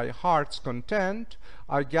situation to my heart's content,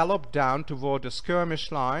 I galloped down toward the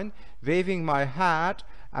skirmish line, waving my hat,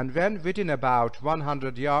 and when within about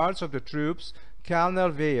 100 yards of the troops,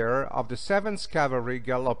 Colonel Weir of the 7th Cavalry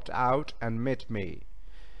galloped out and met me.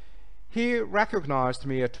 He recognized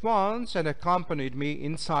me at once and accompanied me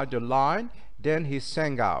inside the line. Then he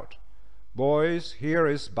sang out, "Boys, here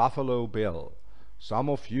is Buffalo Bill. Some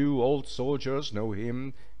of you old soldiers know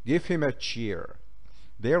him. Give him a cheer."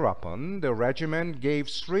 Thereupon the regiment gave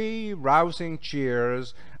 3 rousing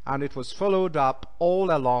cheers, and it was followed up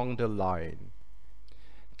all along the line.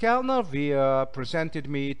 Colonel Weir presented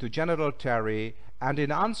me to General Terry, and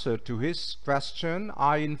in answer to his question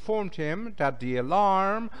I informed him that the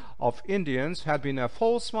alarm of Indians had been a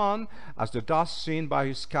false one, as the dust seen by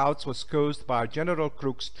his scouts was caused by General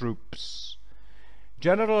Crook's troops.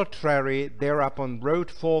 General Terry thereupon rode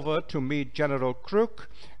forward to meet General Crook,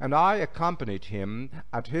 and I accompanied him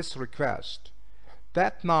at his request.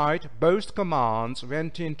 That night both commands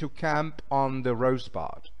went into camp on the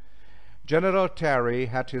Rosebud. General Terry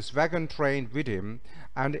had his wagon train with him,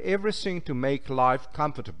 and everything to make life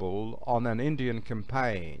comfortable on an Indian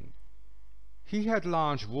campaign. He had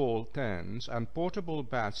large wall tents and portable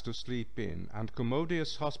beds to sleep in, and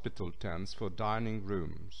commodious hospital tents for dining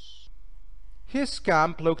rooms. His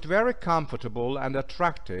camp looked very comfortable and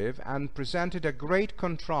attractive, and presented a great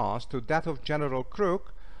contrast to that of General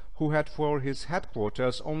Crook, who had for his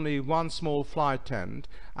headquarters only one small fly tent,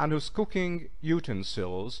 and whose cooking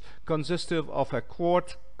utensils consisted of a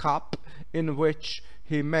quart cup in which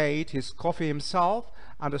he made his coffee himself,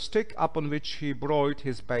 and a stick upon which he broiled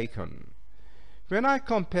his bacon. When I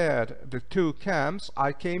compared the two camps,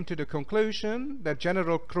 I came to the conclusion that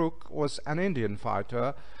General Crook was an Indian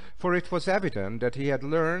fighter, for it was evident that he had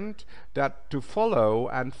learned that to follow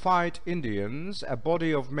and fight Indians a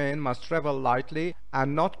body of men must travel lightly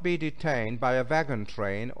and not be detained by a wagon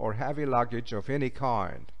train or heavy luggage of any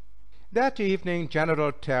kind. That evening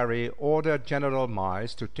General Terry ordered General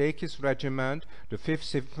Miles to take his regiment, the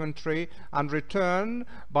 5th Infantry, and return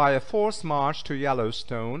by a forced march to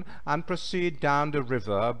Yellowstone, and proceed down the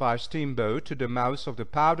river by steamboat to the mouth of the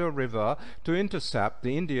Powder River to intercept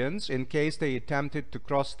the Indians in case they attempted to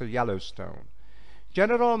cross the Yellowstone.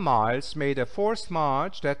 General Miles made a forced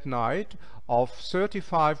march that night of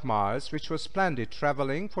 35 miles, which was splendid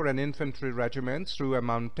traveling for an infantry regiment through a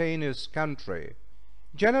mountainous country.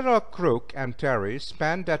 General Crook and Terry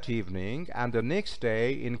spent that evening and the next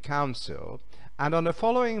day in council, and on the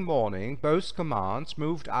following morning both commands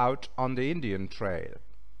moved out on the Indian trail.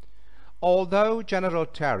 Although General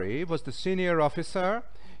Terry was the senior officer,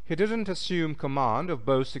 he didn't assume command of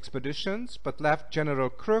both expeditions, but left General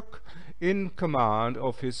Crook in command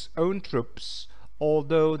of his own troops,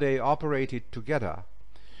 although they operated together.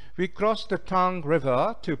 We crossed the Tongue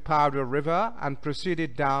River to Powder River and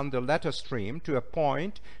proceeded down the latter stream to a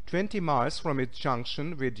point 20 miles from its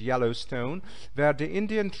junction with Yellowstone, where the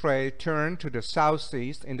Indian trail turned to the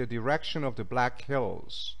southeast in the direction of the Black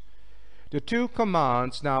Hills. The two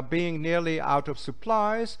commands now being nearly out of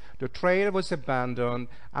supplies, the trail was abandoned,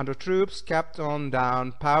 and the troops kept on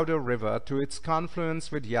down Powder River to its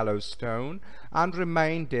confluence with Yellowstone, and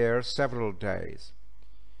remained there several days.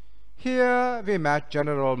 Here we met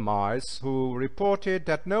General Miles, who reported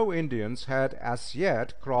that no Indians had as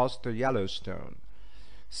yet crossed the Yellowstone.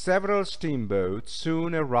 Several steamboats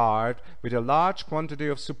soon arrived with a large quantity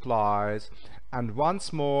of supplies, and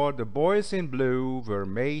once more the boys in blue were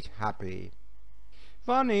made happy.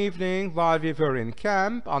 One evening, while we were in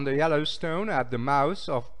camp on the Yellowstone at the mouth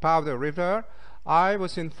of Powder River, I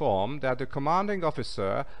was informed that the commanding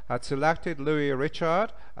officer had selected Louis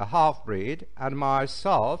Richard, a half-breed, and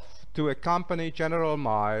myself to accompany General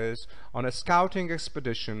Miles on a scouting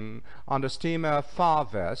expedition on the steamer Far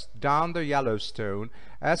West down the Yellowstone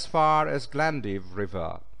as far as Glendive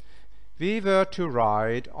River. We were to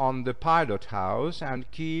ride on the pilot house and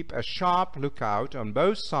keep a sharp lookout on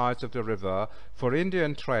both sides of the river for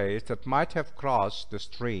Indian trails that might have crossed the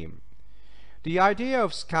stream. The idea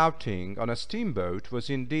of scouting on a steamboat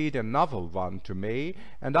was indeed a novel one to me,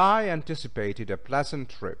 and I anticipated a pleasant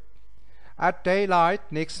trip. At daylight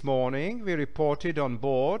next morning we reported on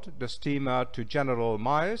board the steamer to General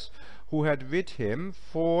Miles, who had with him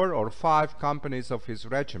 4 or 5 companies of his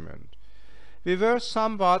regiment. We were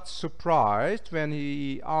somewhat surprised when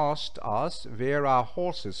he asked us where our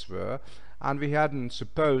horses were, and we hadn't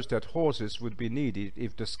supposed that horses would be needed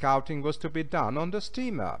if the scouting was to be done on the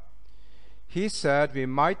steamer. He said we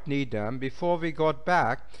might need them before we got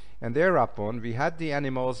back, and thereupon we had the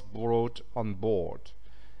animals brought on board.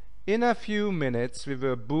 In a few minutes we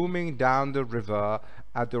were booming down the river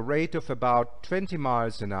at the rate of about 20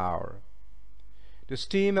 miles an hour. The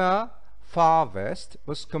steamer Far West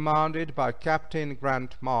was commanded by Captain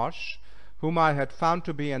Grant Marsh, whom I had found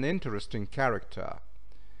to be an interesting character.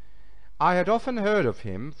 I had often heard of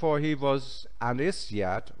him, for he was, and is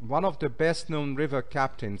yet, one of the best-known river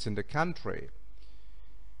captains in the country.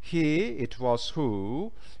 He it was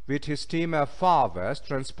who, with his steamer Far West,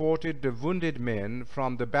 transported the wounded men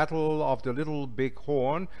from the Battle of the Little Big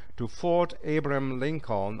Horn to Fort Abraham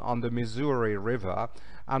Lincoln on the Missouri River,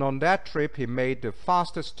 and on that trip he made the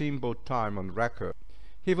fastest steamboat time on record.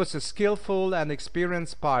 He was a skillful and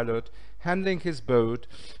experienced pilot, handling his boat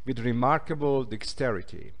with remarkable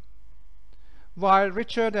dexterity. While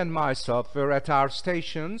Richard and myself were at our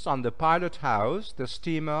stations on the pilot house, the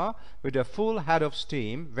steamer, with a full head of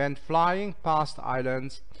steam, went flying past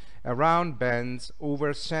islands, around bends,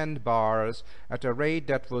 over sandbars, at a rate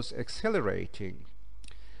that was exhilarating.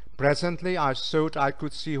 Presently I thought I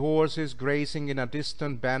could see horses grazing in a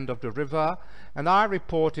distant bend of the river, and I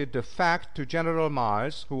reported the fact to General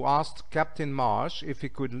Miles, who asked Captain Marsh if he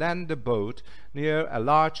could land the boat near a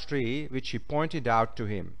large tree which he pointed out to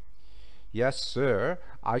him. "Yes, sir,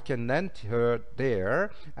 I can land her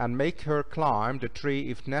there and make her climb the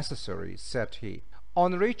tree if necessary," said he.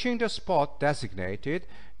 On reaching the spot designated,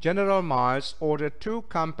 General Miles ordered 2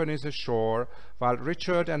 companies ashore, while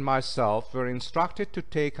Richard and myself were instructed to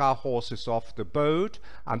take our horses off the boat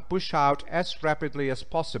and push out as rapidly as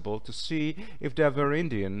possible to see if there were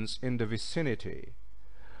Indians in the vicinity.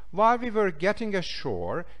 While we were getting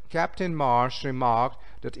ashore, Captain Marsh remarked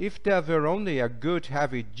that if there were only a good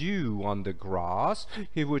heavy dew on the grass,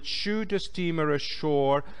 he would shoo the steamer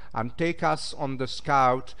ashore and take us on the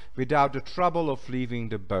scout without the trouble of leaving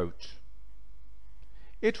the boat.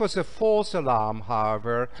 It was a false alarm,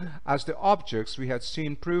 however, as the objects we had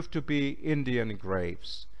seen proved to be Indian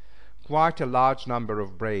graves. Quite a large number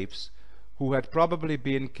of braves, who had probably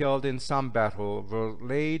been killed in some battle, were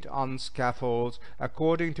laid on scaffolds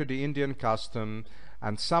according to the Indian custom,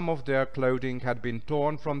 and some of their clothing had been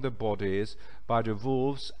torn from the bodies by the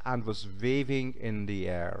wolves and was waving in the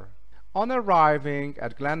air. On arriving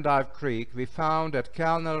at Glendive Creek, we found that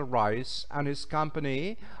Colonel Rice and his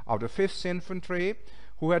company of the 5th Infantry,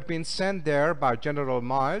 who had been sent there by General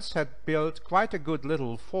Miles, had built quite a good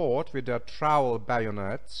little fort with their trowel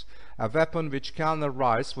bayonets, a weapon which Colonel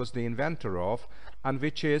Rice was the inventor of, and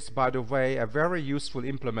which is, by the way, a very useful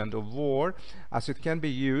implement of war, as it can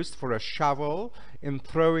be used for a shovel in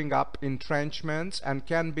throwing up entrenchments and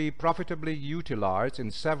can be profitably utilized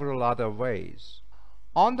in several other ways.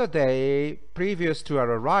 On the day previous to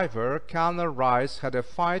our arrival, Colonel Rice had a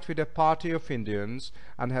fight with a party of Indians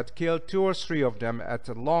and had killed 2 or 3 of them at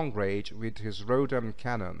a long range with his Rodham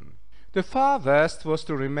cannon. The Far West was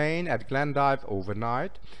to remain at Glendive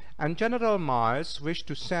overnight, and General Miles wished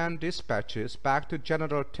to send dispatches back to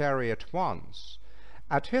General Terry at once.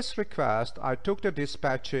 At his request, I took the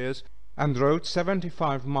dispatches and rode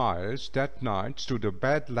 75 miles that night through the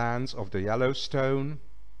bad lands of the Yellowstone,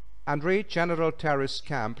 and reached General Terry's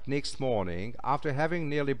camp next morning, after having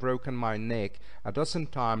nearly broken my neck a dozen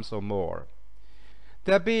times or more.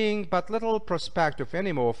 There being but little prospect of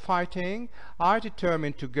any more fighting, I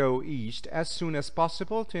determined to go east as soon as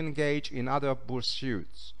possible to engage in other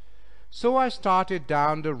pursuits. So I started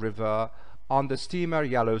down the river on the steamer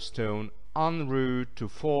Yellowstone en route to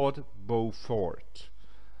Fort Beaufort.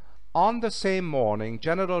 On the same morning,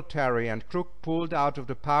 General Terry and Crook pulled out of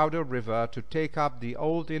the Powder River to take up the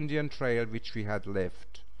old Indian trail which we had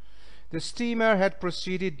left. The steamer had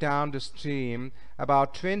proceeded down the stream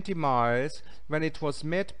about 20 miles when it was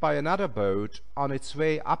met by another boat on its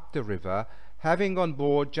way up the river, having on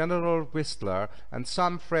board General Whistler and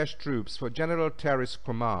some fresh troops for General Terry's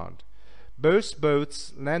command. Both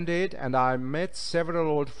boats landed, and I met several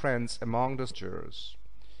old friends among the passengers.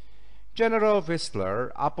 General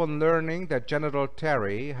Whistler, upon learning that General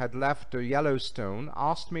Terry had left the Yellowstone,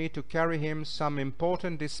 asked me to carry him some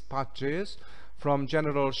important dispatches from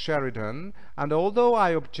General Sheridan, and although I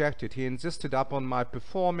objected, he insisted upon my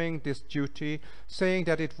performing this duty, saying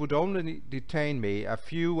that it would only detain me a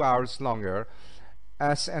few hours longer.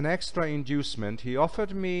 As an extra inducement, he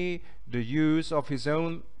offered me the use of his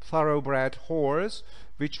own thoroughbred horse,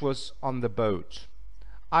 which was on the boat.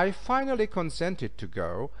 I finally consented to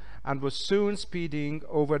go, and was soon speeding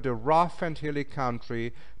over the rough and hilly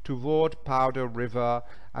country toward Powder River,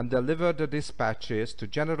 and delivered the dispatches to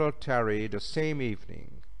General Terry the same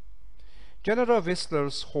evening. General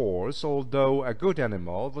Whistler's horse, although a good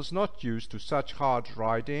animal, was not used to such hard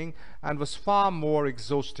riding, and was far more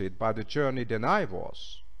exhausted by the journey than I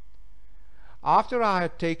was. After I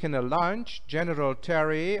had taken a lunch, General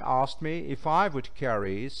Terry asked me if I would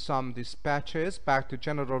carry some dispatches back to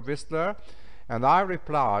General Whistler, and I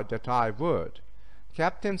replied that I would.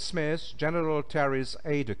 Captain Smith, General Terry's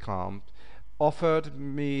aide-de-camp, offered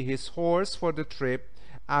me his horse for the trip,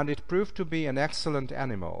 and it proved to be an excellent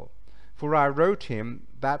animal, for I rode him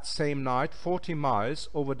that same night 40 miles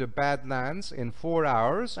over the bad lands in 4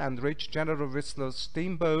 hours, and reached General Whistler's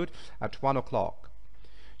steamboat at 1 o'clock.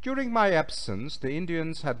 During my absence, the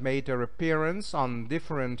Indians had made their appearance on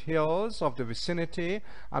different hills of the vicinity,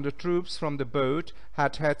 and the troops from the boat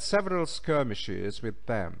had had several skirmishes with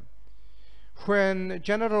them. When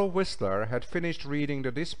General Whistler had finished reading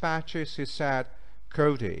the dispatches, he said,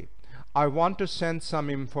 "Cody, I want to send some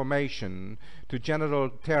information to General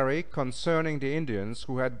Terry concerning the Indians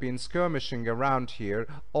who had been skirmishing around here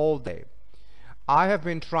all day. I have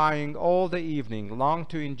been trying all the evening long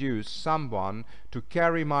to induce someone to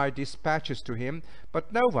carry my dispatches to him,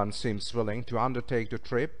 but no one seems willing to undertake the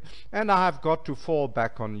trip, and I have got to fall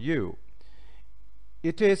back on you.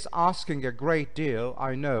 It is asking a great deal,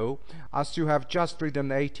 I know, as you have just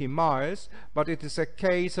ridden 80 miles, but it is a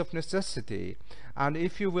case of necessity, and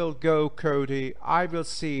if you will go, Cody, I will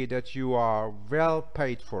see that you are well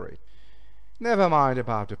paid for it. Never mind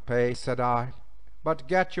about the pay, said I, but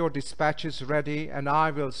get your dispatches ready, and I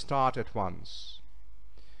will start at once.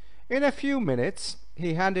 In a few minutes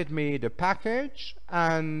he handed me the package,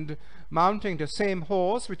 and mounting the same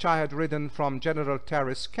horse which I had ridden from General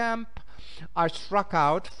Terry's camp, I struck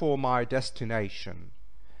out for my destination.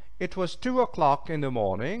 It was 2 o'clock in the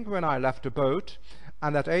morning when I left the boat,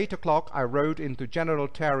 and at 8 o'clock I rode into General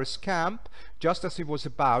Terry's camp just as he was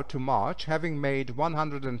about to march, having made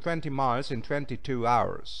 120 miles in 22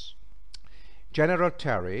 hours. General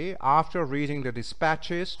Terry, after reading the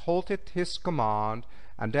dispatches, halted his command,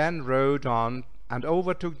 and then rode on and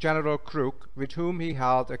overtook General Crook, with whom he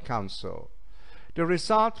held a council. The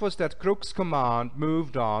result was that Crook's command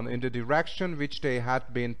moved on in the direction which they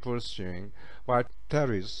had been pursuing, while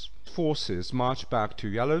Terry's forces marched back to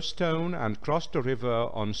Yellowstone and crossed the river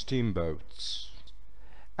on steamboats.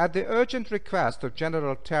 At the urgent request of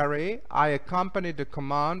General Terry, I accompanied the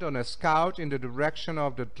command on a scout in the direction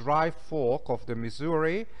of the Dry Fork of the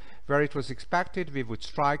Missouri, where it was expected we would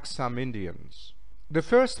strike some Indians. The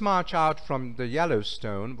first march out from the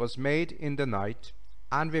Yellowstone was made in the night,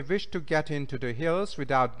 and we wished to get into the hills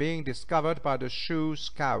without being discovered by the Sioux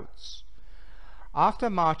scouts. After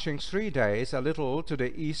marching 3 days a little to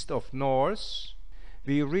the east of North,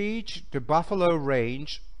 we reached the Buffalo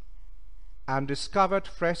Range and discovered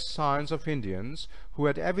fresh signs of Indians who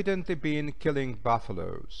had evidently been killing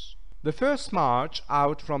buffaloes. The first march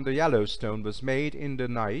out from the Yellowstone was made in the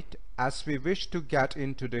night, as we wished to get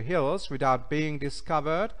into the hills without being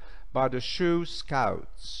discovered by the Sioux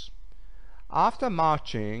scouts. After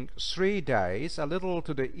marching 3 days a little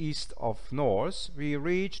to the east of North, we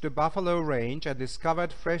reached the Buffalo Range and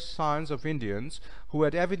discovered fresh signs of Indians who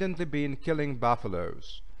had evidently been killing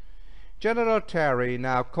buffaloes. General Terry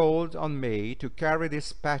now called on me to carry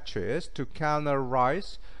dispatches to Colonel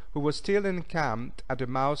Rice, who was still encamped at the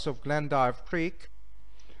mouth of Glendive Creek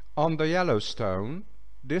on the Yellowstone,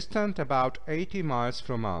 distant about 80 miles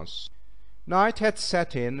from us. Night had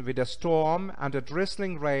set in with a storm, and a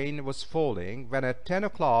drizzling rain was falling, when at 10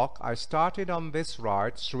 o'clock I started on this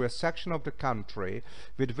ride through a section of the country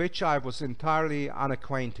with which I was entirely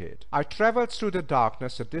unacquainted. I travelled through the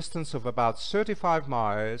darkness a distance of about 35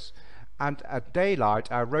 miles, and at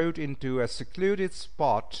daylight I rode into a secluded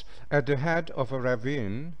spot at the head of a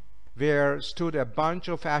ravine, where stood a bunch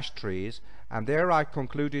of ash trees, and there I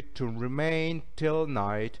concluded to remain till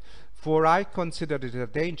night, for I considered it a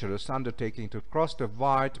dangerous undertaking to cross the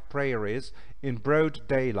wide prairies in broad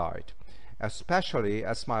daylight, especially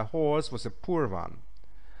as my horse was a poor one.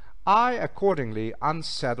 I accordingly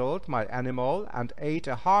unsaddled my animal and ate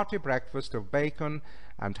a hearty breakfast of bacon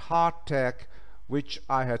and hardtack, which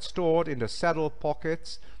I had stored in the saddle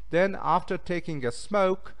pockets. Then, after taking a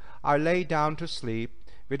smoke, I lay down to sleep,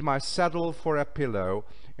 with my saddle for a pillow.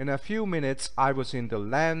 In a few minutes I was in the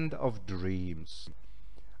land of dreams.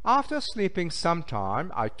 After sleeping some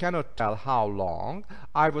time, I cannot tell how long,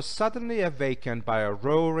 I was suddenly awakened by a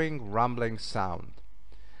roaring, rumbling sound.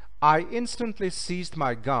 I instantly seized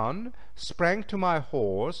my gun, sprang to my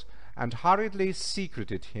horse, and hurriedly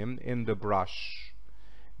secreted him in the brush.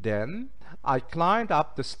 Then I climbed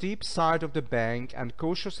up the steep side of the bank and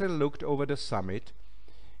cautiously looked over the summit.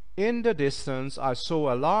 In the distance I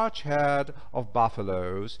saw a large herd of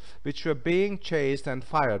buffaloes, which were being chased and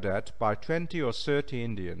fired at by 20 or 30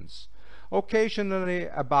 Indians. Occasionally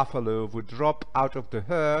a buffalo would drop out of the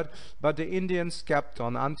herd, but the Indians kept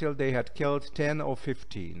on until they had killed 10 or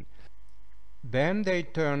 15. Then they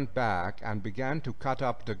turned back and began to cut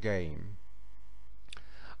up the game.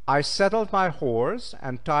 I saddled my horse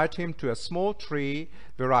and tied him to a small tree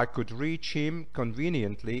where I could reach him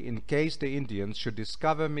conveniently in case the Indians should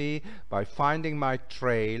discover me by finding my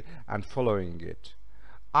trail and following it.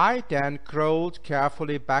 I then crawled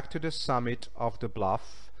carefully back to the summit of the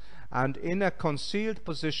bluff, and in a concealed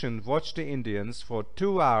position watched the Indians for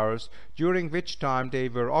 2 hours, during which time they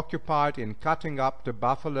were occupied in cutting up the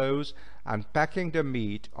buffaloes and packing the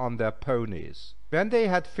meat on their ponies. When they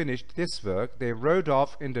had finished this work, they rode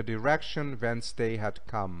off in the direction whence they had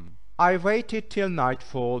come. I waited till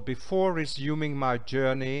nightfall before resuming my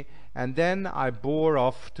journey, and then I bore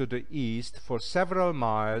off to the east for several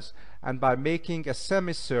miles, and by making a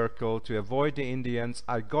semicircle to avoid the Indians,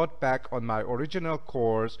 I got back on my original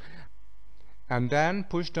course and then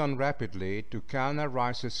pushed on rapidly to Colonel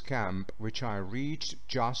Rice's camp, which I reached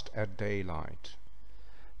just at daylight.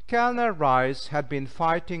 Colonel Rice had been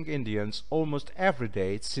fighting Indians almost every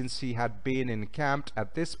day since he had been encamped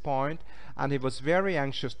at this point, and he was very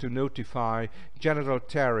anxious to notify General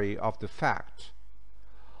Terry of the fact.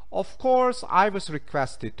 Of course, I was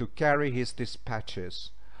requested to carry his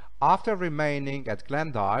dispatches. After remaining at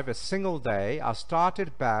Glendive a single day, I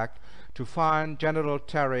started back to find General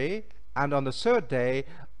Terry, and on the third day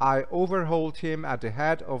I overhauled him at the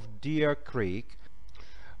head of Deer Creek,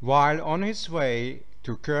 while on his way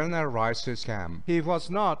to Colonel Rice's camp. He was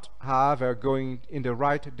not, however, going in the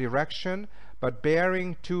right direction, but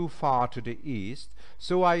bearing too far to the east,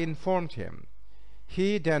 so I informed him.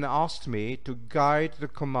 He then asked me to guide the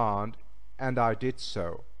command, and I did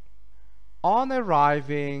so. On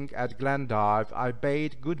arriving at Glendive, I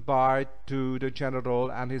bade good-bye to the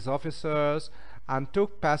general and his officers, and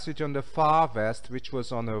took passage on the Far West, which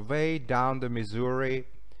was on her way down the Missouri.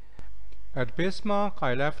 At Bismarck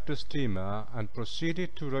I left the steamer and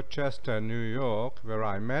proceeded to Rochester, New York, where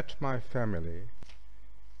I met my family.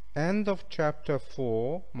 End of Chapter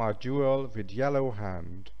 4. My Duel with Yellow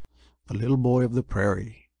Hand. The Little Boy of the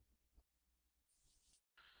Prairie.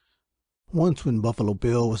 Once when Buffalo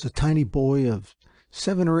Bill was a tiny boy of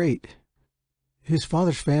 7 or 8, his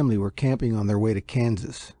father's family were camping on their way to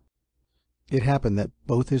Kansas. It happened that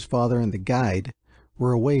both his father and the guide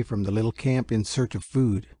were away from the little camp in search of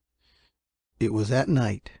food. It was at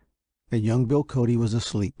night, and young Bill Cody was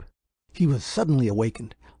asleep. He was suddenly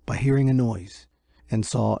awakened by hearing a noise, and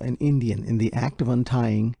saw an Indian in the act of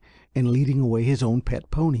untying and leading away his own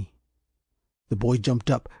pet pony. The boy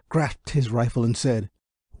jumped up, grasped his rifle, and said,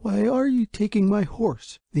 "Why are you taking my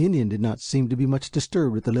horse?" The Indian did not seem to be much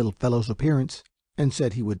disturbed at the little fellow's appearance, and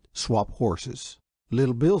said he would swap horses.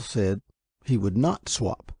 Little Bill said he would not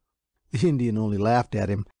swap. The Indian only laughed at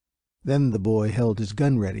him. Then the boy held his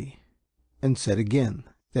gun ready, and said again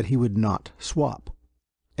that he would not swap.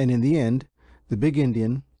 And in the end, the big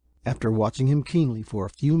Indian, after watching him keenly for a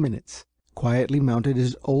few minutes, quietly mounted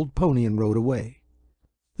his old pony and rode away.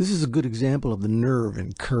 This is a good example of the nerve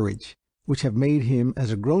and courage which have made him, as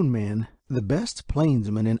a grown man, the best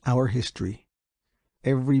plainsman in our history.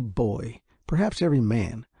 Every boy, perhaps every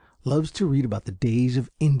man, loves to read about the days of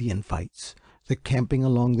Indian fights, the camping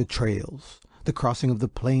along the trails, the crossing of the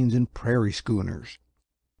plains in prairie schooners,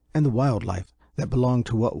 and the wildlife that belonged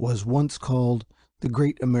to what was once called the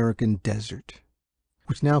Great American Desert,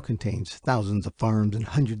 which now contains thousands of farms and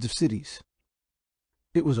hundreds of cities.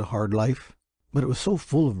 It was a hard life, but it was so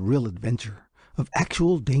full of real adventure, of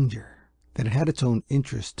actual danger, that it had its own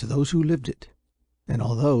interest to those who lived it. And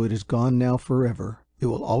although it is gone now forever, it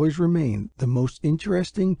will always remain the most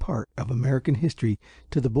interesting part of American history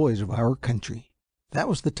to the boys of our country. That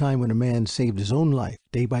was the time when a man saved his own life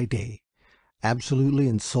day by day, absolutely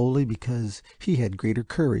and solely because he had greater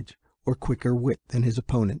courage or quicker wit than his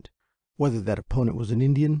opponent, whether that opponent was an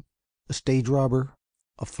Indian, a stage robber,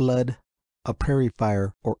 a flood, a prairie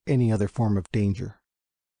fire, or any other form of danger.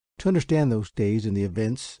 To understand those days and the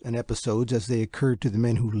events and episodes as they occurred to the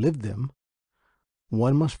men who lived them,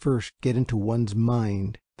 one must first get into one's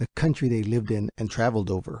mind the country they lived in and traveled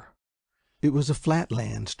over. It was a flat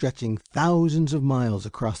land stretching thousands of miles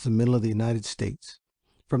across the middle of the United States,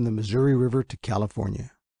 from the Missouri River to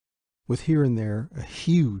California, with here and there a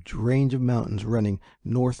huge range of mountains running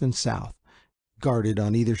north and south, guarded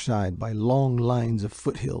on either side by long lines of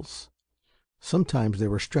foothills. Sometimes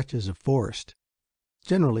there were stretches of forest.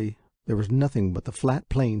 Generally there was nothing but the flat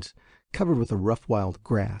plains covered with a rough wild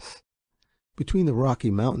grass. Between the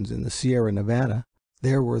Rocky Mountains and the Sierra Nevada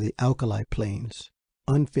there were the alkali plains,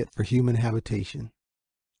 unfit for human habitation.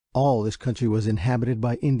 All this country was inhabited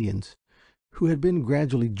by Indians, who had been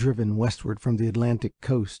gradually driven westward from the Atlantic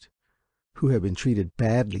coast, who had been treated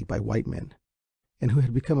badly by white men, and who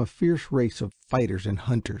had become a fierce race of fighters and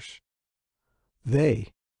hunters. They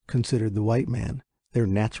considered the white man their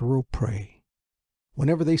natural prey.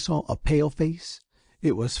 Whenever they saw a pale face,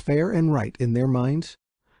 it was fair and right in their minds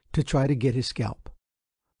to try to get his scalp,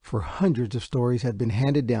 for hundreds of stories had been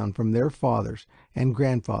handed down from their fathers and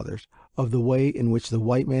grandfathers of the way in which the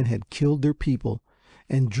white man had killed their people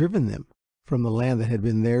and driven them from the land that had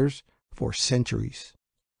been theirs for centuries.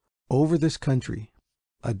 Over this country,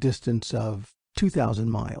 a distance of 2,000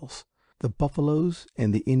 miles, the buffaloes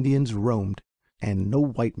and the Indians roamed, and no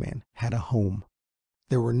white man had a home.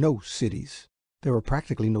 There were no cities. There were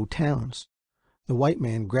practically no towns. The white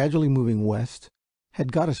man, gradually moving west,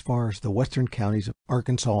 had got as far as the western counties of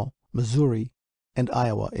Arkansas, Missouri, and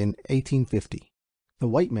Iowa in 1850. The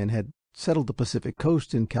white men had settled the Pacific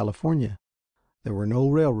coast in California. There were no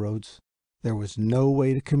railroads, There was no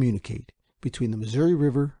way to communicate between the Missouri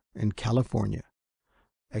River and California,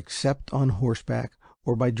 except on horseback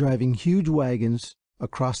or by driving huge wagons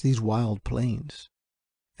across these wild plains.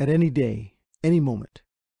 At any day, any moment,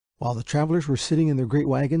 while the travelers were sitting in their great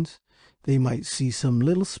wagons, they might see some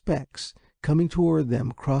little specks coming toward them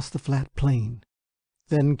across the flat plain.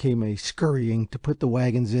 Then came a scurrying to put the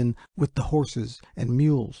wagons in with the horses and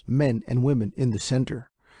mules, men and women in the center.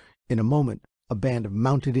 In a moment a band of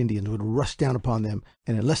mounted Indians would rush down upon them,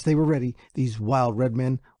 and unless they were ready, these wild red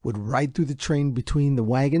men would ride through the train between the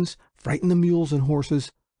wagons, frighten the mules and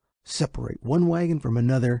horses, separate one wagon from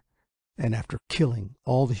another, and after killing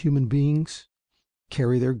all the human beings,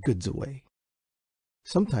 carry their goods away.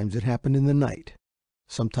 Sometimes it happened in the night,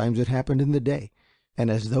 sometimes it happened in the day, and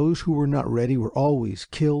as those who were not ready were always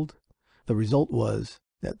killed, the result was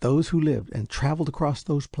that those who lived and traveled across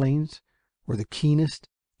those plains were the keenest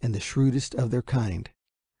and the shrewdest of their kind,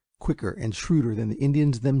 quicker and shrewder than the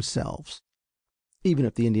Indians themselves. Even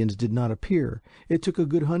if the Indians did not appear, it took a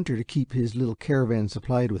good hunter to keep his little caravan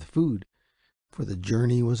supplied with food, for the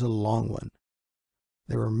journey was a long one.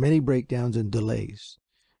 There were many breakdowns and delays,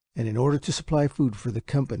 and in order to supply food for the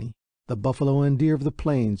company, the buffalo and deer of the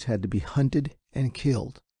plains had to be hunted and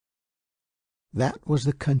killed. That was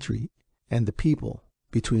the country and the people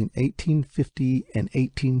between 1850 and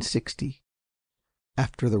 1860.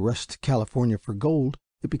 After the rush to California for gold,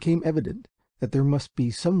 it became evident that there must be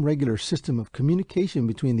some regular system of communication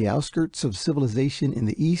between the outskirts of civilization in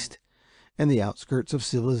the east and the outskirts of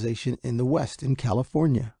civilization in the west in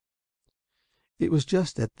California. It was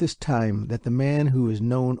just at this time that the man who is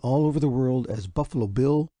known all over the world as Buffalo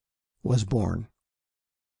Bill was born.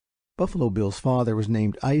 Buffalo Bill's father was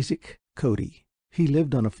named Isaac Cody. He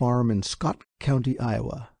lived on a farm in Scott County,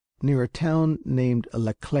 Iowa, near a town named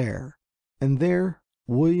LeClaire, and there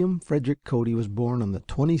William Frederick Cody was born on the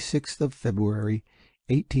 26th of February,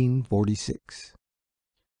 1846.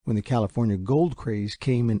 When the California gold craze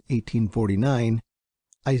came in 1849,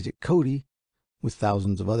 Isaac Cody, with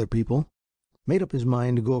thousands of other people, made up his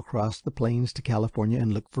mind to go across the plains to California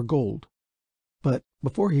and look for gold. But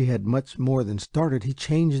before he had much more than started, he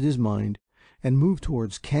changed his mind and moved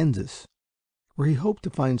towards Kansas, where he hoped to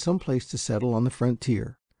find some place to settle on the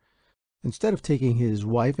frontier. Instead of taking his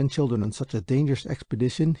wife and children on such a dangerous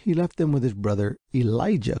expedition, he left them with his brother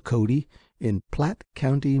Elijah Cody in Platte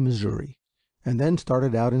County, Missouri, and then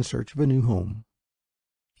started out in search of a new home.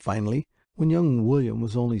 Finally, when young William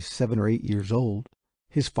was only 7 or 8 years old,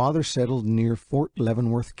 his father settled near Fort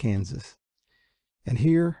Leavenworth, Kansas, and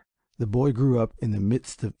here the boy grew up in the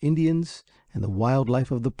midst of Indians and the wild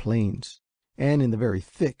life of the plains, and in the very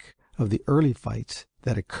thick of the early fights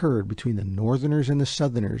that occurred between the Northerners and the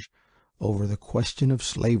Southerners over the question of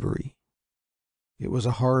slavery. It was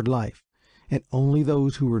a hard life, and only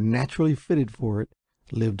those who were naturally fitted for it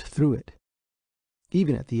lived through it.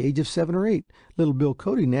 Even at the age of 7 or 8, little Bill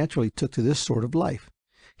Cody naturally took to this sort of life.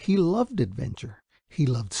 He loved adventure. He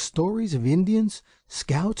loved stories of Indians,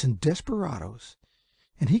 scouts, and desperadoes,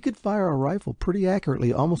 and he could fire a rifle pretty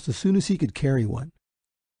accurately almost as soon as he could carry one.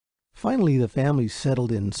 Finally, the family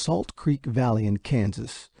settled in Salt Creek Valley in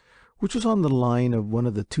Kansas, which was on the line of one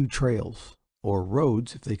of the 2 trails, or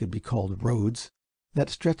roads, if they could be called roads, that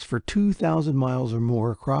stretched for 2,000 miles or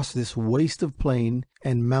more across this waste of plain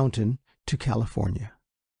and mountain to California.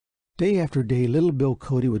 Day after day, little Bill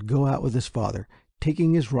Cody would go out with his father,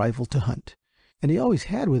 taking his rifle to hunt, and he always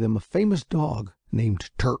had with him a famous dog named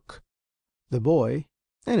Turk. The boy,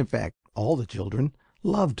 and in fact all the children,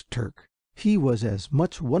 loved Turk. He was as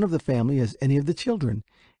much one of the family as any of the children,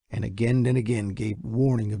 and again gave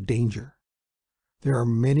warning of danger. There are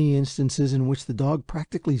many instances in which the dog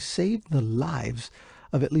practically saved the lives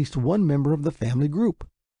of at least one member of the family group.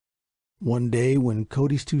 One day when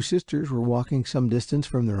Cody's 2 sisters were walking some distance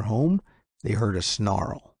from their home, they heard a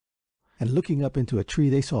snarl, and looking up into a tree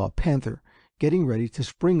they saw a panther getting ready to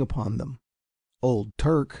spring upon them. Old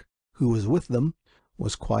Turk, who was with them,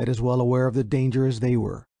 was quite as well aware of the danger as they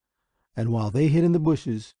were, and while they hid in the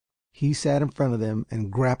bushes, he sat in front of them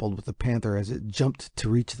and grappled with the panther as it jumped to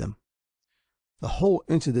reach them. The whole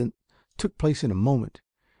incident took place in a moment,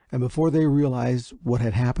 and before they realized what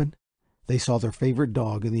had happened, they saw their favorite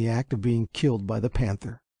dog in the act of being killed by the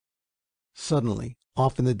panther. Suddenly,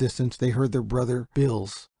 off in the distance, they heard their brother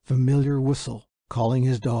Bill's familiar whistle calling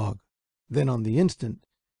his dog. Then on the instant,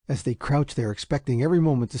 as they crouched there expecting every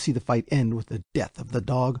moment to see the fight end with the death of the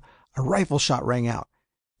dog, a rifle shot rang out,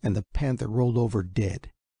 and the panther rolled over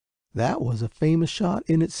dead. That was a famous shot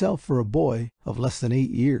in itself for a boy of less than 8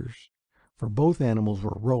 years, for both animals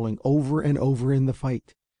were rolling over and over in the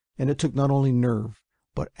fight, and it took not only nerve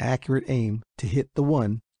but accurate aim to hit the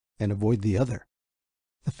one and avoid the other.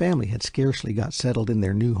 The family had scarcely got settled in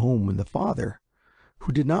their new home when the father,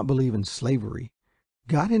 who did not believe in slavery,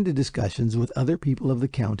 got into discussions with other people of the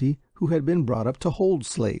county who had been brought up to hold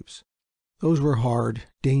slaves. Those were hard,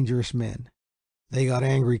 dangerous men. They got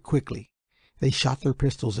angry quickly. They shot their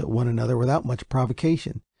pistols at one another without much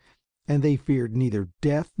provocation, and they feared neither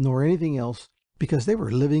death nor anything else because they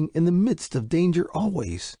were living in the midst of danger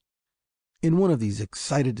always. In one of these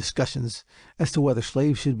excited discussions as to whether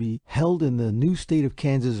slaves should be held in the new state of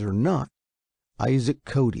Kansas or not, Isaac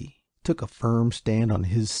Cody took a firm stand on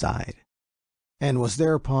his side, and was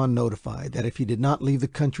thereupon notified that if he did not leave the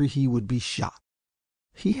country he would be shot.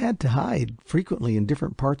 He had to hide frequently in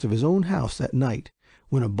different parts of his own house at night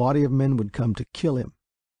when a body of men would come to kill him,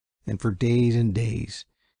 and for days and days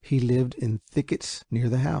he lived in thickets near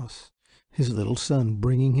the house, his little son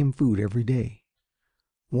bringing him food every day.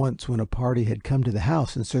 Once when a party had come to the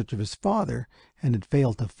house in search of his father and had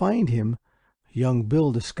failed to find him, young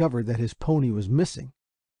Bill discovered that his pony was missing.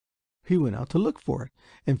 He went out to look for it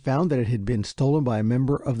and found that it had been stolen by a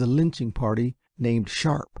member of the lynching party named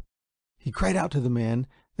Sharp. He cried out to the man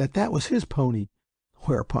that that was his pony,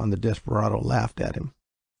 whereupon the desperado laughed at him.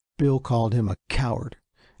 Bill called him a coward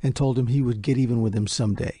and told him he would get even with him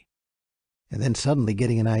some day. And then suddenly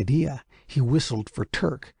getting an idea, he whistled for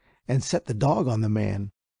Turk and set the dog on the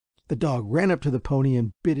man. The dog ran up to the pony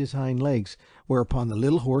and bit his hind legs, whereupon the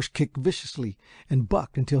little horse kicked viciously and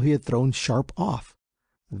bucked until he had thrown Sharp off.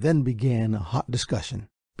 Then began a hot discussion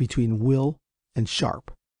between Will and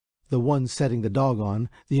Sharp, the one setting the dog on,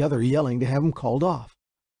 the other yelling to have him called off.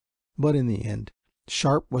 But in the end,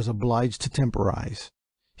 Sharp was obliged to temporize.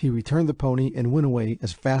 He returned the pony and went away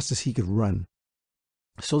as fast as he could run.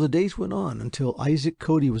 So the days went on until Isaac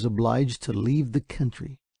Cody was obliged to leave the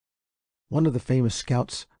country. One of the famous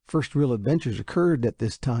scout's first real adventures occurred at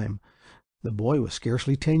this time. The boy was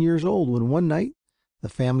scarcely 10 years old when one night the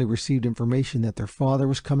family received information that their father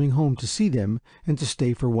was coming home to see them and to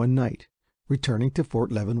stay for one night, returning to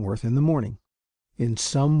Fort Leavenworth in the morning. In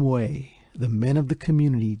some way the men of the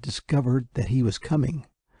community discovered that he was coming.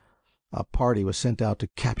 A party was sent out to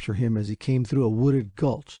capture him as he came through a wooded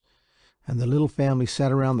gulch, and the little family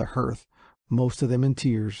sat around the hearth, most of them in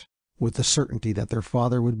tears, with the certainty that their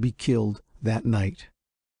father would be killed that night.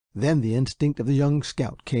 Then the instinct of the young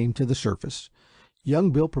scout came to the surface.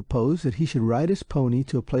 Young Bill proposed that he should ride his pony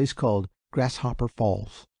to a place called Grasshopper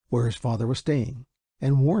Falls, where his father was staying,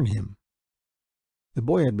 and warn him. The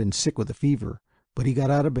boy had been sick with a fever, but he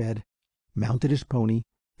got out of bed, mounted his pony,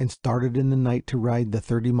 and started in the night to ride the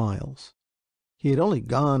 30 miles. He had only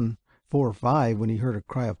gone 4 or 5 when he heard a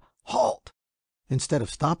cry of "Halt!" Instead of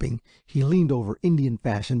stopping, he leaned over Indian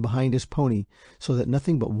fashion behind his pony, so that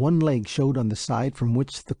nothing but one leg showed on the side from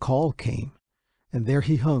which the call came, and there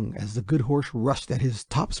he hung as the good horse rushed at his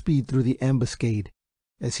top speed through the ambuscade.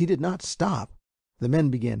 As he did not stop, the men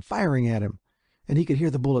began firing at him, and he could hear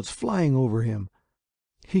the bullets flying over him.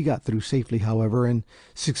 He got through safely, however, and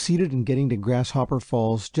succeeded in getting to Grasshopper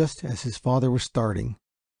Falls just as his father was starting.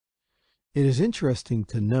 It is interesting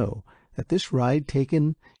to know that this ride,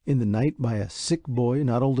 taken in the night by a sick boy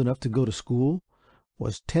not old enough to go to school,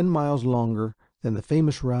 was 10 miles longer than the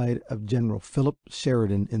famous ride of General Philip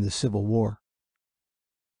Sheridan in the Civil War.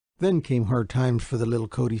 Then came hard times for the little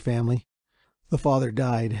Cody family. The father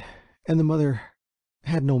died, and the mother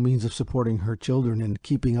had no means of supporting her children and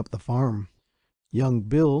keeping up the farm. Young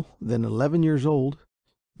Bill, then 11 years old,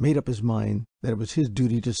 made up his mind that it was his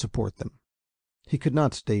duty to support them. He could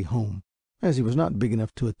not stay home, as he was not big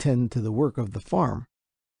enough to attend to the work of the farm.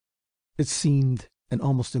 It seemed an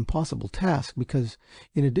almost impossible task because,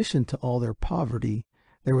 in addition to all their poverty,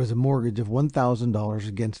 there was a mortgage of $1,000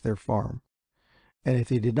 against their farm, and if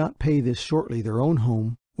they did not pay this shortly their own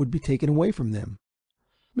home would be taken away from them.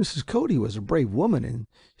 Mrs. Cody was a brave woman, and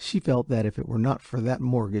she felt that if it were not for that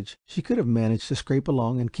mortgage she could have managed to scrape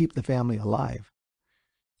along and keep the family alive.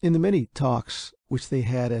 In the many talks which they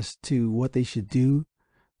had as to what they should do,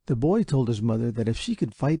 the boy told his mother that if she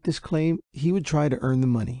could fight this claim he would try to earn the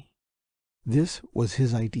money. This was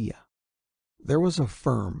his idea. There was a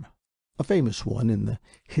firm, a famous one in the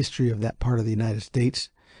history of that part of the United States,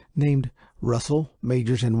 named Russell,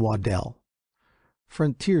 Majors & Waddell,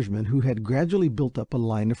 frontiersmen who had gradually built up a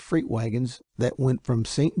line of freight wagons that went from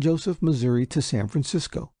St. Joseph, Missouri to San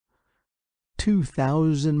Francisco,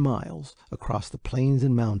 2,000 miles across the plains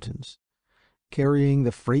and mountains, carrying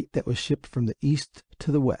the freight that was shipped from the east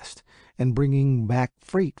to the west, and bringing back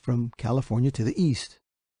freight from California to the east.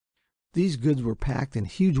 These goods were packed in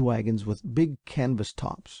huge wagons with big canvas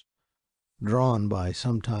tops, drawn by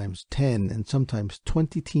sometimes 10 and sometimes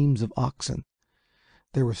 20 teams of oxen.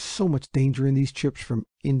 There was so much danger in these trips from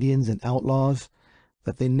Indians and outlaws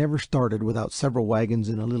that they never started without several wagons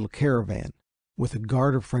in a little caravan, with a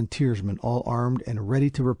guard of frontiersmen all armed and ready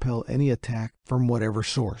to repel any attack from whatever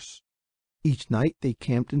source. Each night they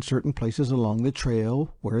camped in certain places along the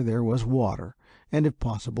trail where there was water, and if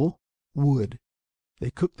possible, wood. They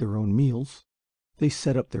cooked their own meals. They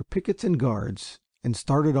set up their pickets and guards, and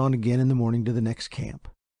started on again in the morning to the next camp.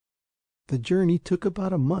 The journey took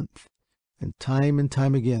about a month, and time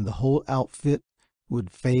again the whole outfit would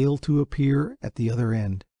fail to appear at the other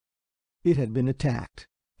end. It had been attacked,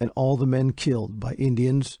 and all the men killed by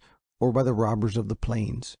Indians or by the robbers of the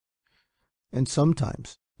plains. And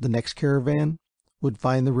sometimes the next caravan would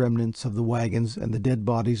find the remnants of the wagons and the dead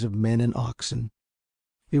bodies of men and oxen.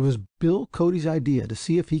 It was Bill Cody's idea to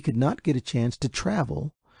see if he could not get a chance to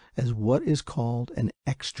travel as what is called an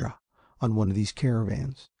extra on one of these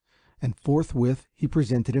caravans, and forthwith he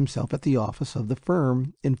presented himself at the office of the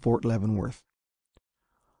firm in Fort Leavenworth.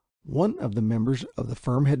 One of the members of the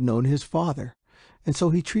firm had known his father, and so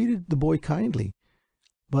he treated the boy kindly,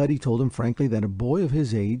 but he told him frankly that a boy of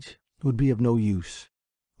his age would be of no use.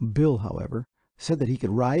 Bill, however, said that he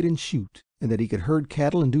could ride and shoot, and that he could herd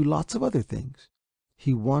cattle and do lots of other things.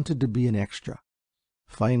 He wanted to be an extra.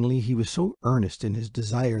 Finally, he was so earnest in his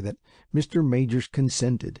desire that Mr. Majors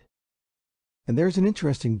consented. And there is an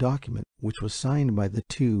interesting document which was signed by the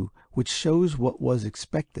two, which shows what was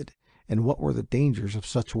expected and what were the dangers of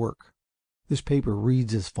such work. This paper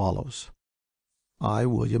reads as follows: I,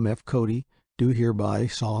 William F. Cody, do hereby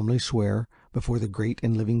solemnly swear before the great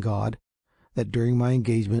and living God that during my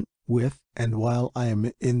engagement with and while I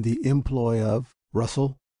am in the employ of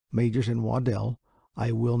Russell, Majors, and Waddell,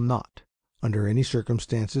 I will not, under any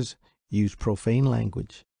circumstances, use profane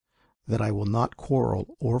language, that I will not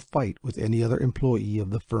quarrel or fight with any other employee of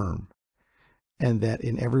the firm, and that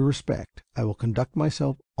in every respect I will conduct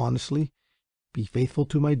myself honestly, be faithful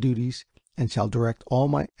to my duties, and shall direct all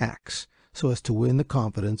my acts so as to win the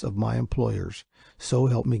confidence of my employers. So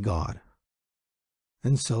help me God.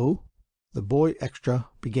 And so the boy extra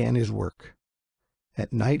began his work.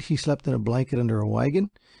 At night he slept in a blanket under a wagon,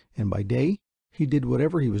 and by day he did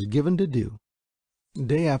whatever he was given to do.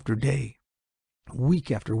 Day after day, week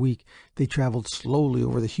after week, they traveled slowly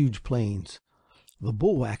over the huge plains. The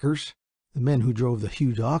bullwhackers, the men who drove the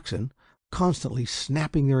huge oxen, constantly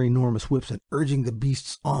snapping their enormous whips and urging the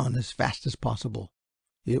beasts on as fast as possible.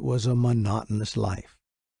 It was a monotonous life,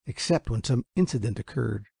 except when some incident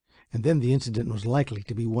occurred, and then the incident was likely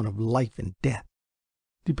to be one of life and death,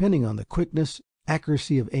 depending on the quickness,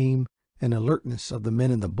 accuracy of aim, and alertness of the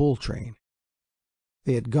men in the bull train.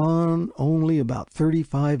 They had gone only about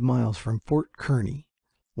 35 miles from Fort Kearny,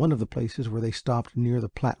 one of the places where they stopped near the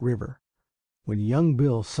Platte River, when young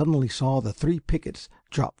Bill suddenly saw the 3 pickets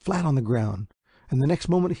drop flat on the ground, and the next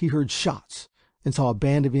moment he heard shots and saw a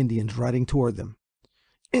band of Indians riding toward them.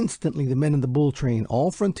 Instantly the men in the bull train, all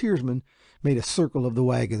frontiersmen, made a circle of the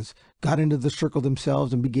wagons, got into the circle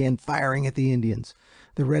themselves, and began firing at the Indians.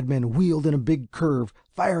 The red men wheeled in a big curve,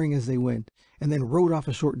 firing as they went, and then rode off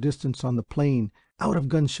a short distance on the plain out of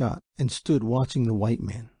gunshot and stood watching the white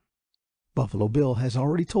men. Buffalo Bill has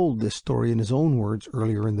already told this story in his own words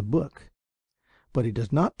earlier in the book, but he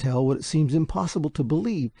does not tell what it seems impossible to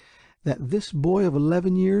believe, that this boy of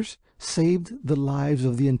 11 years saved the lives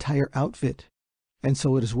of the entire outfit, and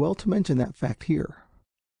so it is well to mention that fact here.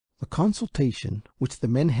 The consultation which the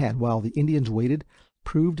men had while the Indians waited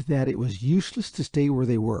proved that it was useless to stay where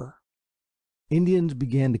they were. Indians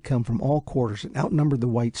began to come from all quarters and outnumbered the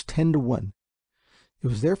whites 10 to 1. It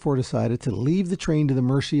was therefore decided to leave the train to the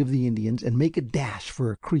mercy of the Indians and make a dash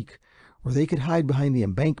for a creek where they could hide behind the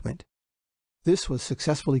embankment. This was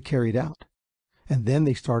successfully carried out, and then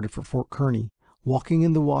they started for Fort Kearny, walking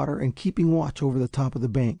in the water and keeping watch over the top of the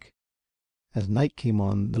bank. As night came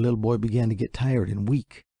on, the little boy began to get tired and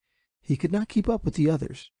weak. He could not keep up with the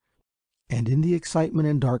others, and in the excitement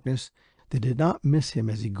and darkness they did not miss him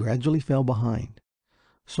as he gradually fell behind.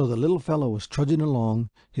 So the little fellow was trudging along,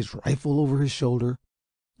 his rifle over his shoulder,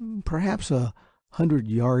 perhaps 100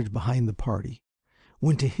 yards behind the party,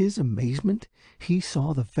 when to his amazement he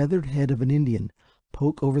saw the feathered head of an Indian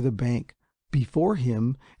poke over the bank before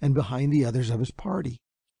him and behind the others of his party.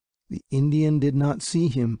 The Indian did not see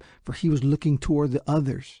him, for he was looking toward the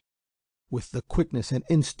others. With the quickness and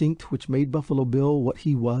instinct which made Buffalo Bill what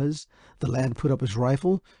he was, the lad put up his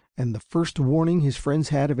rifle, and the first warning his friends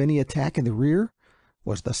had of any attack in the rear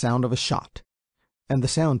was the sound of a shot, and the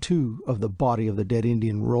sound, too, of the body of the dead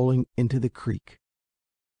Indian rolling into the creek.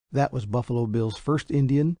 That was Buffalo Bill's first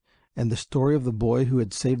Indian, and the story of the boy who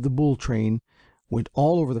had saved the bull train went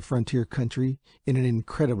all over the frontier country in an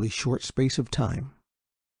incredibly short space of time.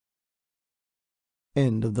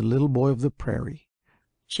 End of The Little Boy of the Prairie.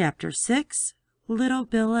 Chapter 6, Little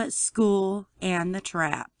Bill at School and the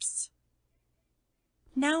Traps.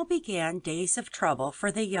 Now began days of trouble for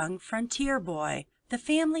the young frontier boy. The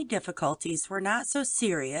family difficulties were not so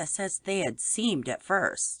serious as they had seemed at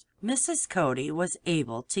first. Mrs. Cody was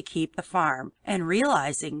able to keep the farm, and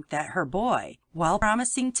realizing that her boy, while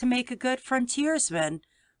promising to make a good frontiersman,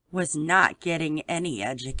 was not getting any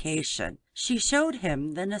education, she showed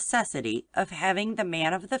him the necessity of having the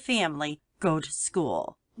man of the family go to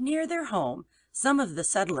school. Near their home, some of the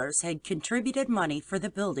settlers had contributed money for the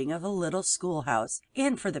building of a little schoolhouse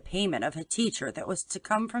and for the payment of a teacher that was to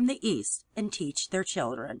come from the East and teach their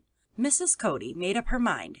children. Mrs. Cody made up her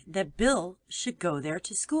mind that Bill should go there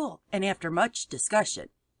to school, and after much discussion,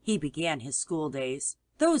 he began his school days.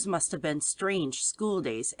 Those must have been strange school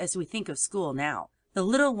days as we think of school now. The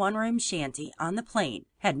little one-room shanty on the plain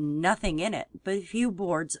had nothing in it but a few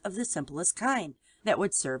boards of the simplest kind that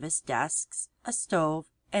would serve as desks, a stove,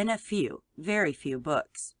 and a few, very few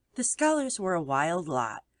books. The scholars were a wild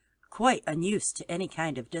lot, quite unused to any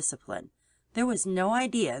kind of discipline. There was no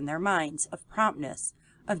idea in their minds of promptness,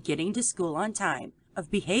 of getting to school on time, of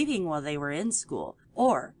behaving while they were in school,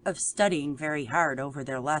 or of studying very hard over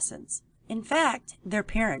their lessons. In fact, their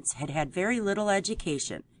parents had had very little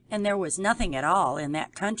education, and there was nothing at all in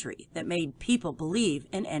that country that made people believe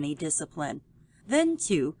in any discipline. Then,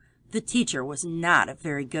 too, the teacher was not a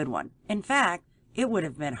very good one. In fact, it would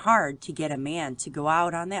have been hard to get a man to go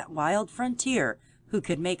out on that wild frontier who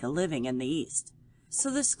could make a living in the East.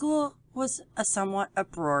 So the school was a somewhat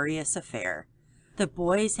uproarious affair. The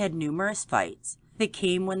boys had numerous fights. They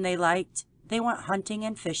came when they liked. They went hunting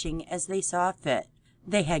and fishing as they saw fit.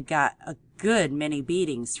 They had got a good many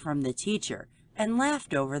beatings from the teacher and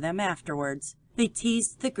laughed over them afterwards. They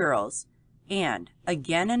teased the girls, and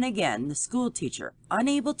again the school teacher,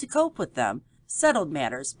 unable to cope with them, settled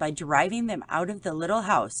matters by driving them out of the little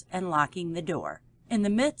house and locking the door. In the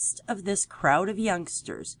midst of this crowd of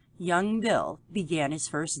youngsters, young Bill began his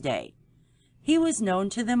first day. He was known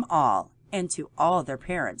to them all, and to all their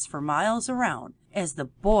parents for miles around, as the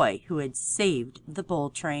boy who had saved the bull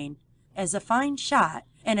train, as a fine shot,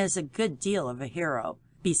 and as a good deal of a hero.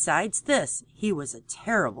 Besides this, he was a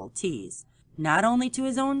terrible tease, not only to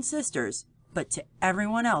his own sisters, but to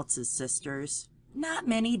everyone else's sisters. Not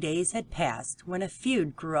many days had passed when a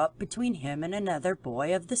feud grew up between him and another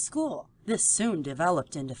boy of the school. This soon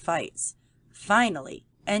developed into fights, finally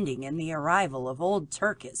ending in the arrival of old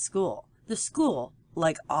Turk at school. The school,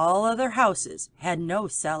 like all other houses, had no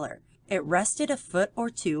cellar. It rested a foot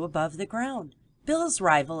or two above the ground. Bill's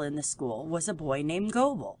rival in the school was a boy named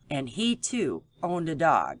Goebel, and he, too, owned a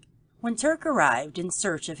dog. When Turk arrived in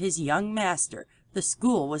search of his young master, the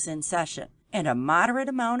school was in session, and a moderate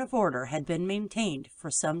amount of order had been maintained for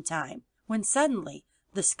some time, when suddenly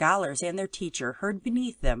the scholars and their teacher heard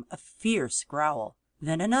beneath them a fierce growl,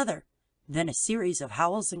 then another, then a series of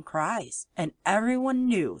howls and cries, and everyone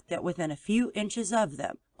knew that within a few inches of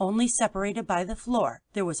them, only separated by the floor,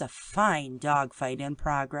 there was a fine dog-fight in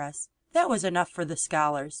progress. That was enough for the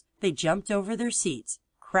scholars. They jumped over their seats,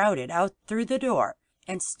 crowded out through the door,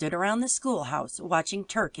 and stood around the schoolhouse watching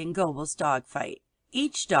Turk and Goebel's dog-fight.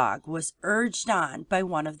 Each dog was urged on by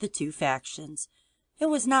one of the two factions. It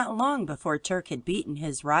was not long before Turk had beaten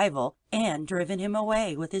his rival and driven him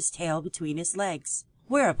away with his tail between his legs,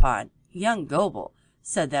 whereupon young Goebel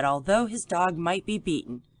said that although his dog might be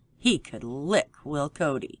beaten, he could lick Will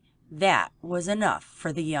Cody. That was enough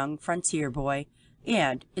for the young frontier boy,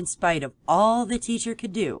 and, in spite of all the teacher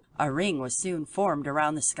could do, a ring was soon formed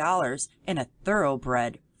around the scholars, and a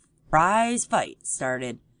thoroughbred prize fight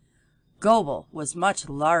started. Goebel was much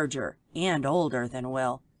larger and older than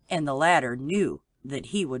Will, and the latter knew that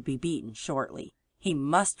he would be beaten shortly. He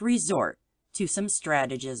must resort to some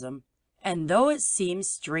stratagem, and though it seems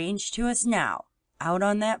strange to us now, out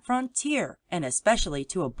on that frontier, and especially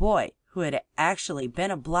to a boy who had actually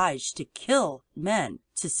been obliged to kill men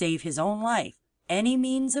to save his own life, any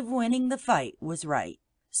means of winning the fight was right.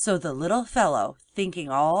 So the little fellow, thinking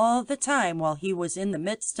all the time while he was in the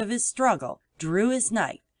midst of his struggle, drew his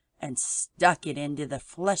knife and stuck it into the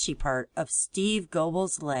fleshy part of Steve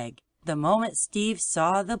Goebel's leg. The moment Steve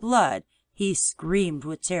saw the blood, he screamed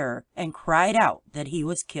with terror and cried out that he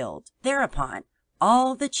was killed. Thereupon,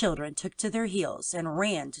 all the children took to their heels and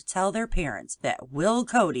ran to tell their parents that Will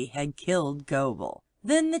Cody had killed Goebel.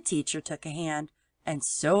 Then the teacher took a hand, and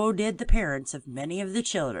so did the parents of many of the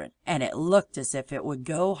children, and it looked as if it would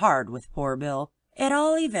go hard with poor Bill. At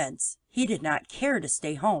all events, he did not care to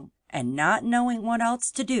stay home, and not knowing what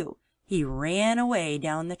else to do, he ran away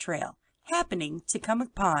down the trail, happening to come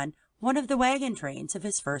upon one of the wagon trains of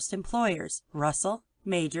his first employers, Russell,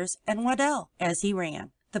 Majors, and Waddell, as he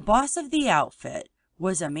ran. The boss of the outfit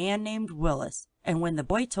was a man named Willis, and when the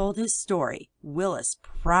boy told his story, Willis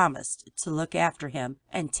promised to look after him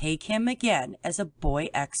and take him again as a boy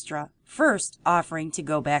extra, first offering to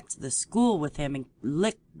go back to the school with him and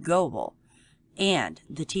lick Goebel, and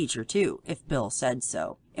the teacher too, if Bill said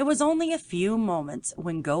so. It was only a few moments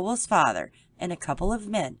when Goebel's father and a couple of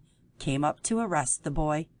men came up to arrest the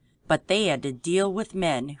boy, but they had to deal with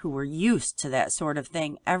men who were used to that sort of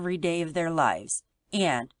thing every day of their lives,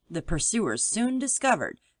 and the pursuers soon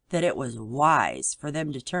discovered that it was wise for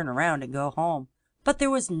them to turn around and go home. But there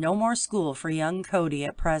was no more school for young Cody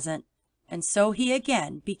at present, and so he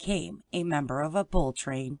again became a member of a bull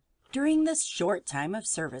train. During this short time of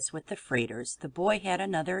service with the freighters, the boy had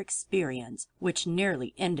another experience which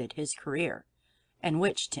nearly ended his career, and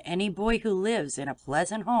which to any boy who lives in a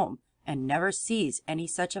pleasant home and never sees any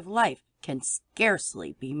such of life can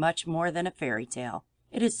scarcely be much more than a fairy tale.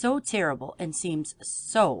 It is so terrible and seems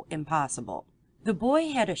so impossible. The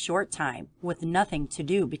boy had a short time with nothing to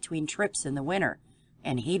do between trips in the winter,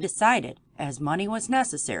 and he decided, as money was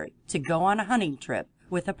necessary, to go on a hunting trip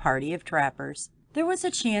with a party of trappers. There was a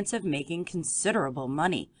chance of making considerable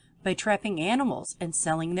money by trapping animals and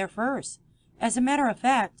selling their furs. As a matter of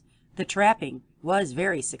fact, the trapping was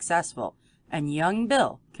very successful, and young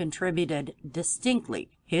Bill contributed distinctly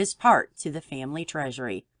his part to the family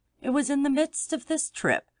treasury. It was in the midst of this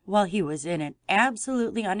trip, while he was in an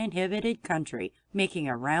absolutely uninhabited country making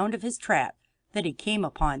a round of his trap, that he came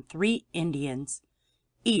upon 3 Indians,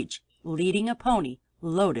 each leading a pony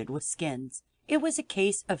loaded with skins. It was a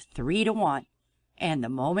case of 3 to 1, and the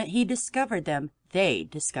moment he discovered them, they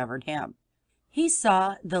discovered him. He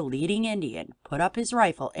saw the leading Indian put up his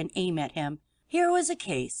rifle and aim at him. Here was a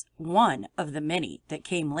case, one of the many that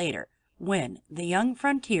came later, when the young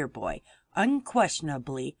frontier boy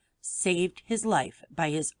unquestionably saved his life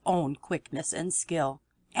by his own quickness and skill.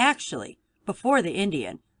 Actually, before the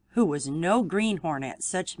Indian, who was no greenhorn at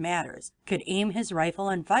such matters, could aim his rifle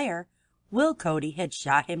and fire, Will Cody had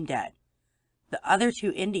shot him dead. The other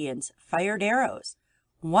 2 Indians fired arrows,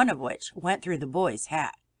 one of which went through the boy's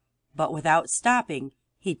hat, but without stopping,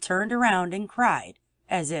 he turned around and cried,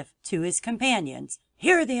 as if to his companions,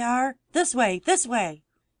 "Here they are! This way! This way!"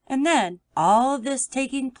 And then, all this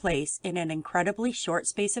taking place in an incredibly short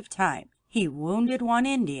space of time, he wounded one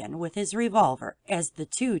Indian with his revolver as the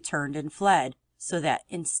 2 turned and fled, so that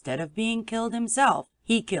instead of being killed himself,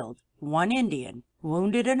 he killed one Indian,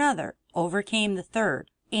 wounded another, overcame the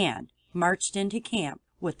third, and marched into camp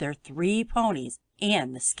with their 3 ponies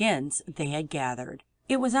and the skins they had gathered.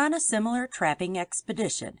 It was on a similar trapping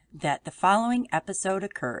expedition that the following episode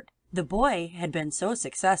occurred. The boy had been so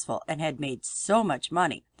successful and had made so much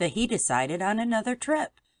money that he decided on another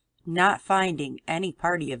trip. Not finding any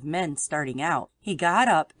party of men starting out, he got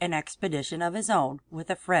up an expedition of his own with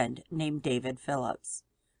a friend named David Phillips.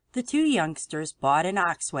 The 2 youngsters bought an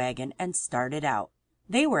ox wagon and started out.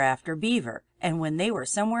 They were after beaver, and when they were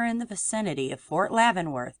somewhere in the vicinity of Fort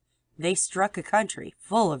Leavenworth, they struck a country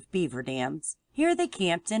full of beaver dams. Here they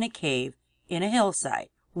camped in a cave in a hillside,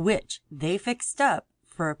 which they fixed up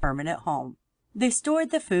for a permanent home. They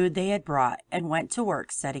stored the food they had brought and went to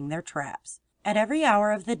work setting their traps. At every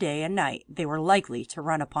hour of the day and night they were likely to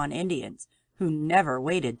run upon Indians, who never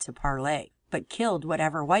waited to parley, but killed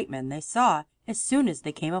whatever white men they saw as soon as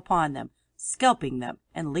they came upon them, scalping them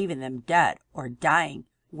and leaving them dead or dying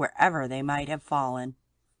wherever they might have fallen.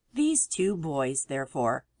 These 2 boys,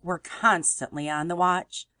 therefore, were constantly on the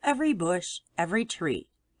watch. Every bush, every tree,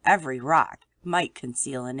 every rock might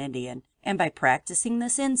conceal an Indian, and by practicing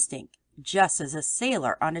this instinct, just as a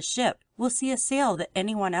sailor on a ship will see a sail that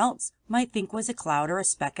anyone else might think was a cloud or a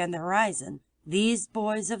speck on the horizon, these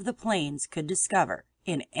boys of the plains could discover,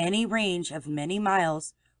 in any range of many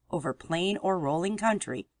miles over plain or rolling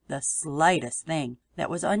country, the slightest thing that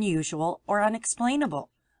was unusual or unexplainable.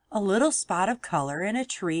 A little spot of color in a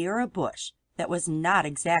tree or a bush that was not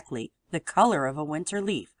exactly the color of a winter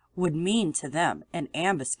leaf would mean to them an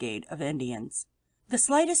ambuscade of Indians. The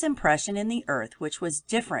slightest impression in the earth which was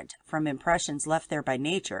different from impressions left there by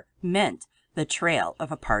nature meant the trail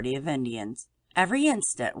of a party of Indians. Every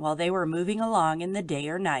instant while they were moving along in the day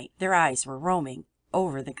or night, their eyes were roaming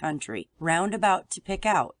over the country, round about to pick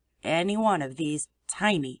out any one of these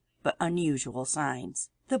tiny but unusual signs.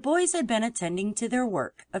 The boys had been attending to their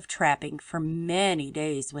work of trapping for many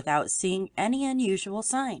days without seeing any unusual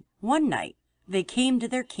sign. One night they came to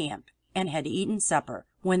their camp and had eaten supper,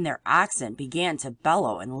 when their oxen began to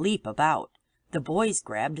bellow and leap about. The boys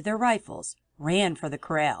grabbed their rifles, ran for the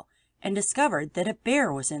corral, and discovered that a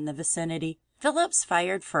bear was in the vicinity. Phillips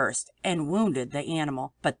fired first and wounded the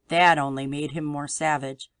animal, but that only made him more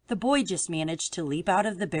savage. The boy just managed to leap out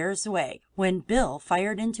of the bear's way when Bill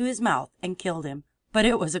fired into his mouth and killed him. But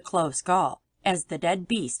it was a close call, as the dead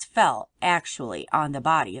beast fell actually on the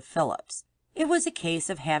body of Phillips. It was a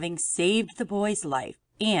case of having saved the boy's life,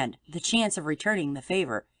 and the chance of returning the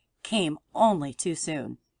favor came only too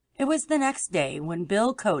soon. It was the next day when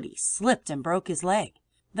Bill Cody slipped and broke his leg.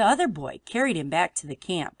 The other boy carried him back to the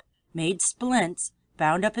camp, made splints,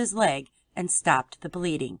 bound up his leg, and stopped the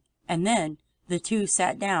bleeding. And then the two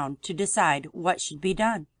sat down to decide what should be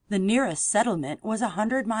done. The nearest settlement was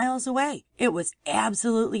 100 miles away. It was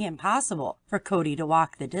absolutely impossible for Cody to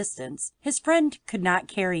walk the distance. His friend could not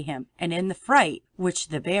carry him, and in the fright which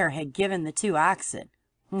the bear had given the two oxen,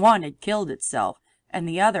 one had killed itself, and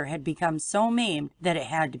the other had become so maimed that it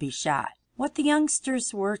had to be shot. What the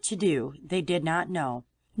youngsters were to do, they did not know.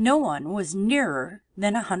 No one was nearer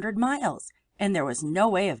than 100 miles, and there was no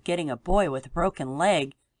way of getting a boy with a broken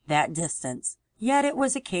leg that distance. Yet it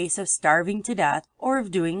was a case of starving to death or of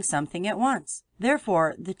doing something at once.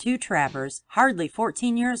 Therefore, the two trappers, hardly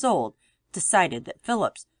 14 years old, decided that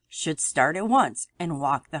Phillips should start at once and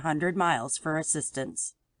walk the 100 miles for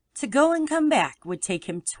assistance. To go and come back would take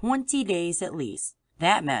him 20 days at least.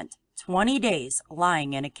 That meant 20 days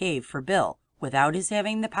lying in a cave for Bill, without his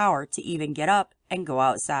having the power to even get up and go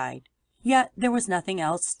outside. Yet there was nothing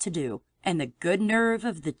else to do, and the good nerve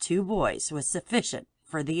of the two boys was sufficient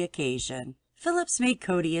for the occasion. Phillips made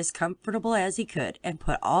Cody as comfortable as he could and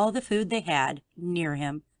put all the food they had near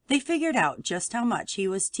him. They figured out just how much he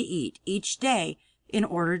was to eat each day in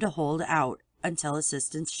order to hold out until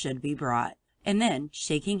assistance should be brought. And then,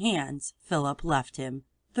 shaking hands, Philip left him.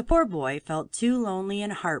 The poor boy felt too lonely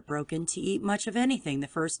and heartbroken to eat much of anything the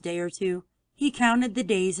first day or two. He counted the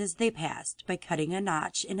days as they passed by cutting a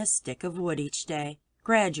notch in a stick of wood each day.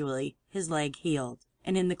 Gradually, his leg healed,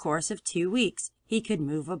 and in the course of 2 weeks, he could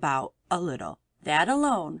move about a little. That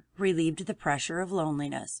alone relieved the pressure of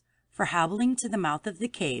loneliness, for hobbling to the mouth of the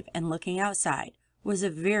cave and looking outside was a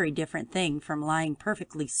very different thing from lying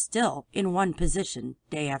perfectly still in one position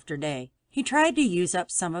day after day. He tried to use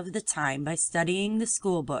up some of the time by studying the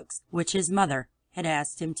school books which his mother had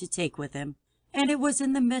asked him to take with him, and it was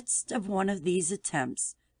in the midst of one of these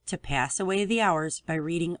attempts to pass away the hours by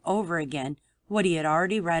reading over again what he had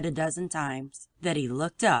already read a dozen times that he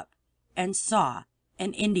looked up and saw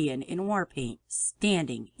an Indian in war paint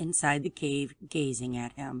standing inside the cave gazing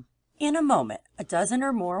at him. In a moment, a dozen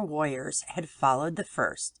or more warriors had followed the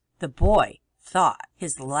first. The boy thought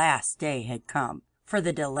his last day had come, for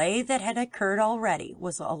the delay that had occurred already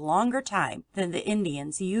was a longer time than the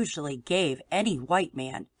Indians usually gave any white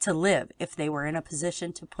man to live if they were in a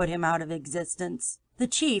position to put him out of existence. The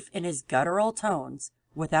chief, in his guttural tones,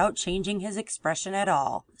 without changing his expression at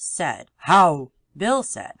all, said, "How?" Bill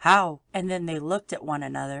said, "How?" And then they looked at one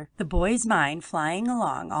another, the boy's mind flying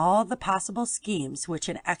along all the possible schemes which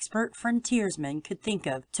an expert frontiersman could think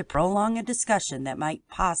of to prolong a discussion that might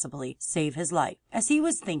possibly save his life. As he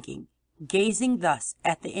was thinking, gazing thus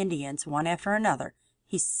at the Indians one after another,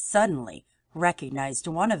 he suddenly recognized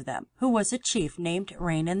one of them, who was a chief named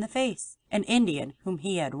Rain in the Face, an Indian whom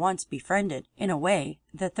he had once befriended in a way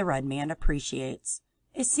that the red man appreciates.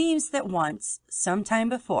 It seems that once, some time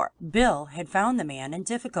before, Bill had found the man in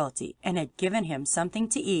difficulty and had given him something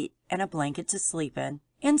to eat and a blanket to sleep in.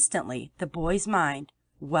 Instantly, the boy's mind,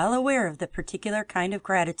 well aware of the particular kind of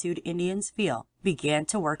gratitude Indians feel, began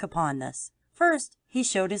to work upon this. First, he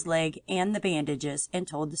showed his leg and the bandages and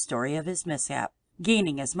told the story of his mishap,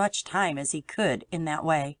 gaining as much time as he could in that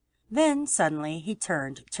way. Then, suddenly, he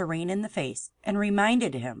turned to Rain in the Face and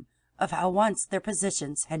reminded him of how once their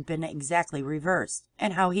positions had been exactly reversed,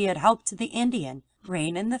 and how he had helped the Indian.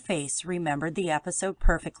 Rain in the Face remembered the episode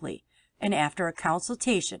perfectly, and after a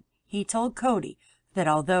consultation, he told Cody that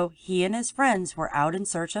although he and his friends were out in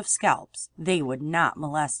search of scalps, they would not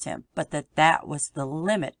molest him, but that was the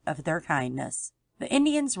limit of their kindness. The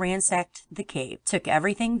Indians ransacked the cave, took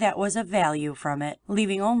everything that was of value from it,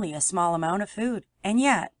 leaving only a small amount of food, and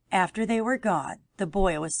yet, after they were gone, the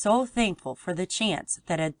boy was so thankful for the chance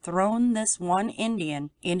that had thrown this one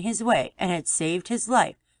Indian in his way and had saved his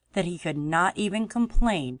life that he could not even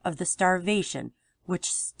complain of the starvation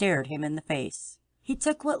which stared him in the face. He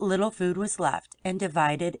took what little food was left and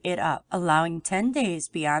divided it up, allowing 10 days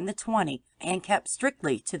beyond the 20, and kept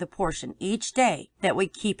strictly to the portion each day that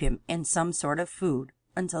would keep him in some sort of food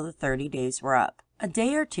until the 30 days were up. A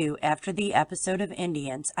day or two after the episode of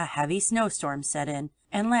Indians, a heavy snowstorm set in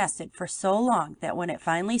and lasted for so long that when it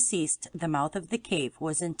finally ceased, the mouth of the cave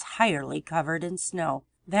was entirely covered in snow.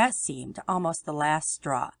 That seemed almost the last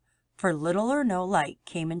straw, for little or no light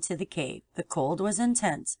came into the cave. The cold was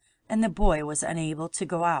intense, and the boy was unable to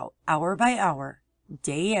go out. Hour by hour,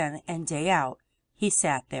 day in and day out, he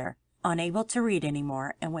sat there, unable to read any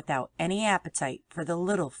more, and without any appetite for the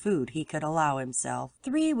little food he could allow himself.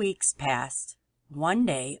 3 weeks passed. One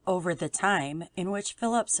day, over the time in which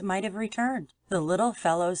Phillips might have returned, the little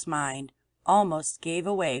fellow's mind almost gave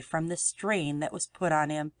away from the strain that was put on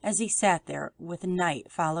him as he sat there with night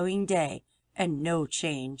following day and no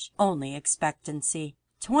change, only expectancy.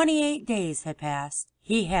 28 days had passed.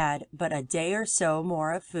 He had but a day or so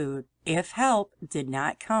more of food. If help did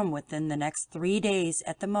not come within the next 3 days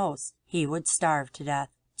at the most, he would starve to death.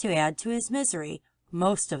 To add to his misery,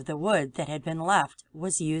 most of the wood that had been left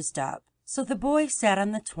was used up. So the boy sat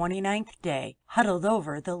on the 29th day, huddled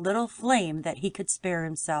over the little flame that he could spare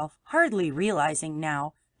himself, hardly realizing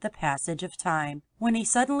now the passage of time, when he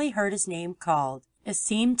suddenly heard his name called. It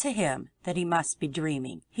seemed to him that he must be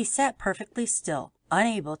dreaming. He sat perfectly still,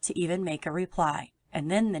 unable to even make a reply,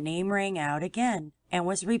 and then the name rang out again, and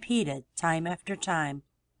was repeated time after time.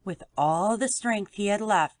 With all the strength he had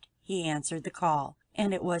left, he answered the call,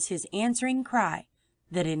 and it was his answering cry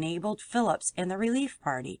that enabled Phillips and the relief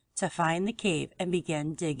party to find the cave and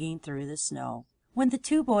begin digging through the snow. When the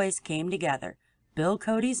two boys came together, Bill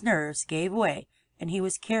Cody's nerves gave way, and he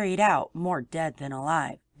was carried out more dead than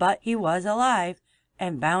alive. But he was alive,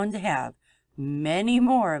 and bound to have many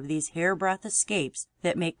more of these hairbreadth escapes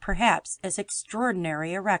that make perhaps as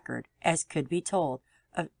extraordinary a record as could be told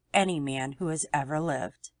of any man who has ever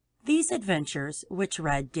lived. These adventures, which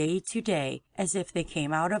read day to day as if they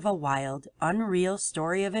came out of a wild, unreal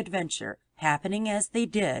story of adventure, happening as they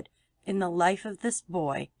did in the life of this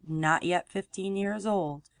boy, not yet 15 years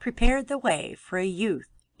old, prepared the way for a youth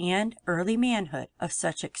and early manhood of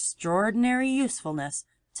such extraordinary usefulness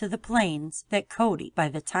to the plains that Cody, by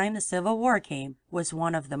the time the Civil War came, was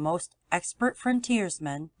one of the most expert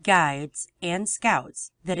frontiersmen, guides, and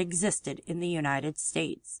scouts that existed in the United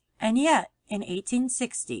States. And yet, in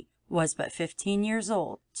 1860, was but 15 years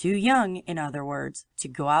old, too young, in other words, to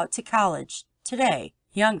go out to college today,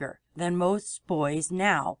 younger than most boys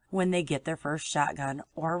now when they get their first shotgun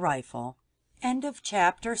or rifle. End of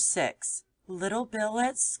Chapter 6. Little Bill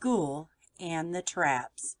at School and the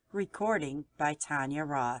Traps. Recording by Tanya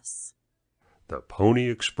Ross. The Pony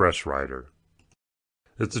Express Rider.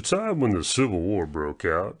 At the time when the Civil War broke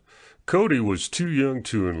out, Cody was too young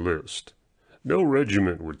to enlist. No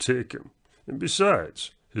regiment would take him, and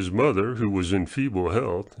besides, his mother, who was in feeble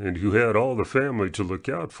health and who had all the family to look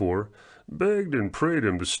out for, begged and prayed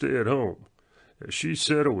him to stay at home, as she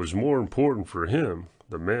said it was more important for him,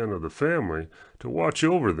 the man of the family, to watch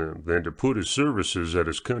over them than to put his services at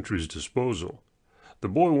his country's disposal. The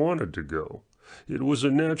boy wanted to go. It was a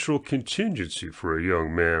natural contingency for a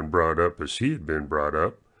young man brought up as he had been brought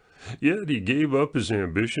up. Yet he gave up his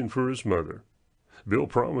ambition for his mother. Bill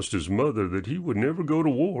promised his mother that he would never go to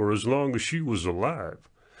war as long as she was alive,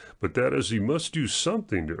 but that as he must do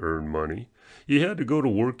something to earn money, he had to go to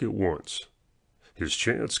work at once. His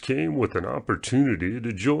chance came with an opportunity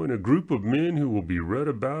to join a group of men who will be read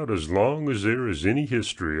about as long as there is any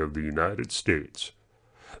history of the United States.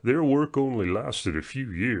 Their work only lasted a few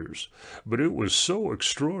years, but it was so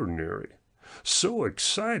extraordinary, so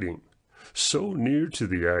exciting, so near to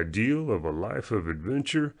the ideal of a life of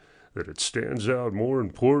adventure that it stands out more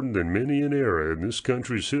important than many an era in this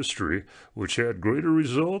country's history which had greater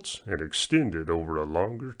results and extended over a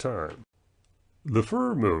longer time. The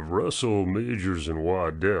firm of Russell, Majors, and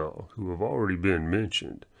Waddell, who have already been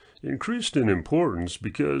mentioned, increased in importance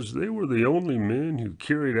because they were the only men who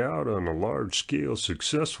carried out on a large scale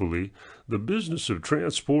successfully the business of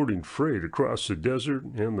transporting freight across the desert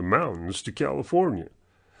and the mountains to California.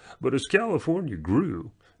 But as California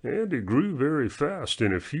grew, and it grew very fast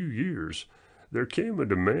in a few years, there came a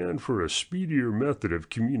demand for a speedier method of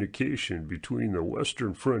communication between the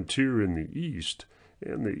western frontier in the east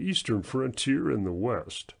and the eastern frontier in the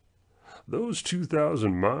west. Those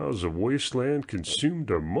 2,000 miles of wasteland consumed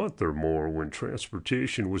a month or more when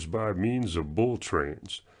transportation was by means of bull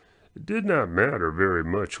trains. It did not matter very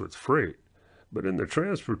much with freight, but in the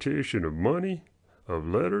transportation of money, of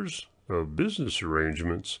letters, of business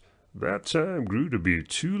arrangements, that time grew to be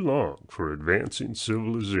too long for advancing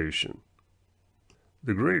civilization.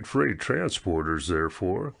 The great freight transporters,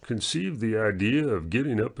 therefore, conceived the idea of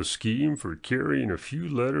getting up a scheme for carrying a few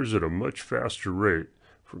letters at a much faster rate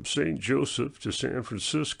from St. Joseph to San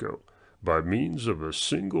Francisco by means of a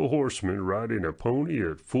single horseman riding a pony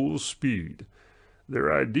at full speed.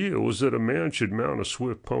 Their idea was that a man should mount a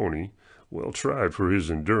swift pony, well tried for his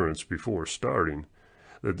endurance before starting,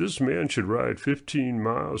 that this man should ride 15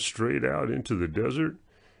 miles straight out into the desert,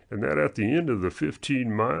 and that at the end of the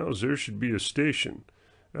 15 miles there should be a station,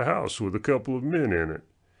 a house with a couple of men in it,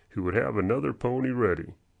 who would have another pony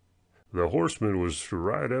ready. The horseman was to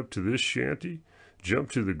ride up to this shanty,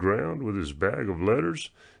 jump to the ground with his bag of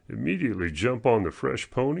letters, immediately jump on the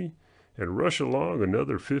fresh pony, and rush along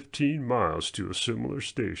another 15 miles to a similar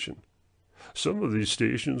station. Some of these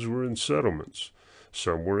stations were in settlements,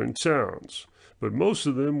 some were in towns, but most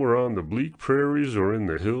of them were on the bleak prairies or in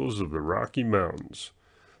the hills of the Rocky Mountains.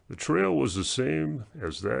 The trail was the same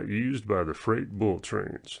as that used by the freight bull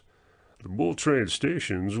trains. The bull train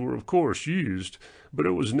stations were of course used, but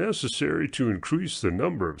it was necessary to increase the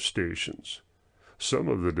number of stations. Some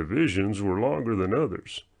of the divisions were longer than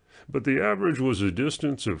others, but the average was a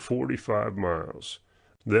distance of 45 miles.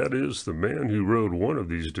 That is, the man who rode one of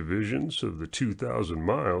these divisions of the 2,000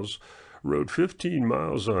 miles rode 15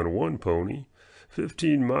 miles on one pony,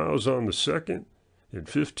 15 miles on the second, and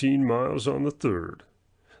 15 miles on the third.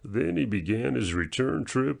 Then he began his return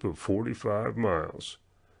trip of 45 miles.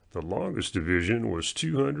 The longest division was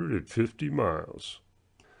 250 miles.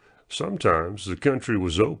 Sometimes the country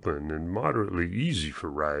was open and moderately easy for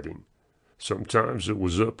riding. Sometimes it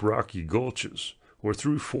was up rocky gulches or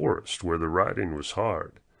through forest where the riding was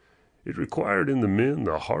hard. It required in the men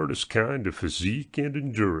the hardest kind of physique and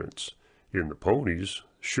endurance, in the ponies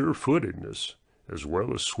sure-footedness as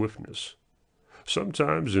well as swiftness.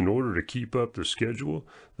 Sometimes, in order to keep up the schedule,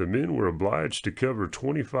 the men were obliged to cover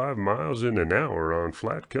 25 miles in an hour on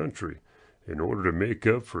flat country in order to make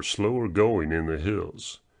up for slower going in the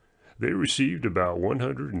hills. They received about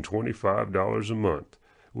 $125 a month,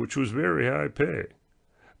 which was very high pay,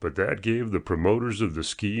 but that gave the promoters of the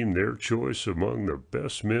scheme their choice among the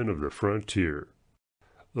best men of the frontier.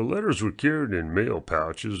 The letters were carried in mail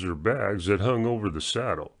pouches or bags that hung over the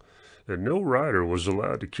saddle, and no rider was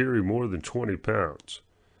allowed to carry more than 20 pounds.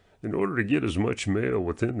 In order to get as much mail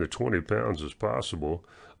within the 20 pounds as possible,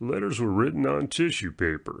 letters were written on tissue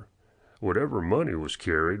paper. Whatever money was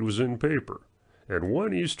carried was in paper, and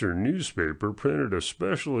one Eastern newspaper printed a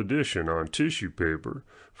special edition on tissue paper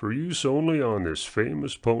for use only on this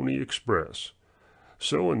famous Pony Express.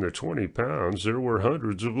 So in the 20 pounds there were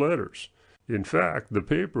hundreds of letters. In fact, the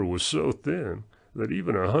paper was so thin that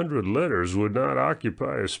even 100 letters would not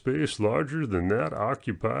occupy a space larger than that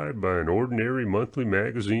occupied by an ordinary monthly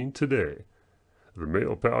magazine today. The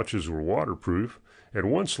mail pouches were waterproof,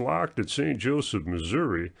 and once locked at St. Joseph,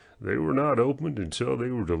 Missouri, they were not opened until they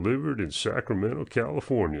were delivered in Sacramento,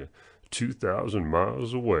 California, 2,000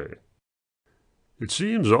 miles away. It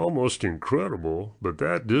seems almost incredible, but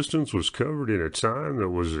that distance was covered in a time that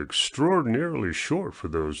was extraordinarily short for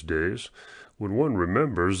those days, when one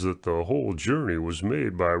remembers that the whole journey was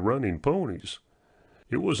made by running ponies.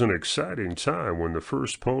 It was an exciting time when the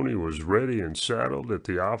first pony was ready and saddled at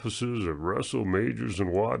the offices of Russell, Majors,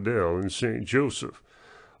 and Waddell in St. Joseph.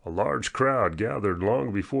 A large crowd gathered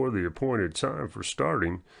long before the appointed time for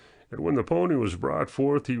starting, and when the pony was brought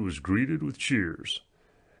forth he was greeted with cheers.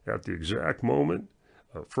 At the exact moment,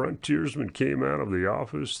 a frontiersman came out of the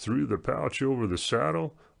office, threw the pouch over the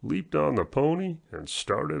saddle, leaped on the pony, and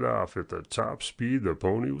started off at the top speed the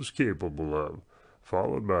pony was capable of,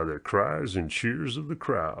 followed by the cries and cheers of the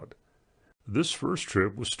crowd. This first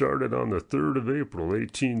trip was started on the 3rd of April,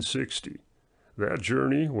 1860. That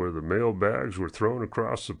journey, where the mail bags were thrown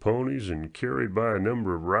across the ponies and carried by a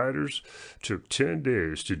number of riders, took 10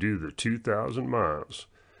 days to do the 2,000 miles.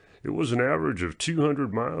 It was an average of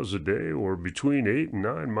 200 miles a day, or between 8 and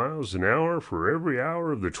 9 miles an hour for every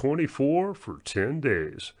hour of the 24 for 10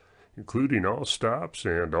 days, including all stops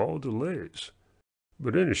and all delays.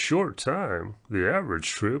 But in a short time, the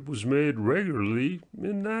average trip was made regularly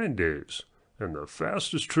in 9 days, and the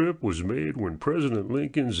fastest trip was made when President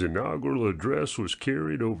Lincoln's inaugural address was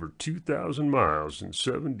carried over 2,000 miles in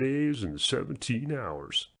 7 days and 17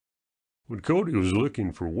 hours. When Cody was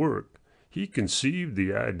looking for work, he conceived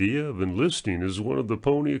the idea of enlisting as one of the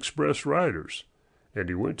Pony Express riders, and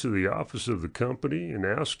he went to the office of the company and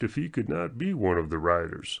asked if he could not be one of the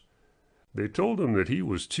riders. They told him that he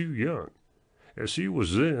was too young, as he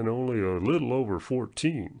was then only a little over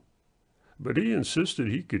 14. But he insisted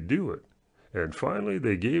he could do it, and finally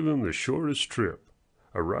they gave him the shortest trip,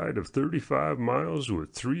 a ride of 35 miles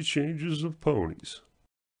with 3 changes of ponies.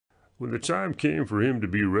 When the time came for him to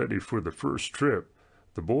be ready for the first trip,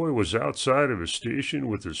 the boy was outside of his station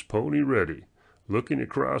with his pony ready, looking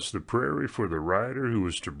across the prairie for the rider who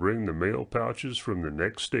was to bring the mail pouches from the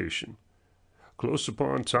next station. Close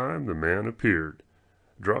upon time, the man appeared.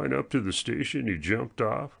 Drawing up to the station, he jumped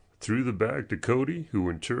off, threw the bag to Cody, who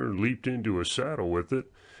in turn leaped into a saddle with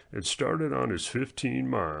it, and started on his 15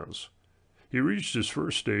 miles. He reached his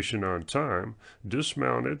first station on time,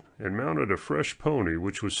 dismounted, and mounted a fresh pony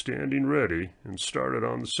which was standing ready, and started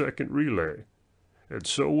on the second relay, and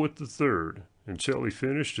so with the third, until he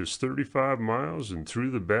finished his 35 miles and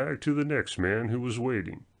threw the bag to the next man who was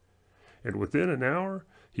waiting. And within an hour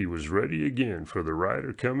he was ready again for the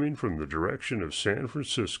rider coming from the direction of San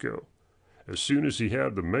Francisco. As soon as he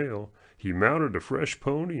had the mail, he mounted a fresh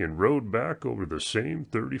pony and rode back over the same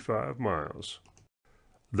 35 miles.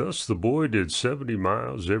 Thus the boy did 70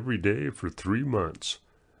 miles every day for 3 months.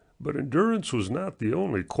 But endurance was not the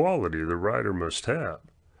only quality the rider must have.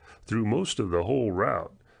 Through most of the whole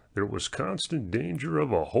route, there was constant danger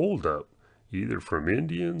of a hold-up, either from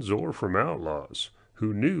Indians or from outlaws,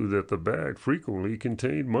 who knew that the bag frequently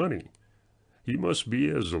contained money. He must be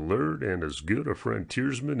as alert and as good a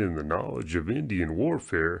frontiersman in the knowledge of Indian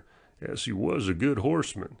warfare as he was a good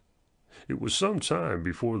horseman. It was some time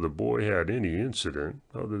before the boy had any incident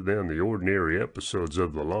other than the ordinary episodes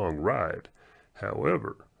of the long ride.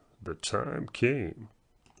 However, the time came.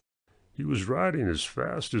 He was riding as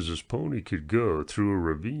fast as his pony could go through a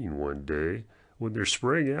ravine one day when there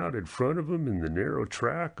sprang out in front of him in the narrow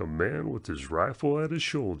track a man with his rifle at his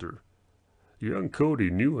shoulder. Young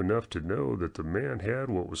Cody knew enough to know that the man had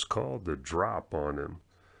what was called the drop on him.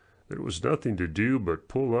 There was nothing to do but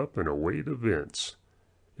pull up and await events.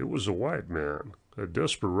 It was a white man, a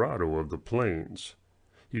desperado of the plains.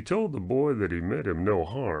 He told the boy that he meant him no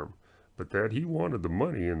harm, but that he wanted the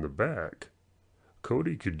money in the bag.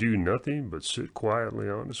 Cody could do nothing but sit quietly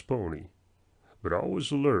on his pony, but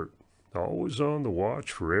always alert, always on the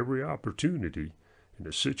watch for every opportunity, in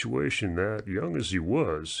a situation that, young as he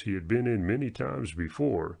was, he had been in many times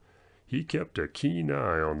before. He kept a keen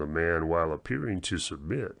eye on the man while appearing to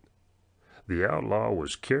submit. The outlaw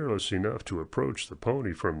was careless enough to approach the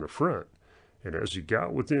pony from the front, and as he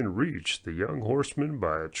got within reach, the young horseman,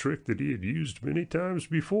 by a trick that he had used many times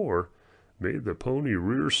before, made the pony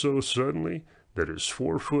rear so suddenly that his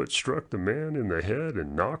forefoot struck the man in the head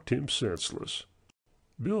and knocked him senseless.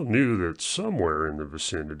 Bill knew that somewhere in the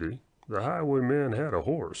vicinity the highwayman had a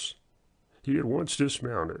horse. He at once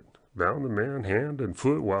dismounted, bound the man hand and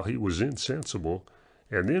foot while he was insensible,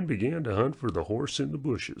 and then began to hunt for the horse in the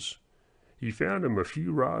bushes. He found him a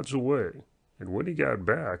few rods away, and when he got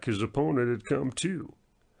back, his opponent had come too.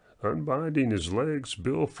 Unbinding his legs,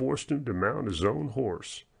 Bill forced him to mount his own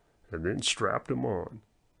horse, and then strapped him on.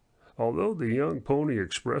 Although the young Pony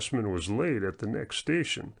Expressman was late at the next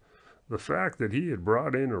station, the fact that he had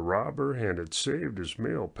brought in a robber and had saved his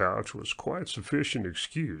mail pouch was quite sufficient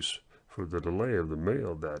excuse for the delay of the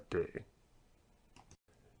mail that day.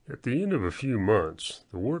 At the end of a few months,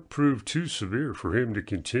 the work proved too severe for him to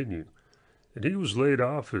continue, and he was laid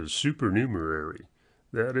off as supernumerary,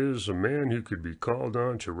 that is, a man who could be called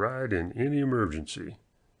on to ride in any emergency.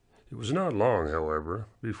 It was not long, however,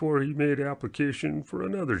 before he made application for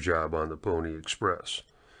another job on the Pony Express.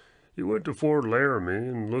 He went to Fort Laramie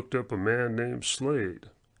and looked up a man named Slade,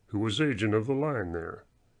 who was agent of the line there.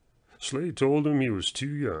 Slade told him he was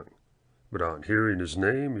too young, but on hearing his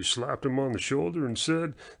name, he slapped him on the shoulder and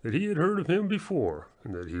said that he had heard of him before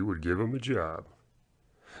and that he would give him a job.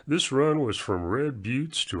 This run was from Red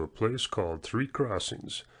Buttes to a place called Three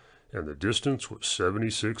Crossings, and the distance was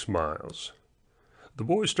 76 miles. The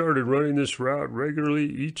boy started running this route regularly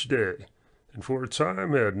each day, and for a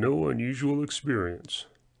time had no unusual experience.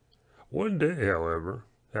 One day, however,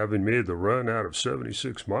 having made the run out of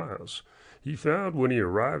 76 miles, he found when he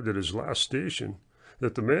arrived at his last station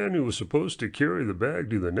that the man who was supposed to carry the bag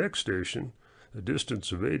to the next station, a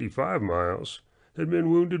distance of 85 miles, had been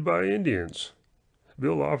wounded by Indians.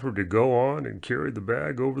 Bill offered to go on and carry the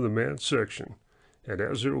bag over the man's section, and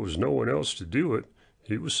as there was no one else to do it,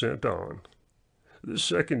 he was sent on. This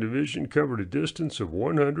second division covered a distance of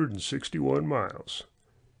 161 miles.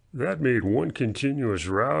 That made one continuous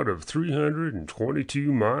route of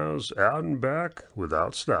 322 miles out and back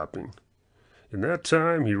without stopping. In that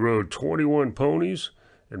time, he rode 21 ponies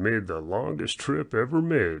and made the longest trip ever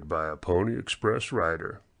made by a Pony Express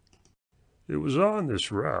rider. It was on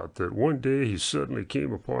this route that one day he suddenly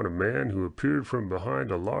came upon a man who appeared from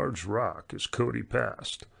behind a large rock as Cody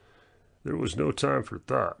passed. There was no time for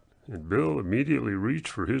thought, and Bill immediately reached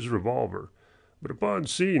for his revolver, but upon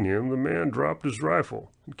seeing him, the man dropped his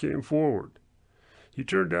rifle and came forward. He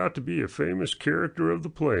turned out to be a famous character of the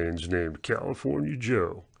plains named California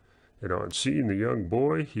Joe, and on seeing the young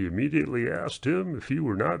boy, he immediately asked him if he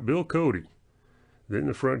were not Bill Cody. Then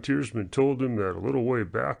the frontiersman told him that a little way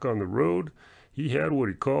back on the road, he had what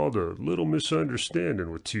he called a little misunderstanding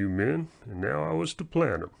with two men, and now I was to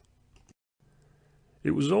plant him.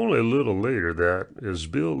 It was only a little later that, as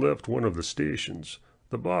Bill left one of the stations,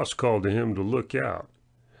 The boss called to him to look out.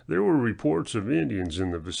 There were reports of Indians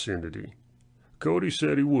in the vicinity. Cody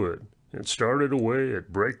said he would, and started away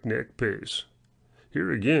at breakneck pace.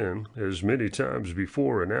 Here again, as many times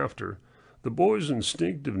before and after, the boy's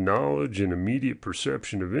instinctive knowledge and immediate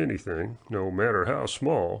perception of anything, no matter how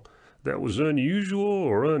small, that was unusual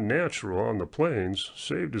or unnatural on the plains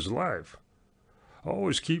saved his life.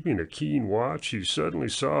 Always keeping a keen watch, he suddenly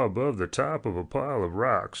saw above the top of a pile of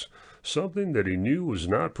rocks something that he knew was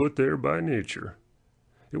not put there by nature.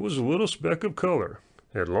 It was a little speck of color,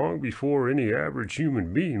 and long before any average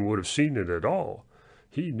human being would have seen it at all,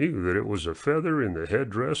 he knew that it was a feather in the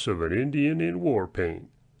headdress of an Indian in war paint.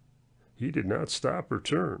 He did not stop or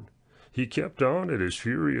turn. He kept on at his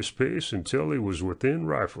furious pace until he was within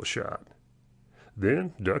rifle shot.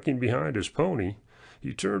 Then, ducking behind his pony,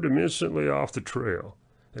 he turned him instantly off the trail,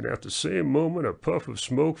 and at the same moment a puff of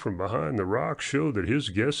smoke from behind the rock showed that his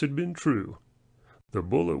guess had been true. The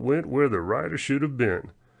bullet went where the rider should have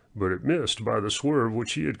been, but it missed by the swerve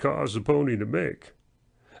which he had caused the pony to make.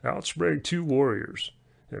 Out sprang two warriors,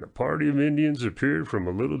 and a party of Indians appeared from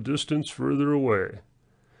a little distance further away.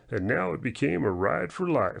 And now it became a ride for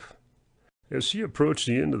life. As he approached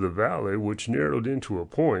the end of the valley, which narrowed into a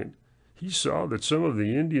point, he saw that some of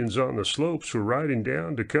the Indians on the slopes were riding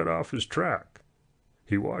down to cut off his track.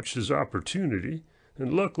 He watched his opportunity,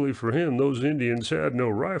 and luckily for him those Indians had no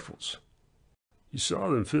rifles. He saw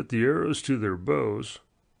them fit the arrows to their bows,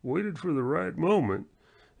 waited for the right moment,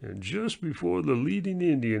 and just before the leading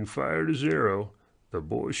Indian fired his arrow, the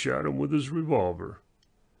boy shot him with his revolver.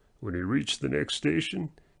 When he reached the next station,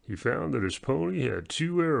 he found that his pony had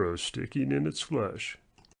 2 arrows sticking in its flesh.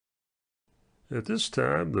 At this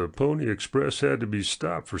time, the Pony Express had to be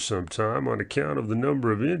stopped for some time on account of the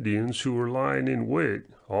number of Indians who were lying in wait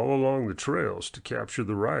all along the trails to capture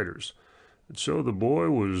the riders, and so the boy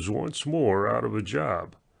was once more out of a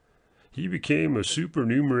job. He became a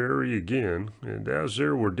supernumerary again, and as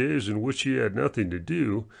there were days in which he had nothing to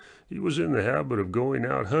do, he was in the habit of going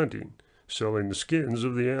out hunting, selling the skins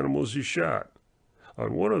of the animals he shot.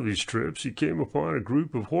 On one of these trips he came upon a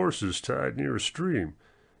group of horses tied near a stream,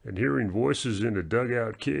 and hearing voices in a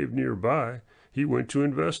dugout cave nearby, he went to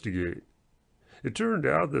investigate. It turned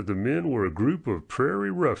out that the men were a group of prairie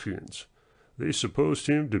ruffians. They supposed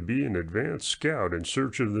him to be an advance scout in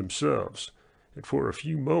search of themselves, and for a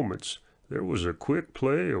few moments there was a quick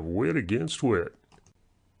play of wit against wit.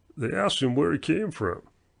 They asked him where he came from.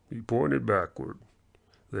 He pointed backward.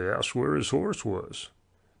 They asked where his horse was.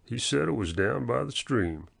 He said it was down by the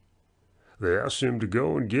stream. They asked him to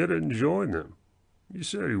go and get it and join them. He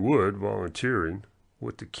said he would, volunteering,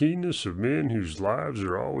 with the keenness of men whose lives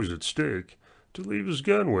are always at stake, to leave his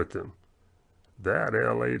gun with them. That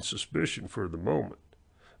allayed suspicion for the moment,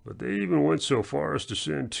 but they even went so far as to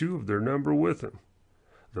send 2 of their number with him.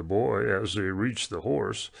 The boy, as they reached the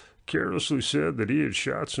horse, carelessly said that he had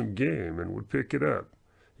shot some game and would pick it up,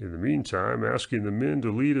 in the meantime asking the men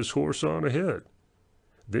to lead his horse on ahead.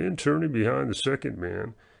 Then, turning behind the second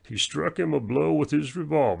man, he struck him a blow with his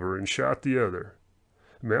revolver and shot the other.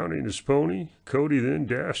 Mounting his pony, Cody then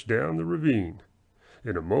dashed down the ravine.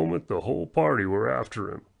 In a moment the whole party were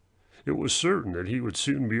after him. It was certain that he would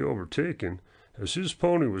soon be overtaken, as his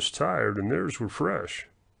pony was tired and theirs were fresh.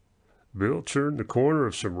 Bill turned the corner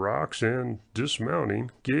of some rocks and,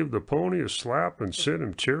 dismounting, gave the pony a slap and sent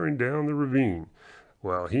him tearing down the ravine,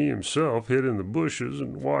 while he himself hid in the bushes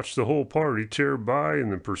and watched the whole party tear by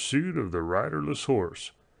in the pursuit of the riderless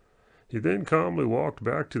horse. He then calmly walked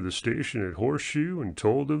back to the station at Horseshoe and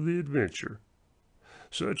told of the adventure.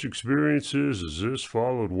 Such experiences as this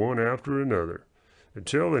followed one after another,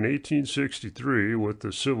 until in 1863, with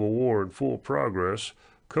the Civil War in full progress,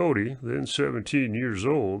 Cody, then 17 years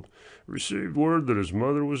old, received word that his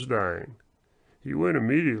mother was dying. He went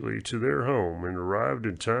immediately to their home and arrived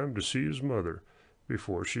in time to see his mother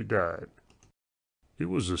before she died. It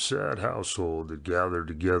was a sad household that gathered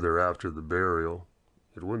together after the burial,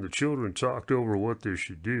 and when the children talked over what they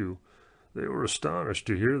should do, they were astonished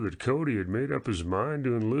to hear that Cody had made up his mind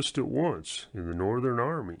to enlist at once in the Northern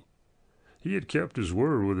Army. He had kept his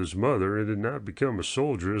word with his mother and had not become a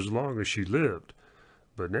soldier as long as she lived,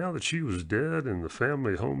 but now that she was dead and the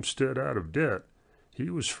family homestead out of debt, he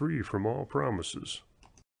was free from all promises.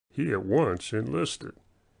 He at once enlisted,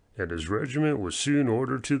 and his regiment was soon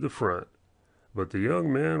ordered to the front. But the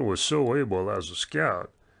young man was so able as a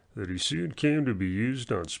scout that he soon came to be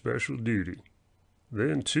used on special duty.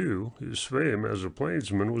 Then, too, his fame as a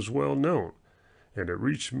plainsman was well known, and it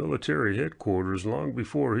reached military headquarters long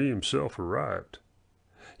before he himself arrived.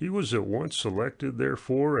 He was at once selected,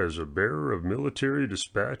 therefore, as a bearer of military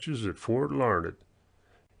dispatches at Fort Larned.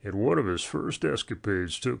 and one of his first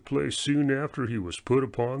escapades took place soon after he was put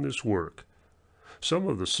upon this work. Some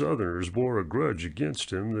of the Southerners bore a grudge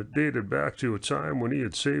against him that dated back to a time when he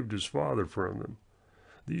had saved his father from them.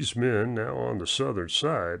 These men, now on the Southern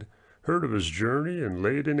side, heard of his journey and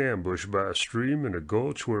laid in ambush by a stream in a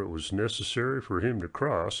gulch where it was necessary for him to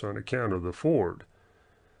cross on account of the ford.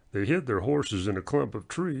 They hid their horses in a clump of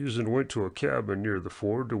trees and went to a cabin near the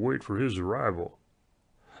ford to wait for his arrival.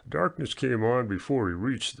 Darkness came on before he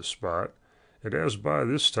reached the spot, and as by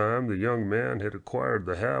this time the young man had acquired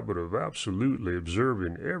the habit of absolutely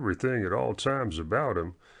observing everything at all times about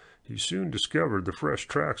him, he soon discovered the fresh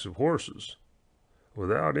tracks of horses.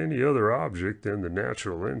 Without any other object than the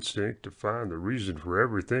natural instinct to find the reason for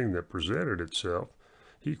everything that presented itself,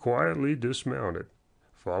 he quietly dismounted,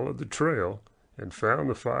 followed the trail, and found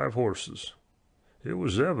the 5 horses. It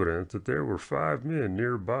was evident that there were 5 men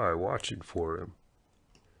nearby watching for him.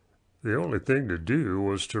 The only thing to do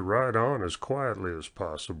was to ride on as quietly as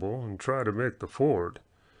possible and try to make the ford.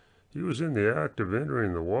 He was in the act of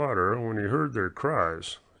entering the water when he heard their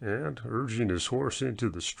cries, and, urging his horse into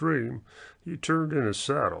the stream, he turned in his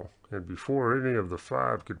saddle, and before any of the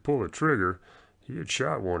 5 could pull a trigger, he had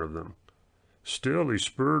shot one of them. Still he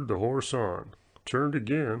spurred the horse on, turned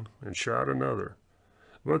again, and shot another.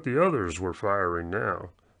 But the others were firing now,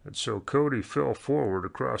 and so Cody fell forward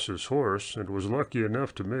across his horse and was lucky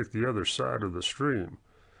enough to make the other side of the stream.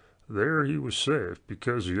 There he was safe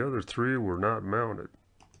because the other 3 were not mounted.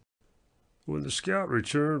 When the scout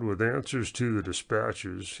returned with answers to the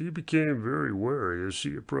dispatches, he became very wary as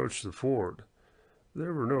he approached the ford.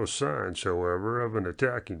 There were no signs, however, of an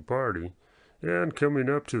attacking party, and coming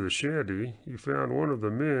up to the shanty, he found one of the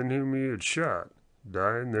men whom he had shot,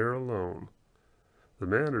 dying there alone. The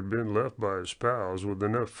man had been left by his pals with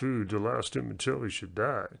enough food to last him until he should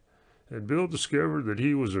die, and Bill discovered that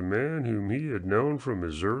he was a man whom he had known from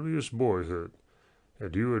his earliest boyhood,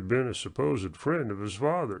 and who had been a supposed friend of his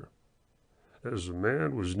father. As the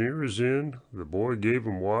man was near his end, the boy gave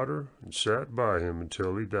him water and sat by him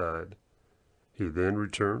until he died. He then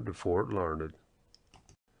returned to Fort Larned.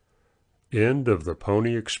 End of the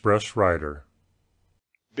Pony Express Rider.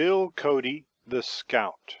 Bill Cody, the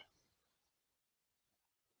Scout.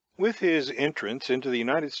 With his entrance into the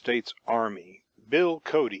United States Army, Bill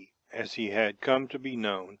Cody, as he had come to be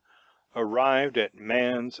known, arrived at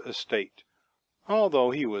man's estate.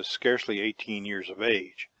 Although he was scarcely 18 years of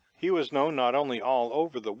age, he was known not only all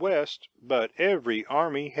over the West, but every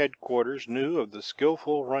army headquarters knew of the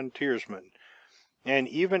skillful frontiersman, and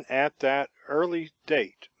even at that early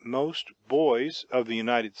date most boys of the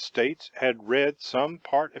United States had read some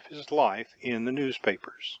part of his life in the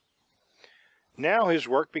newspapers. Now his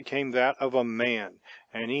work became that of a man,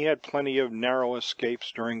 and he had plenty of narrow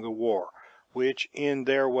escapes during the war, which, in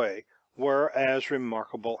their way, were as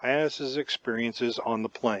remarkable as his experiences on the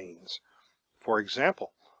plains. For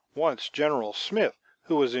example, once General Smith,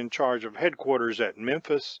 who was in charge of headquarters at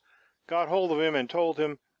Memphis, got hold of him and told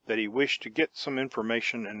him that he wished to get some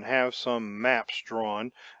information and have some maps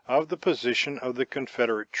drawn of the position of the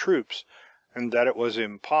Confederate troops, and that it was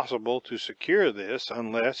impossible to secure this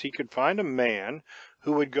unless he could find a man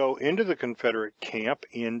who would go into the Confederate camp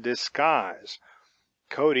in disguise.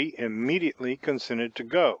 Cody immediately consented to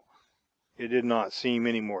go. It did not seem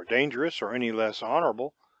any more dangerous or any less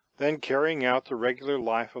honorable than carrying out the regular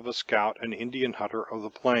life of a scout and Indian hunter of the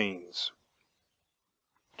plains.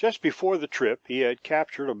 Just before the trip he had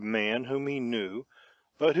captured a man whom he knew,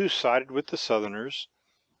 but who sided with the Southerners,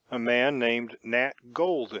 a man named Nat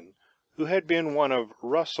Golden, who had been one of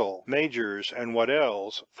Russell, Majors, and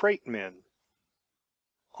Waddell's freight men.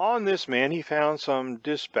 On this man he found some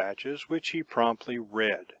dispatches which he promptly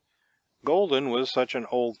read. Golden was such an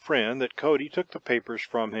old friend that Cody took the papers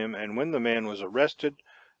from him, and when the man was arrested,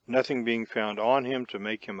 nothing being found on him to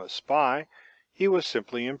make him a spy, he was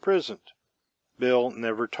simply imprisoned. Bill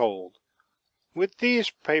never told. With these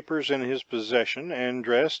papers in his possession, and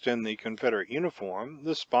dressed in the Confederate uniform,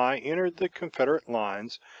 the spy entered the Confederate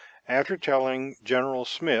lines after telling General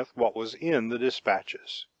Smith what was in the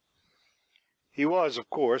dispatches. He was, of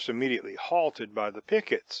course, immediately halted by the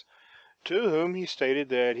pickets, to whom he stated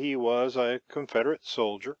that he was a Confederate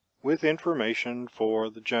soldier with information for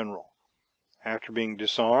the general. After being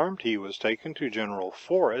disarmed, he was taken to General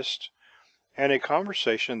Forrest, and a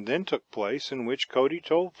conversation then took place in which Cody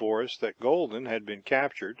told Forrest that Golden had been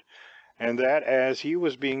captured, and that as he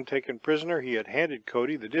was being taken prisoner he had handed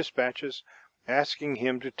Cody the dispatches, asking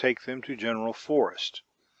him to take them to General Forrest.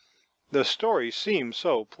 The story seemed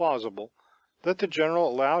so plausible that the general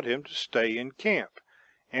allowed him to stay in camp,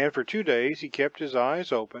 and for 2 days he kept his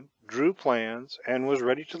eyes open, drew plans, and was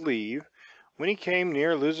ready to leave, when he came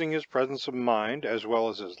near losing his presence of mind as well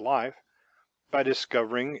as his life, by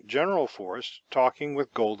discovering General Forrest talking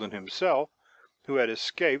with Golden himself, who had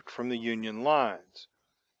escaped from the Union lines.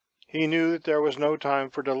 He knew that there was no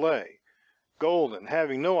time for delay. Golden,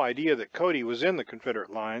 having no idea that Cody was in the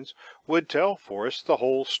Confederate lines, would tell Forrest the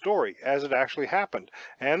whole story as it actually happened,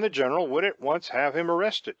 and the general would at once have him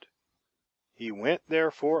arrested. He went,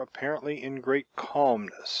 therefore, apparently in great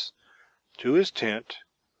calmness, to his tent,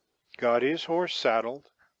 got his horse saddled,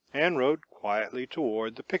 and rode quietly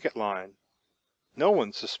toward the picket line. No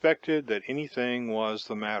one suspected that anything was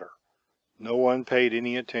the matter. No one paid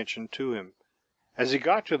any attention to him. As he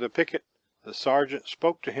got to the picket, the sergeant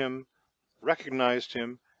spoke to him, recognized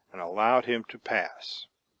him, and allowed him to pass.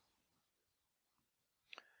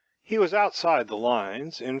 He was outside the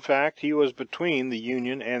lines. In fact, he was between the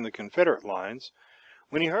Union and the Confederate lines,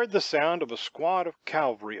 when he heard the sound of a squad of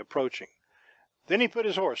cavalry approaching. Then he put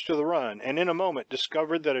his horse to the run, and in a moment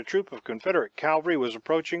discovered that a troop of Confederate cavalry was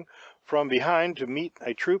approaching from behind to meet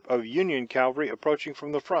a troop of Union cavalry approaching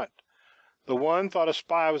from the front. The one thought a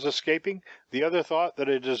spy was escaping, the other thought that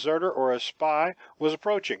a deserter or a spy was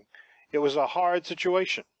approaching. It was a hard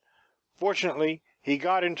situation. Fortunately, he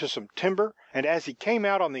got into some timber, and as he came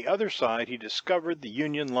out on the other side he discovered the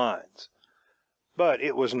Union lines. But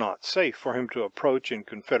it was not safe for him to approach in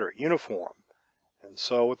Confederate uniform, and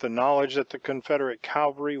so with the knowledge that the Confederate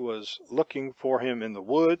cavalry was looking for him in the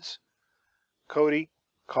woods, Cody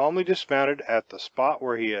calmly dismounted at the spot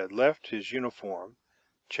where he had left his uniform,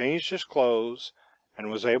 changed his clothes, and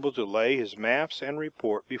was able to lay his maps and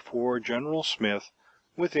report before General Smith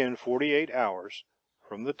within 48 hours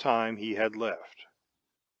from the time he had left.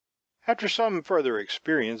 After some further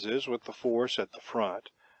experiences with the force at the front,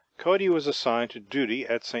 Cody was assigned to duty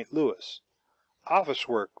at St. Louis. Office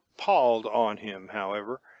work palled on him,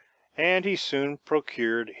 however, and he soon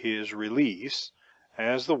procured his release,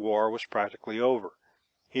 as the war was practically over.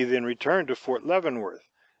 He then returned to Fort Leavenworth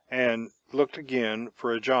and looked again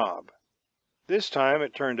for a job. This time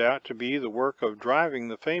it turned out to be the work of driving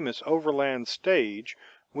the famous overland stage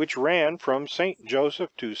which ran from St. Joseph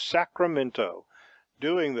to Sacramento,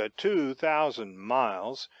 doing the 2,000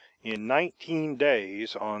 miles in 19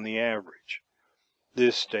 days on the average.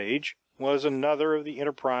 This stage was another of the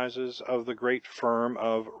enterprises of the great firm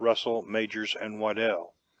of Russell, Majors, and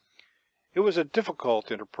Waddell. It was a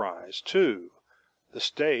difficult enterprise, too. The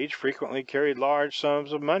stage frequently carried large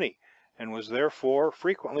sums of money, and was therefore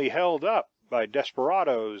frequently held up by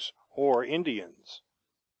desperadoes or Indians.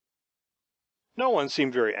 No one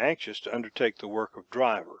seemed very anxious to undertake the work of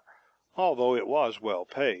driver, although it was well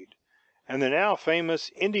paid, and the now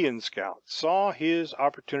famous Indian scout saw his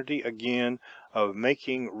opportunity again of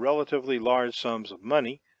making relatively large sums of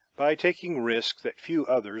money by taking risks that few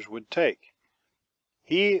others would take.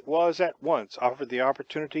 He was at once offered the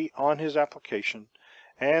opportunity on his application,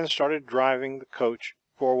 and started driving the coach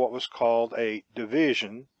for what was called a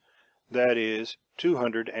division, that is,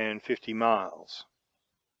 250 miles.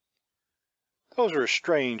 Those are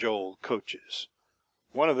strange old coaches.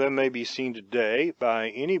 One of them may be seen today by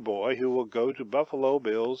any boy who will go to Buffalo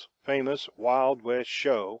Bill's famous Wild West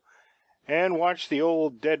show and watch the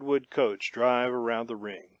old Deadwood coach drive around the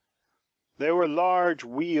ring. They were large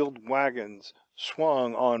wheeled wagons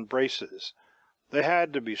swung on braces. They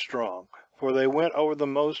had to be strong, for they went over the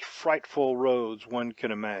most frightful roads one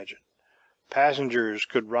can imagine. Passengers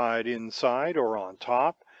could ride inside or on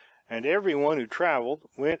top, and everyone who traveled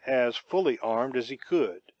went as fully armed as he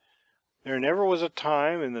could. There never was a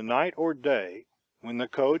time in the night or day when the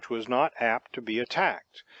coach was not apt to be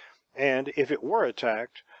attacked, and if it were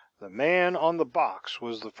attacked, the man on the box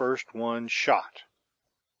was the first one shot.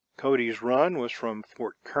 Cody's run was from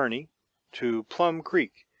Fort Kearny to Plum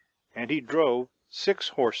Creek, and he drove 6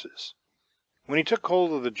 horses. When he took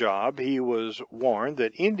hold of the job, he was warned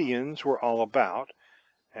that Indians were all about,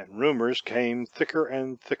 and rumors came thicker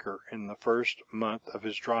and thicker in the first month of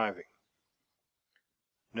his driving.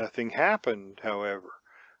 Nothing happened, however,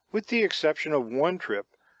 with the exception of one trip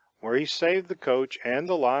where he saved the coach and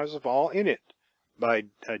the lives of all in it by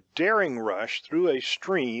a daring rush through a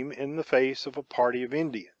stream in the face of a party of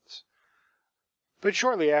Indians. But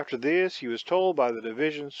shortly after this he was told by the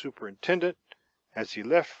division superintendent, as he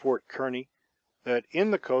left Fort Kearny, that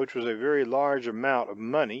in the coach was a very large amount of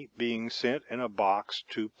money being sent in a box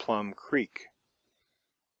to Plum Creek.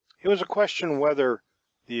 It was a question whether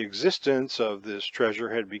the existence of this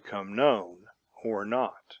treasure had become known or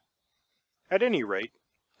not. At any rate,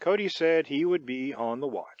 Cody said he would be on the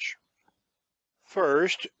watch.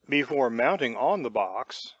 First, before mounting on the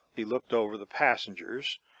box, he looked over the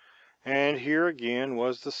passengers, and here again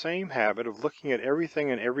was the same habit of looking at everything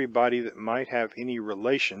and everybody that might have any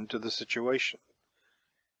relation to the situation.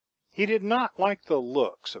 He did not like the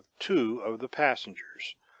looks of two of the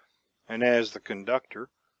passengers, and as the conductor,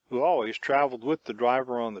 who always traveled with the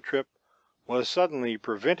driver on the trip, was suddenly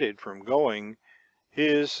prevented from going,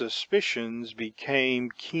 his suspicions became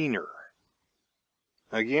keener.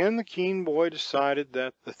 Again the keen boy decided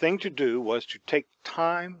that the thing to do was to take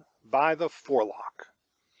time by the forelock.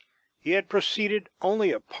 He had proceeded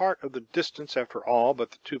only a part of the distance after all but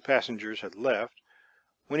the two passengers had left,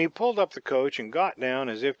 when he pulled up the coach and got down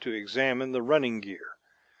as if to examine the running gear.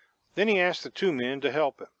 Then he asked the two men to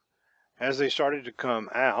help him. As they started to come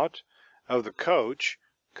out of the coach,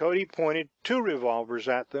 Cody pointed two revolvers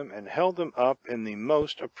at them and held them up in the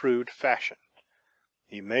most approved fashion.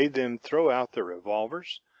 He made them throw out their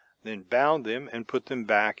revolvers, then bound them and put them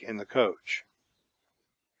back in the coach.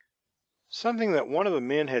 Something that one of the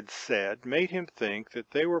men had said made him think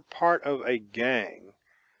that they were part of a gang,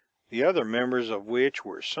 the other members of which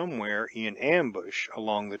were somewhere in ambush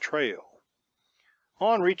along the trail.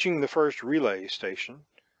 On reaching the first relay station,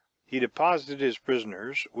 he deposited his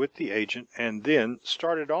prisoners with the agent and then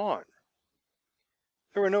started on.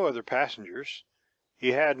 There were no other passengers.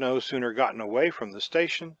 He had no sooner gotten away from the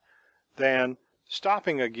station than,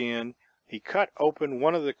 stopping again, he cut open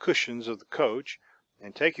one of the cushions of the coach,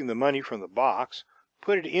 and taking the money from the box,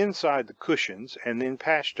 put it inside the cushions and then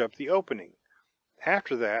patched up the opening.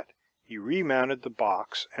 After that, he remounted the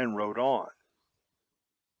box and rode on.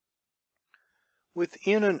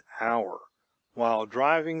 Within an hour, while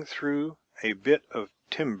driving through a bit of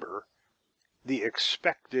timber, the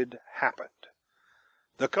expected happened.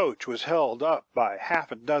 The coach was held up by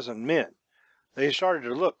half a dozen men. They started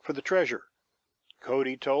to look for the treasure.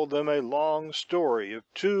 Cody told them a long story of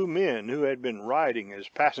two men who had been riding as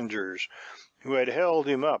passengers, who had held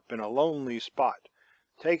him up in a lonely spot,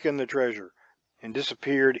 taken the treasure, and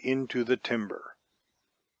disappeared into the timber.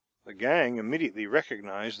 The gang immediately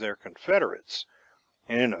recognized their confederates,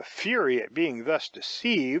 and in a fury at being thus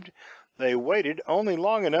deceived, they waited only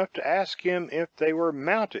long enough to ask him if they were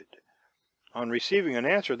mounted. On receiving an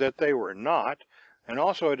answer that they were not, and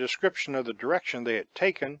also a description of the direction they had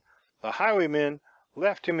taken, the highwaymen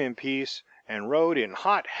left him in peace and rode in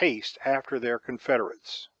hot haste after their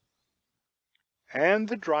confederates. And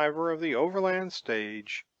the driver of the overland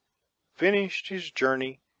stage finished his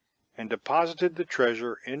journey and deposited the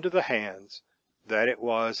treasure into the hands that it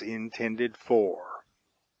was intended for.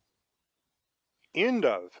 End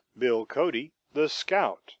of Bill Cody, the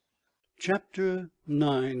Scout. Chapter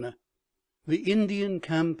 9. The Indian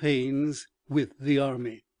Campaigns with the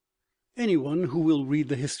Army. Anyone who will read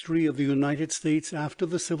the history of the United States after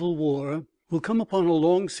the Civil War will come upon a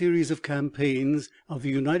long series of campaigns of the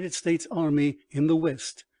United States Army in the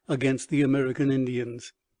West against the American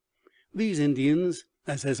Indians. These Indians,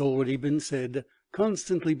 as has already been said,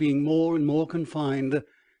 constantly being more and more confined,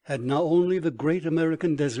 had now only the great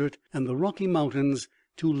American desert and the Rocky Mountains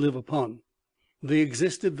to live upon. They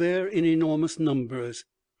existed there in enormous numbers.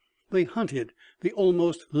 They hunted the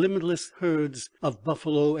almost limitless herds of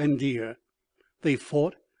buffalo and deer. They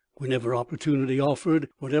fought, whenever opportunity offered,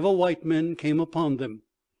 whatever white men came upon them.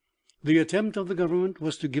 The attempt of the government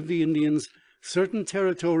was to give the Indians certain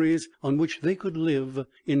territories on which they could live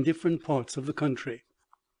in different parts of the country.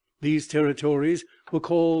 These territories were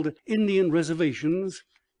called Indian reservations,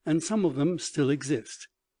 and some of them still exist.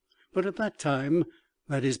 But at that time,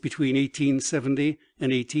 that is between 1870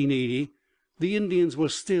 and 1880, the Indians were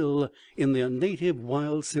still in their native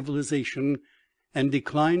wild civilization, and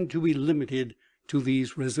declined to be limited to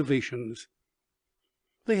these reservations.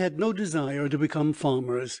 They had no desire to become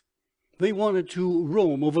farmers. They wanted to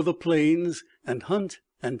roam over the plains and hunt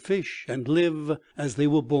and fish and live as they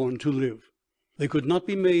were born to live. They could not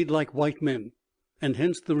be made like white men, and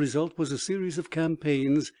hence the result was a series of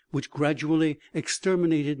campaigns which gradually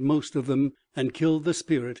exterminated most of them and killed the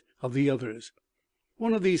spirit of the others.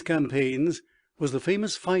 One of these campaigns was the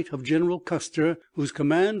famous fight of General Custer, whose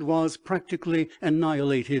command was practically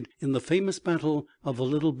annihilated in the famous battle of the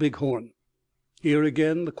Little Bighorn. Here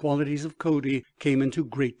again the qualities of Cody came into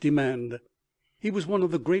great demand. He was one of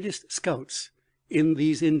the greatest scouts in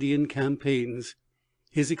these Indian campaigns.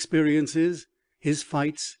 His experiences, his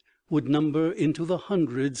fights, would number into the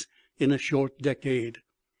hundreds in a short decade.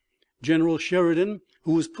 General Sheridan,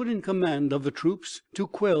 who was put in command of the troops to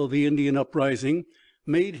quell the Indian uprising,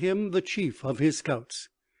 made him the chief of his scouts,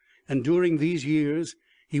 and during these years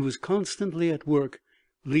he was constantly at work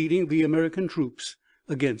leading the American troops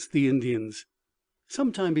against the Indians.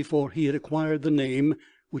 Some time before he had acquired the name,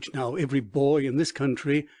 which now every boy in this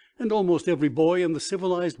country and almost every boy in the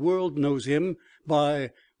civilized world knows him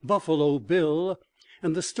by Buffalo Bill,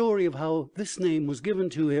 and the story of how this name was given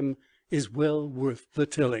to him is well worth the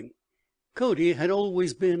telling. Cody had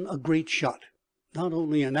always been a great shot, not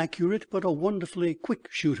only an accurate but a wonderfully quick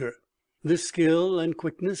shooter. This skill and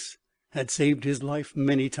quickness had saved his life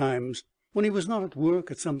many times. When he was not at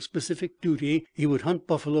work at some specific duty, he would hunt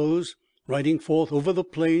buffaloes, riding forth over the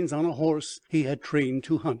plains on a horse he had trained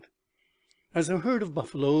to hunt. As a herd of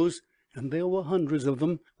buffaloes, and there were hundreds of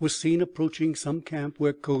them, was seen approaching some camp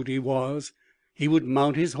where Cody was, he would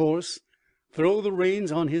mount his horse, throw the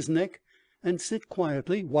reins on his neck, and sit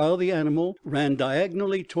quietly while the animal ran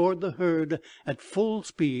diagonally toward the herd at full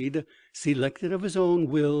speed, selected of his own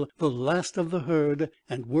will the last of the herd,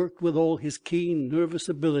 and worked with all his keen nervous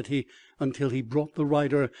ability until he brought the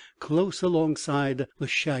rider close alongside the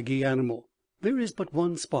shaggy animal. There is but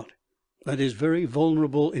one spot that is very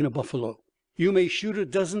vulnerable in a buffalo. You may shoot a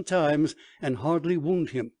dozen times and hardly wound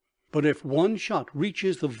him, but if one shot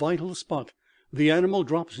reaches the vital spot, the animal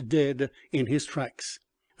drops dead in his tracks.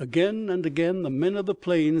 Again and again the men of the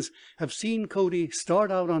plains have seen Cody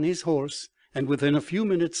start out on his horse, and within a few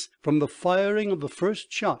minutes from the firing of the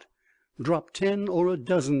first shot, drop 10 or a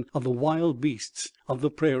dozen of the wild beasts of the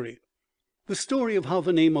prairie. The story of how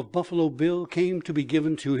the name of Buffalo Bill came to be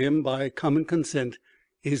given to him by common consent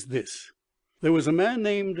is this. There was a man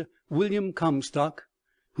named William Comstock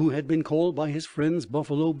who had been called by his friends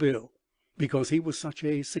Buffalo Bill because he was such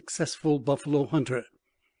a successful buffalo hunter.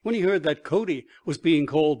 When he heard that Cody was being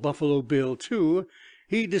called Buffalo Bill too,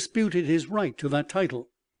 he disputed his right to that title.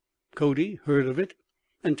 Cody heard of it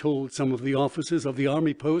and told some of the officers of the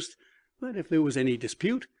army post that if there was any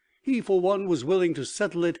dispute, he for one was willing to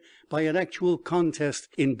settle it by an actual contest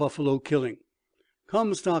in buffalo killing.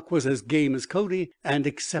 Comstock was as game as Cody and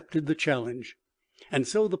accepted the challenge, and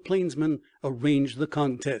so the plainsmen arranged the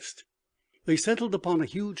contest. They settled upon a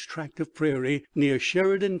huge tract of prairie near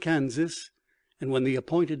Sheridan, Kansas, and when the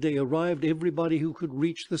appointed day arrived, everybody who could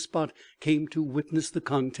reach the spot came to witness the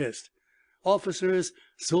contest. Officers,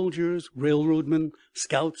 soldiers, railroadmen,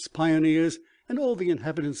 scouts, pioneers, and all the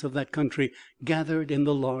inhabitants of that country gathered in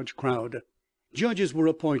the large crowd. Judges were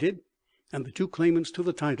appointed, and the two claimants to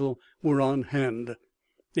the title were on hand.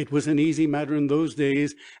 It was an easy matter in those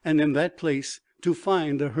days and in that place to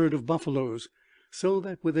find a herd of buffaloes, so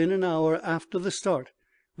that within an hour after the start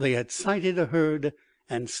they had sighted a herd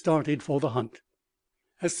and started for the hunt.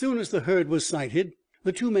 As soon as the herd was sighted,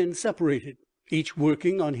 the two men separated, each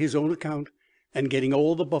working on his own account and getting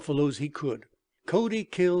all the buffaloes he could. Cody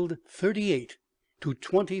killed 38 to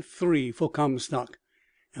 23 for Comstock,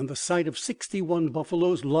 and the sight of 61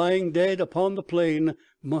 buffaloes lying dead upon the plain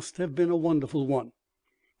must have been a wonderful one.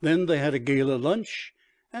 Then they had a gala lunch,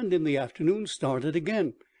 and in the afternoon started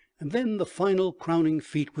again, and then the final crowning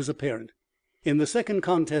feat was apparent. In the second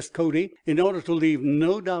contest, Cody, in order to leave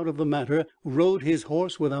no doubt of the matter, rode his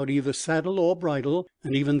horse without either saddle or bridle,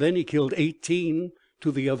 and even then he killed 18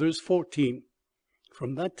 to the others' 14.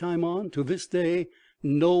 From that time on to this day,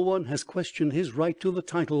 no one has questioned his right to the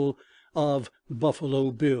title of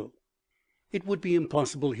Buffalo Bill. It would be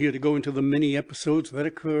impossible here to go into the many episodes that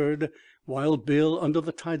occurred while Bill, under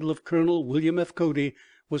the title of Colonel William F. Cody,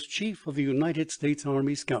 was chief of the United States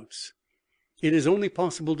Army Scouts. It is only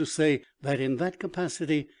possible to say that in that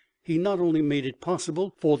capacity he not only made it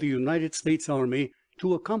possible for the United States Army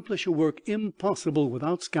to accomplish a work impossible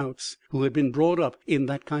without scouts who had been brought up in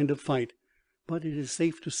that kind of fight, but it is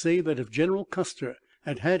safe to say that if General Custer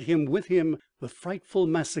had had him with him, the frightful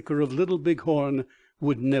massacre of Little Big Horn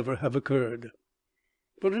would never have occurred.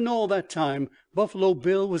 But in all that time Buffalo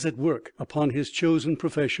Bill was at work upon his chosen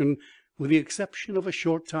profession, with the exception of a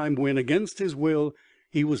short time when, against his will,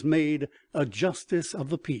 he was made a justice of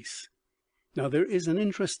the peace. Now there is an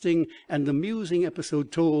interesting and amusing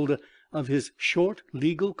episode told of his short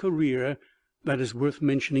legal career that is worth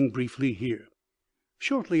mentioning briefly here.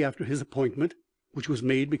 Shortly after his appointment, which was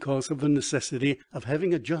made because of the necessity of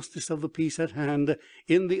having a justice of the peace at hand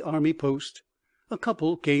in the army post, a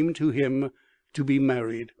couple came to him to be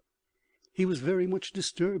married. He was very much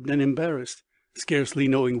disturbed and embarrassed, scarcely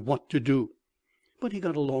knowing what to do. But he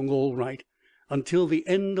got along all right until the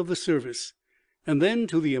end of the service, and then,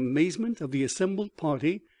 to the amazement of the assembled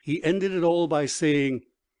party, he ended it all by saying,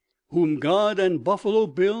 "Whom God and Buffalo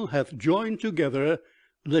Bill hath joined together,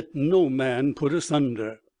 let no man put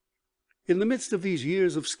asunder." In the midst of these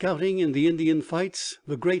years of scouting in the Indian fights,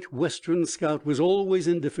 the great Western scout was always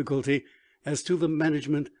in difficulty as to the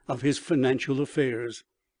management of his financial affairs.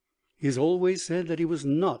 He has always said that he was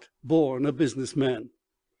not born a businessman.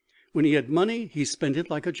 When he had money, he spent it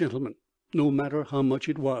like a gentleman, no matter how much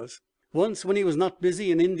it was. Once, when he was not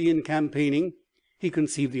busy in Indian campaigning, he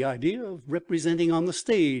conceived the idea of representing on the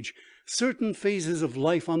stage certain phases of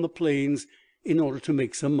life on the plains in order to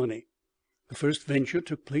make some money. The first venture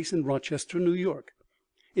took place in Rochester, New York.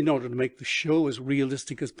 In order to make the show as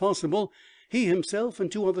realistic as possible, he himself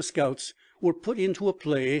and 2 other scouts were put into a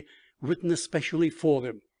play written especially for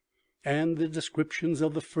them, and the descriptions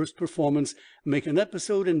of the first performance make an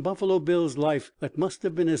episode in Buffalo Bill's life that must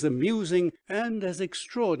have been as amusing and as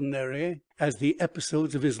extraordinary as the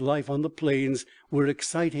episodes of his life on the plains were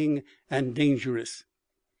exciting and dangerous.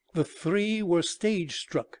 The 3 were stage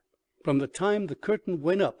struck from the time the curtain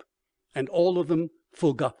went up, and all of them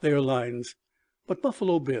forgot their lines. But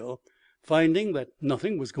Buffalo Bill, finding that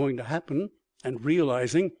nothing was going to happen, and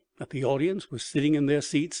realizing that the audience was sitting in their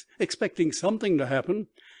seats expecting something to happen,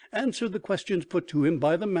 answered the questions put to him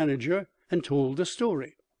by the manager and told a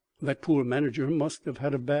story. That poor manager must have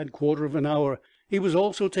had a bad quarter of an hour. He was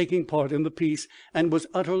also taking part in the piece, and was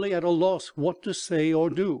utterly at a loss what to say or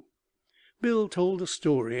do. Bill told a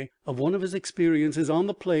story of one of his experiences on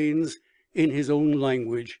the plains in his own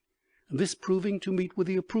language, this proving to meet with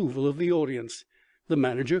the approval of the audience. The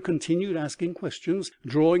manager continued asking questions,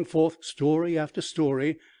 drawing forth story after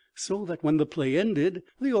story, so that when the play ended,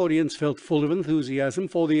 the audience felt full of enthusiasm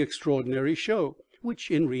for the extraordinary show, which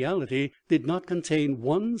in reality did not contain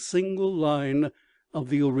one single line of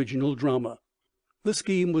the original drama. The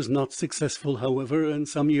scheme was not successful, however, and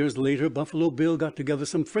some years later Buffalo Bill got together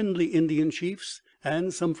some friendly Indian chiefs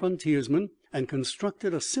and some frontiersmen and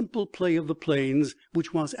constructed a simple play of the plains,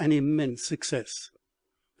 which was an immense success.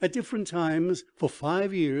 At different times for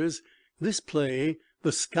 5 years this play,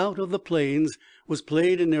 The Scout of the Plains, was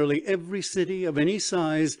played in nearly every city of any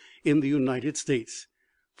size in the United States.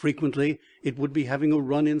 Frequently it would be having a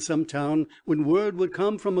run in some town when word would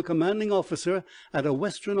come from a commanding officer at a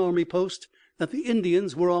Western army post that the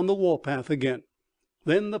Indians were on the warpath again.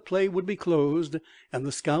 Then the play would be closed, and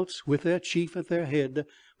the scouts, with their chief at their head,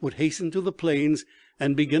 would hasten to the plains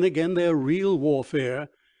and begin again their real warfare,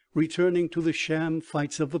 returning to the sham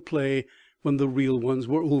fights of the play when the real ones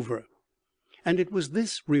were over. And it was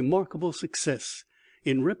this remarkable success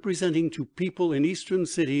in representing to people in eastern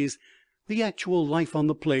cities the actual life on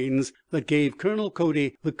the plains that gave Colonel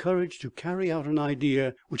Cody the courage to carry out an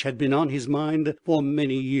idea which had been on his mind for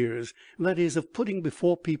many years, that is, of putting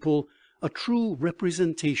before people a true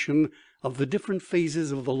representation of the different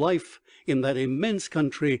phases of the life in that immense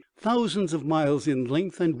country, thousands of miles in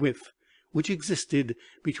length and width, which existed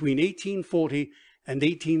between 1840 and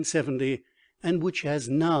 1870, and which has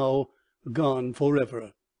now gone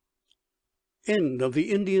forever. End of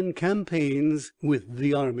the Indian campaigns with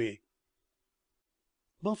the Army.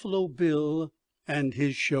 Buffalo Bill and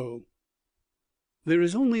his show. There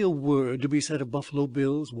is only a word to be said of Buffalo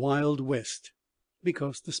Bill's Wild West,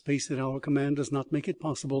 because the space at our command does not make it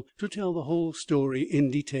possible to tell the whole story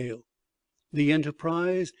in detail. The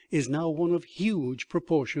enterprise is now one of huge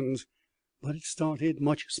proportions, but it started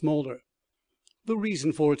much smaller. The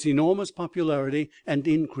reason for its enormous popularity and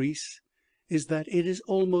increase is that it is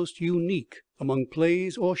almost unique among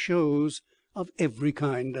plays or shows of every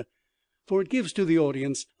kind, for it gives to the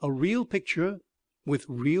audience a real picture with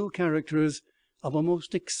real characters of a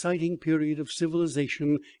most exciting period of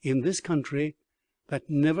civilization in this country that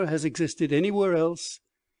never has existed anywhere else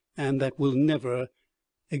and that will never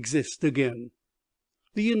exist again.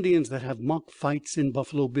 The Indians that have mock fights in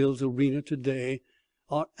Buffalo Bill's arena today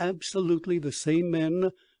are absolutely the same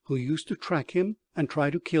men who used to track him and try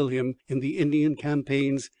to kill him in the Indian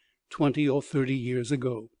campaigns 20 or 30 years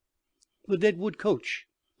ago. The Deadwood coach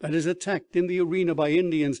that is attacked in the arena by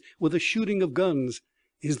Indians with the shooting of guns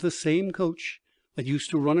is the same coach that used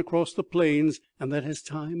to run across the plains and that has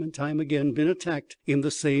time and time again been attacked in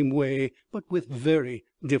the same way, but with very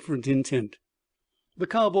different intent. The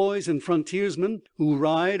cowboys and frontiersmen who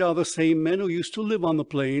ride are the same men who used to live on the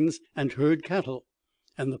plains and herd cattle,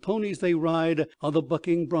 and the ponies they ride are the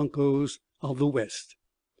bucking broncos of the West.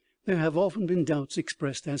 There have often been doubts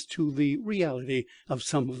expressed as to the reality of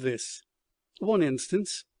some of this. One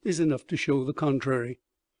instance is enough to show the contrary.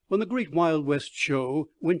 When the great Wild West show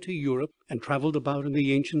went to Europe and traveled about in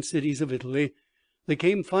the ancient cities of Italy, they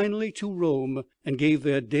came finally to Rome and gave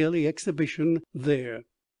their daily exhibition there.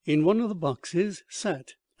 In one of the boxes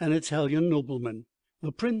sat an Italian nobleman,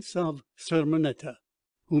 the Prince of Sermonetta,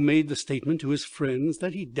 who made the statement to his friends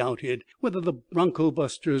that he doubted whether the bronco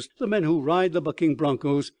busters, the men who ride the bucking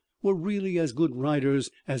broncos, were really as good riders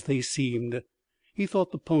as they seemed. He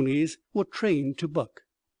thought the ponies were trained to buck.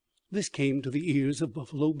 This came to the ears of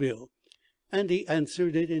Buffalo Bill, and he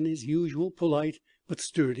answered it in his usual polite but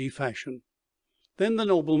sturdy fashion. Then the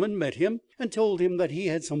nobleman met him and told him that he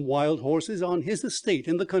had some wild horses on his estate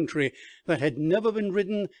in the country that had never been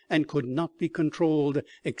ridden and could not be controlled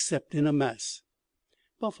except in a mass.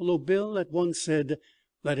 Buffalo Bill at once said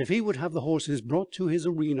that if he would have the horses brought to his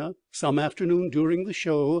arena some afternoon during the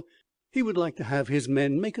show, he would like to have his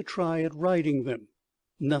men make a try at riding them.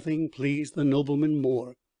 Nothing pleased the nobleman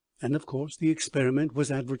more, and of course the experiment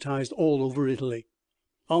was advertised all over Italy.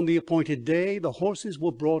 On the appointed day the horses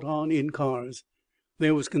were brought on in cars.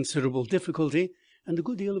 There was considerable difficulty and a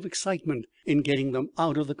good deal of excitement in getting them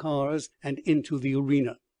out of the cars and into the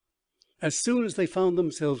arena. As soon as they found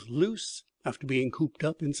themselves loose, after being cooped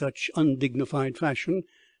up in such undignified fashion,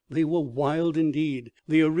 they were wild indeed.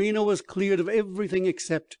 The arena was cleared of everything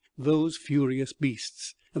except those furious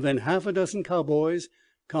beasts. And then half a dozen cowboys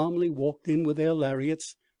calmly walked in with their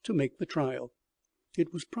lariats to make the trial.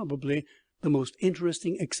 It was probably the most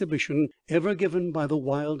interesting exhibition ever given by the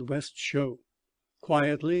Wild West Show.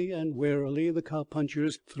 Quietly and warily the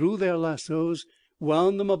cowpunchers threw their lassos,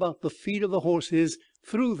 wound them about the feet of the horses,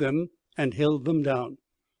 threw them, and held them down.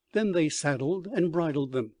 Then they saddled and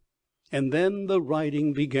bridled them, and then the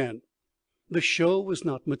riding began. The show was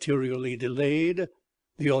not materially delayed.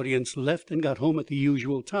 The audience left and got home at the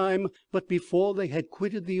usual time, but before they had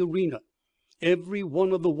quitted the arena, every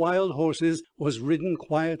one of the wild horses was ridden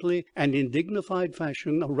quietly and in dignified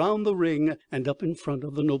fashion around the ring and up in front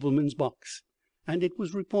of the nobleman's box. And it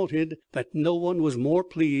was reported that no one was more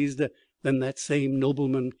pleased than that same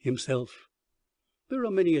nobleman himself. There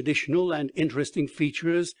are many additional and interesting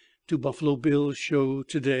features to Buffalo Bill's show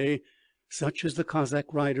today, such as the Cossack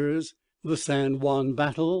riders, the San Juan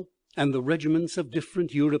battle, and the regiments of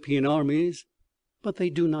different European armies, but they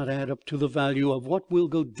do not add up to the value of what will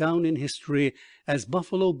go down in history as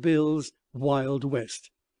Buffalo Bill's Wild West.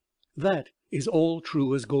 That is all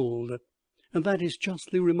true as gold. And that is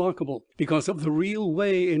justly remarkable because of the real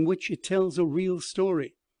way in which it tells a real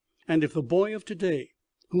story. And if the boy of today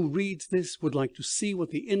who reads this would like to see what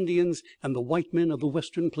the Indians and the white men of the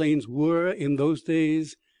western plains were in those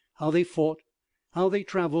days, how they fought, how they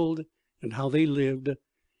traveled, and how they lived,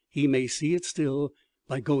 he may see it still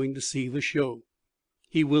by going to see the show.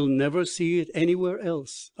 He will never see it anywhere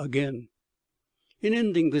else again. In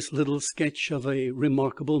ending this little sketch of a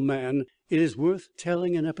remarkable man, it is worth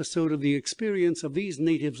telling an episode of the experience of these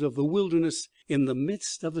natives of the wilderness in the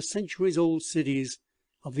midst of the centuries-old cities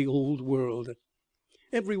of the Old World.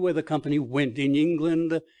 Everywhere the company went, in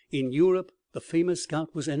England, in Europe, the famous scout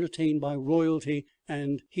was entertained by royalty,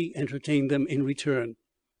 and he entertained them in return.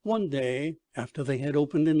 One day, after they had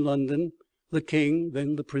opened in London, the king,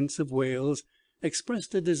 then the Prince of Wales,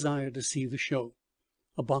 expressed a desire to see the show.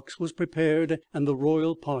 A box was prepared, and the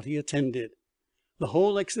royal party attended. The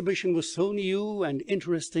whole exhibition was so new and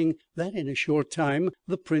interesting that in a short time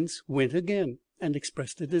the prince went again and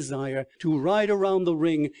expressed a desire to ride around the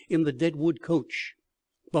ring in the Deadwood coach.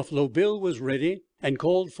 Buffalo Bill was ready and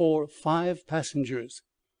called for 5 passengers.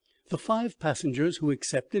 The 5 passengers who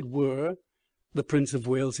accepted were the Prince of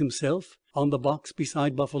Wales himself on the box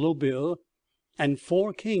beside Buffalo Bill, and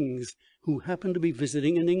 4 kings who happened to be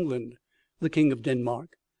visiting in England: the King of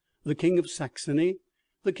Denmark, the King of Saxony,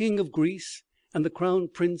 the King of Greece, and the Crown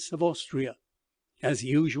Prince of Austria. As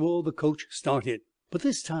usual, the coach started, but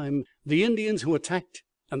this time the Indians who attacked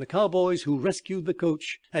and the cowboys who rescued the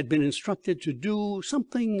coach had been instructed to do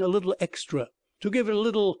something a little extra, to give it a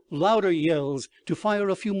little louder yells, to fire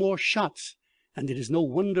a few more shots, and it is no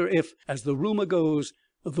wonder if, as the rumor goes,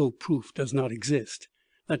 though proof does not exist,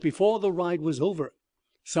 that before the ride was over,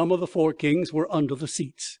 some of the 4 kings were under the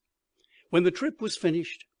seats. When the trip was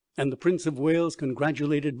finished and the Prince of Wales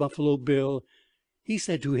congratulated Buffalo Bill, he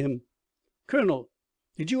said to him, "Colonel,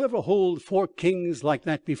 did you ever hold 4 kings like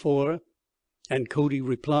that before?" And Cody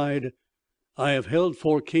replied, "I have held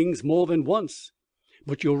 4 kings more than once,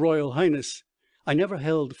 but your Royal Highness, I never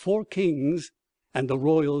held 4 kings and a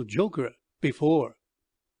royal joker before."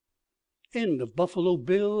 End of Buffalo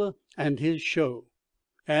Bill and his show,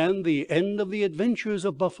 and the end of the adventures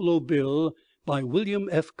of Buffalo Bill by William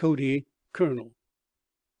F. Cody, Colonel.